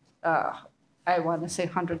 I want to say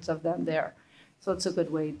hundreds of them there. So it's a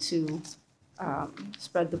good way to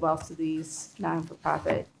spread the wealth to these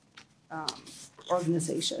non-for-profit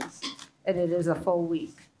organizations. And it is a full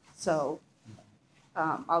week. So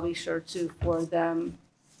I'll be sure to forward them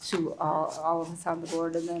to all of us on the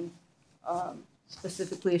board. And then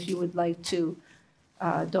specifically, if you would like to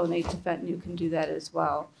donate to Fenton, you can do that as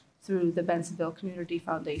well through the Bentonville Community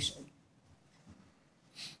Foundation.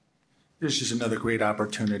 This is another great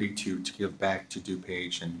opportunity to give back to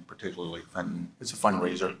DuPage and particularly Fenton. It's a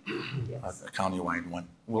fundraiser, Yes. a countywide one.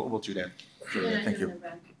 We'll do that. Thank you.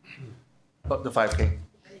 But the 5K?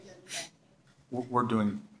 We're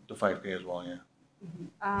doing the 5K as well, yeah.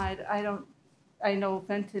 I don't, I know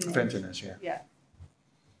Fenton is. Fenton is, yeah. Yeah.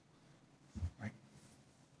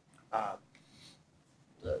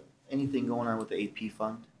 Anything going on with the AP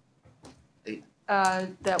fund?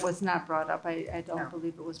 That was not brought up. I don't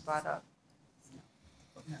believe it was brought up.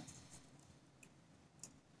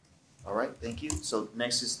 All right, thank you. So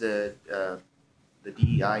next is the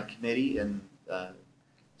DEI committee, and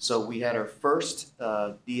so we had our first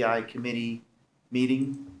DEI committee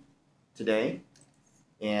meeting today,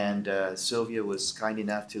 and Sylvia was kind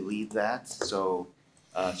enough to lead that, so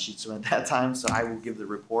she spent that time, so I will give the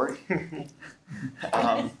report.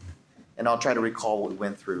 And I'll try to recall what we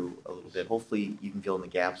went through a little bit. Hopefully you can fill in the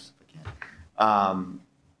gaps if I can.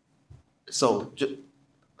 So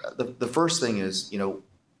the first thing is,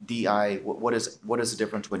 DI, what is the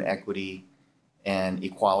difference between equity and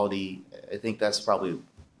equality? I think that's probably a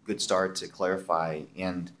good start to clarify.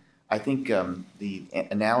 And I think the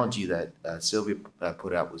analogy that Sylvia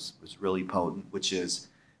put out was really potent, which is,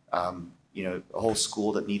 a whole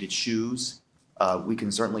school that needed shoes. We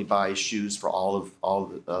can certainly buy shoes for all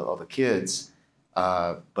of the kids,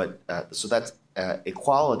 but so that's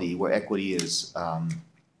equality, where equity is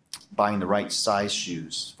buying the right size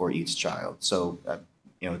shoes for each child. So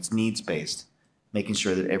it's needs based, making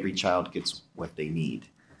sure that every child gets what they need.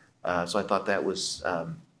 So I thought that was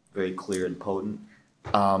very clear and potent.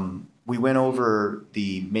 We went over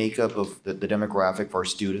the makeup of the demographic for our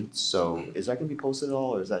students. So is that going to be posted at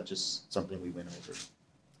all, or is that just something we went over?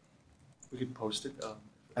 We could post it.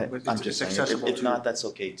 I'm just saying, if not, that's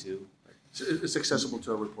okay too. It's accessible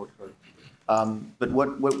to our report card. But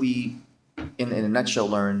what we, in a nutshell,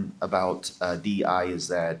 learn about DEI is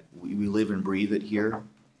that we live and breathe it here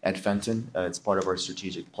at Fenton. It's part of our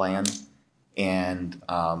strategic plan, and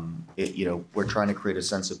we're trying to create a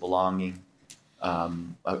sense of belonging,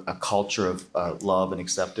 a culture of love and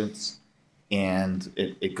acceptance, and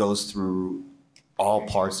it goes through all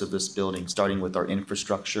parts of this building, starting with our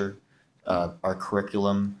infrastructure, our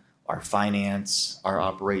curriculum, our finance, our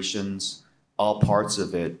operations, all parts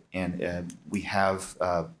of it. And we have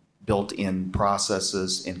built-in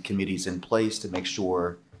processes and committees in place to make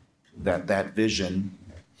sure that that vision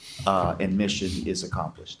and mission is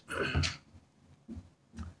accomplished.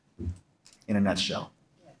 in a nutshell.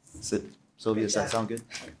 So, Sylvia, does that sound good?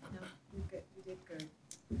 No, you did good.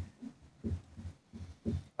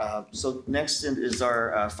 So next is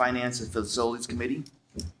our Finance and Facilities Committee.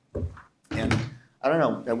 And I don't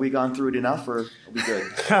know, have we gone through it enough or are we good?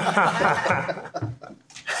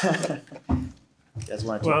 You guys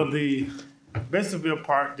want to Well, the Bensenville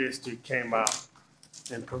Park District came out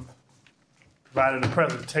and provided a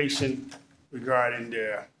presentation regarding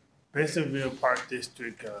their Bensenville Park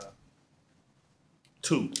District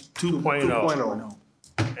 2.0.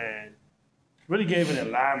 And really gave an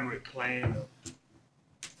elaborate plan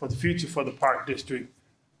for the future for the park district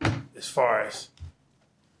as far as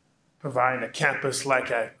providing a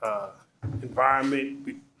campus-like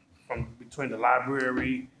environment between the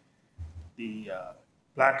library, the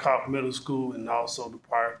Black Hawk Middle School, and also the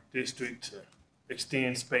park district to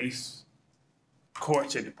extend space,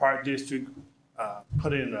 courts at the park district,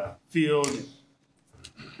 put in a field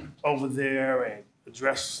over there and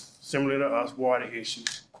address similar to us water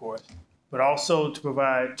issues, of course, but also to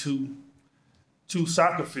provide two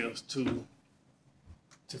soccer fields to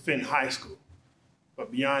Fenton High School.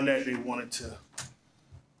 But beyond that, they wanted to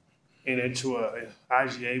enter into a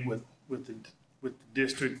IGA with the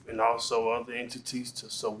district and also other entities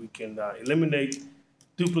so we can eliminate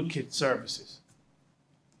duplicate services.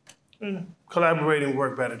 And collaborate and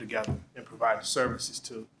work better together and provide the services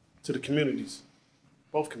to the communities,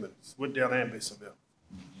 both communities, Wooddale and Bensenville.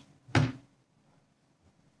 So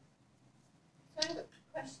I have a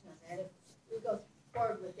question on that. If we go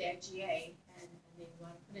forward with the IGA and they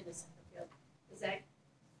want to put in a soccer field, is that,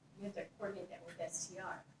 you have to coordinate that with STR,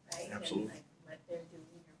 right? Absolutely. And like what they're doing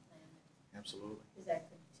in your plan. Absolutely. Because that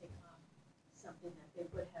could take off something that they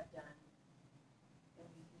would have done and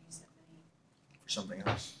we can use that money. For something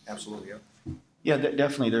else, absolutely, yeah. Yeah,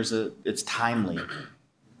 definitely. It's timely.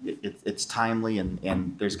 It's timely,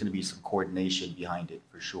 and there's going to be some coordination behind it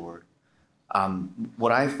for sure.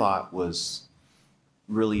 What I thought was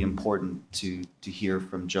really important to hear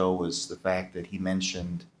from Joe was the fact that he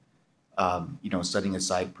mentioned, setting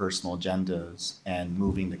aside personal agendas and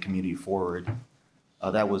moving the community forward.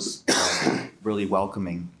 That was really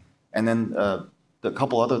welcoming. And then the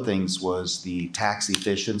couple other things was the tax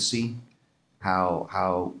efficiency,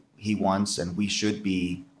 how he wants and we should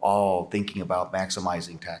be all thinking about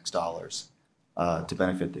maximizing tax dollars to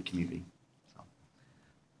benefit the community.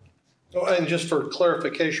 Oh, and just for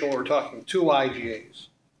clarification, we're talking 2 IGAs,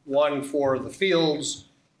 one for the fields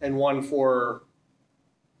and one for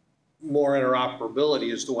more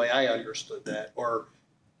interoperability is the way I understood that. Or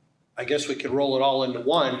I guess we could roll it all into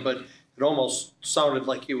one, but it almost sounded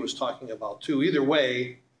like he was talking about 2. Either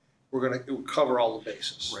way, we're going to cover all the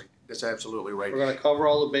bases. Right, that's absolutely right. We're going to cover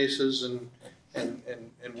all the bases and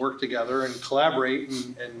work together and collaborate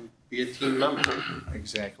and be a team member.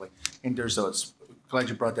 Exactly. And glad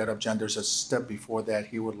you brought that up, John. There's a step before that.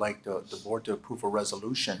 He would like the board to approve a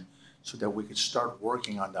resolution so that we could start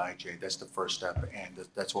working on the IJ. That's the first step, and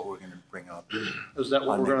that's what we're going to bring up. Is that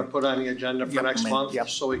what we're going to put on the agenda for next month? Yep.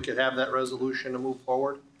 So we could have that resolution to move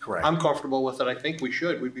forward? Correct. I'm comfortable with it. I think we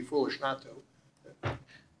should. We'd be foolish not to.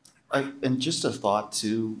 And just a thought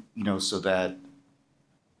too, so that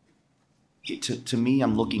to me,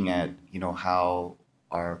 I'm looking at, how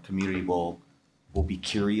our community will be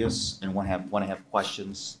curious and want to have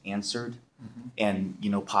questions answered, and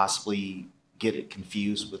possibly get it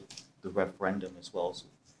confused with the referendum as well. So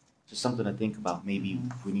just something to think about. Maybe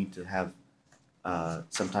we need to have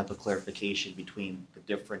some type of clarification between the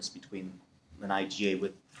difference between an IGA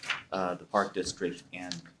with the park district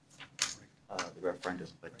and the referendum.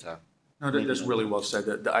 But no, that's really well said.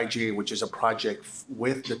 The IGA, which is a project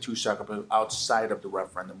with the 2 soccer fields outside of the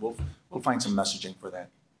referendum, we'll find some messaging for that.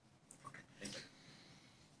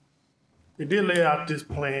 They did lay out this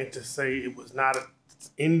plan to say it was not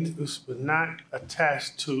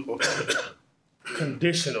attached to or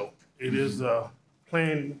conditional. It is a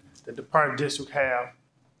plan that the park district have,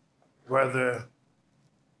 whether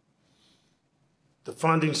the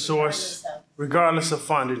funding source, regardless of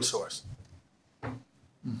funding source.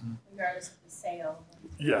 Regardless of the sale.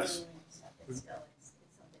 Yes. It's still, it's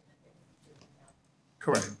something that they would do without.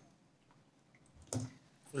 Correct.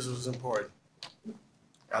 This was important.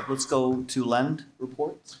 let's go to Lend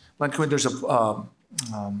reports. Lend, there's a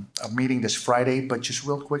meeting this Friday, but just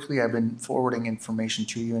real quickly, I've been forwarding information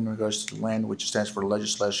to you in regards to Lend, which stands for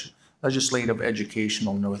Legislative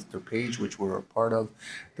Educational North page, which we're a part of.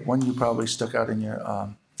 The one you probably stuck out in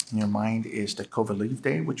your mind is the COVID leave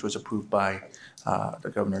day, which was approved by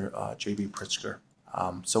the Governor J.B. Pritzker.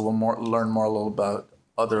 So we'll learn more a little about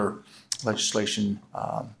other legislation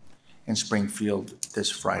in Springfield this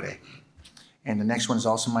Friday. And the next one is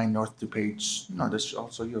also mine, North DuPage. No, this is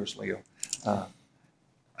also yours, Leo.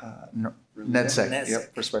 NetSec,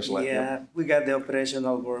 yep, for special ed. Yeah, Yep. we got the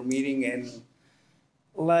operational board meeting, and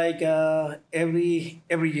like every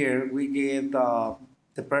year we get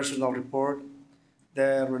the personal report,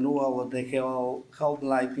 the renewal of the health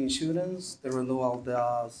life insurance, the renewal of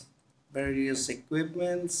the various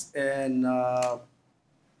equipments, and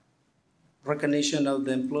recognition of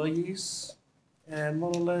the employees, and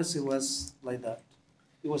more or less it was like that.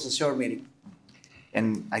 It was a short meeting.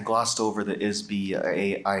 And I glossed over the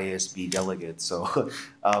ISB delegate. So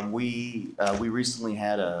we recently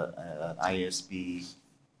had an ISB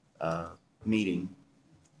meeting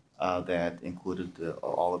that included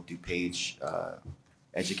all of DuPage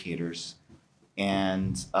educators,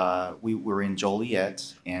 and we were in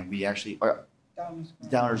Joliet, and we actually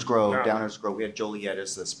Downers Grove. We had Joliet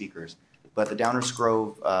as the speakers, but the Downers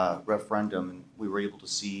Grove referendum, we were able to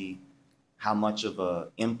see how much of an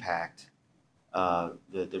impact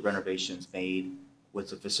the renovations made with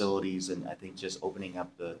the facilities, and I think just opening up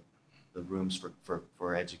the rooms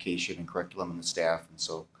for education and curriculum and the staff. And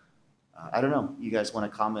so I don't know, you guys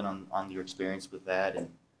want to comment on your experience with that?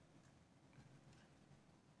 And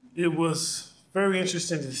it was very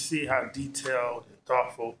interesting to see how detailed and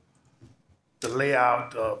thoughtful the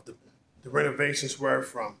layout of the renovations were,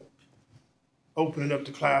 from opening up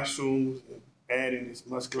the classrooms and adding as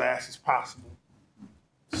much glass as possible.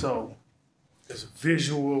 So there's a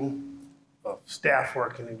visual of staff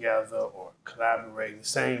working together or collaborating,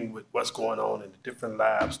 same with what's going on in the different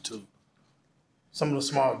labs, to some of the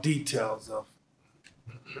small details of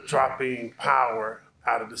dropping power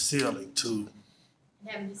out of the ceiling, to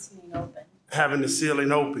having the ceiling open. Having the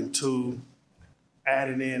ceiling open, to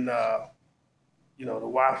adding in, the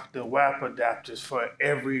WAP adapters for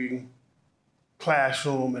every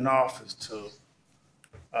classroom and office, to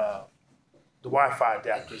the Wi-Fi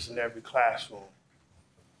adapters in every classroom.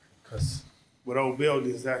 Because with old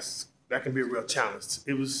buildings, that can be a real challenge.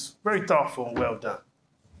 It was very thoughtful and well done.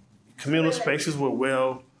 Communal spaces were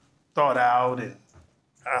well thought out, and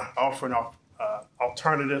offering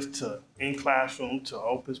alternatives to in-classroom, to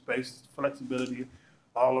open spaces, flexibility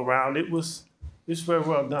all around. It's very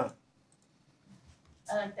well done.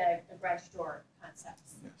 I like the garage door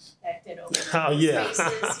concepts. Yes. That did open Oh, up yeah.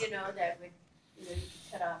 spaces, that would, you could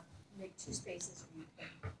cut off, make two spaces, where you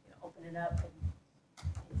can open it up and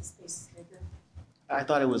make the spaces bigger. I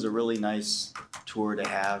thought it was a really nice tour to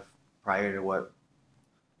have prior to what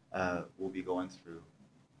we'll be going through.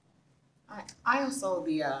 I also,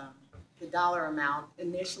 the dollar amount,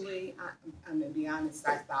 initially, I'm gonna be honest,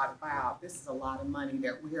 I thought, wow, this is a lot of money,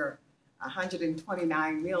 that we're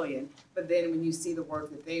 129 million, but then when you see the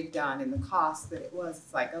work that they've done and the cost that it was,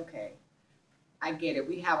 it's like, okay, I get it.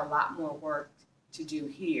 We have a lot more work to do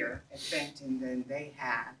here at Fenton than they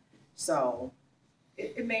had. So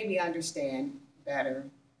it made me understand better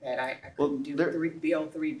that I couldn't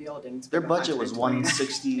build three buildings. Their budget was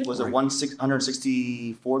 160, was it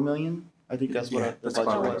 164 million? I think that's what the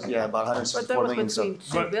budget was. Yeah, about 164 million.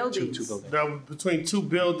 But that was between two buildings. That was between two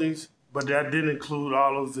buildings, but that didn't include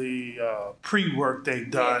all of the pre-work they've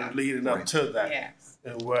done leading up to that. Yes.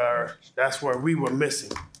 And that's where we were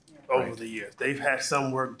missing over the years. They've had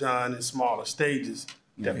some work done in smaller stages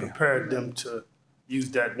that prepared them to use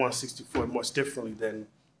that 164 much differently than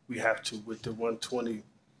we have to with the 129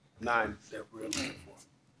 that we're looking for.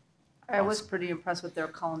 I was pretty impressed with their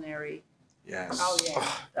culinary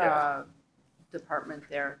department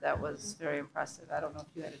there. That was very impressive. I don't know if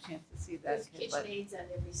you had a chance to see that. There's KitchenAids on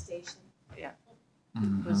every station. Yeah.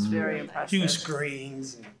 It was very impressive. Huge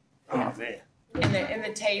screens. And, oh, man. And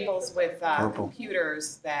the tables with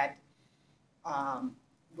computers that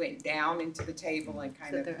went down into the table and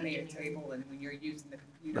kind of made a table, and when you're using the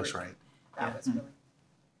computer. That's right. That was really.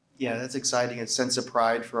 Yeah, that's exciting. It's a sense of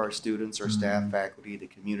pride for our students, our staff, faculty, the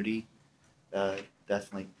community.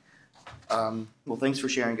 Definitely. Well, thanks for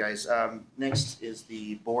sharing, guys. Next is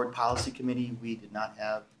the Board Policy Committee. We did not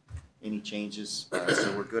have any changes,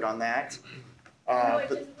 so we're good on that. Would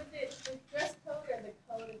the dress code or the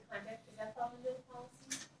code of conduct, does that fall into the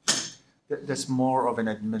policy? That's more of an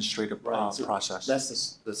administrative process.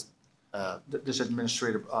 That's this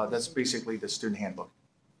administrative, that's basically the student handbook.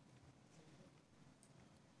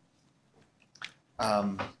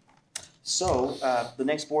 So the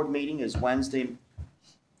next board meeting is Wednesday,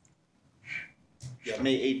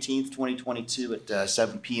 May 18th, 2022 at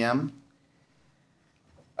 7 p.m.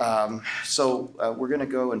 We're going to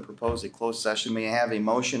go and propose a closed session. May I have a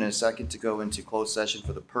motion and a second to go into closed session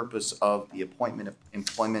for the purpose of the appointment of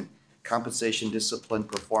employment, compensation, discipline,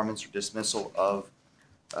 performance, or dismissal of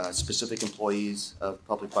specific employees of the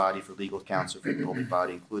public body for legal counsel for the public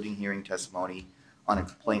body, including hearing testimony on a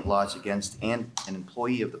complaint lodged against an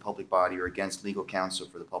employee of the public body or against legal counsel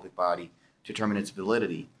for the public body to determine its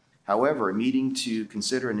validity. However, a meeting to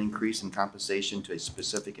consider an increase in compensation to a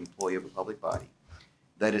specific employee of a public body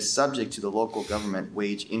that is subject to the Local Government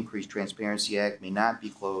Wage Increase Transparency Act may not be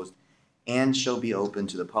closed and shall be open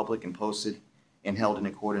to the public and posted and held in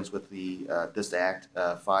accordance with the this Act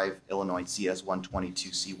 5 Illinois CS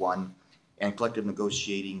 122C1 and collective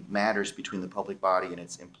negotiating matters between the public body and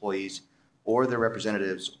its employees or their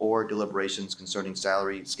representatives or deliberations concerning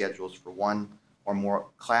salary schedules for one or more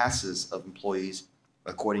classes of employees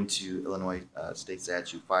according to Illinois State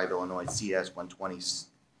Statute 5 Illinois CS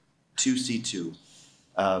 122C2.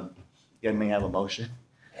 You may have a motion.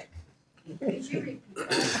 Look at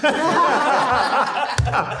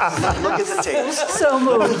the tapes. So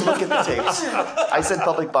moved. Look at the tapes. I said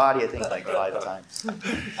public body, I think, like 5 times.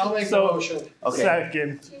 I'll make a motion. Okay.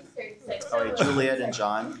 Second. All right, Juliet and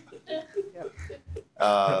John.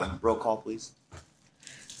 Roll call, please.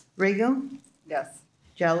 Rego? Yes.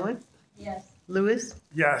 Jalowick? Yes. Lewis?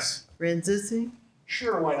 Yes. Ranzisi?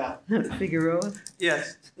 Sure, why not? Figueroa?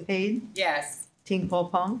 Yes. Hayden? Yes. Ting Paul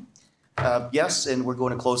Pong? Yes, and we're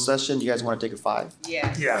going to closed session. Do you guys want to take a 5?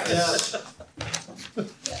 Yes. Yes. I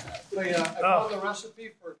found the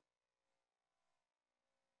recipe for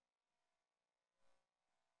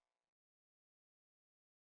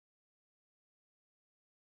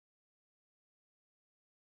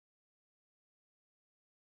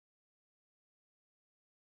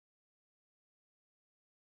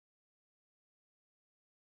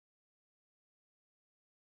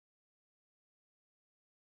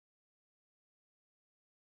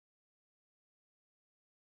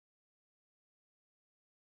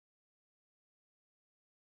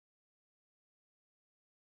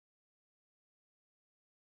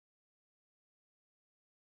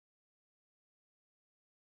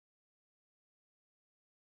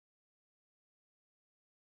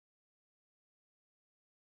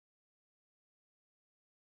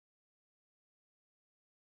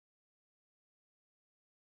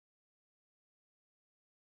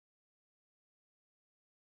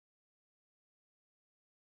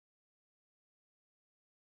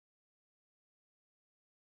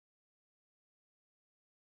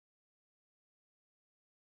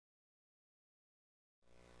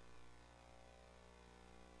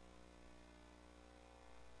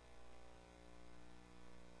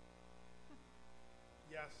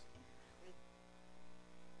Yes.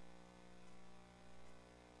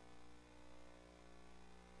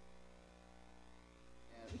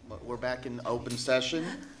 We're back in open session.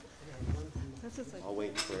 I'll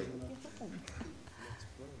wait for it.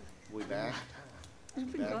 We back?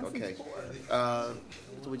 Back, okay. So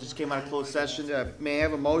we just came out of closed session. May I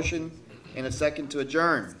have a motion and a second to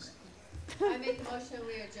adjourn? I make a motion,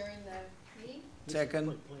 we adjourn the meeting.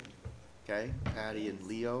 Second. Okay, Patty and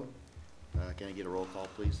Leo. Can I get a roll call,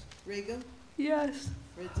 please? Rego? Yes.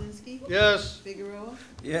 Radzinski? Yes. Figueroa?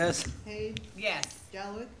 Yes. Hayden? Yes.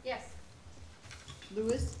 Jalowick? Yes.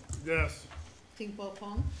 Lewis? Yes. Ting Paul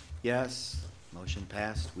Pong? Yes. Motion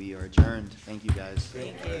passed. We are adjourned. Thank you, guys.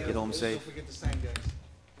 Thank you. Get home safe. Don't forget to sign, guys.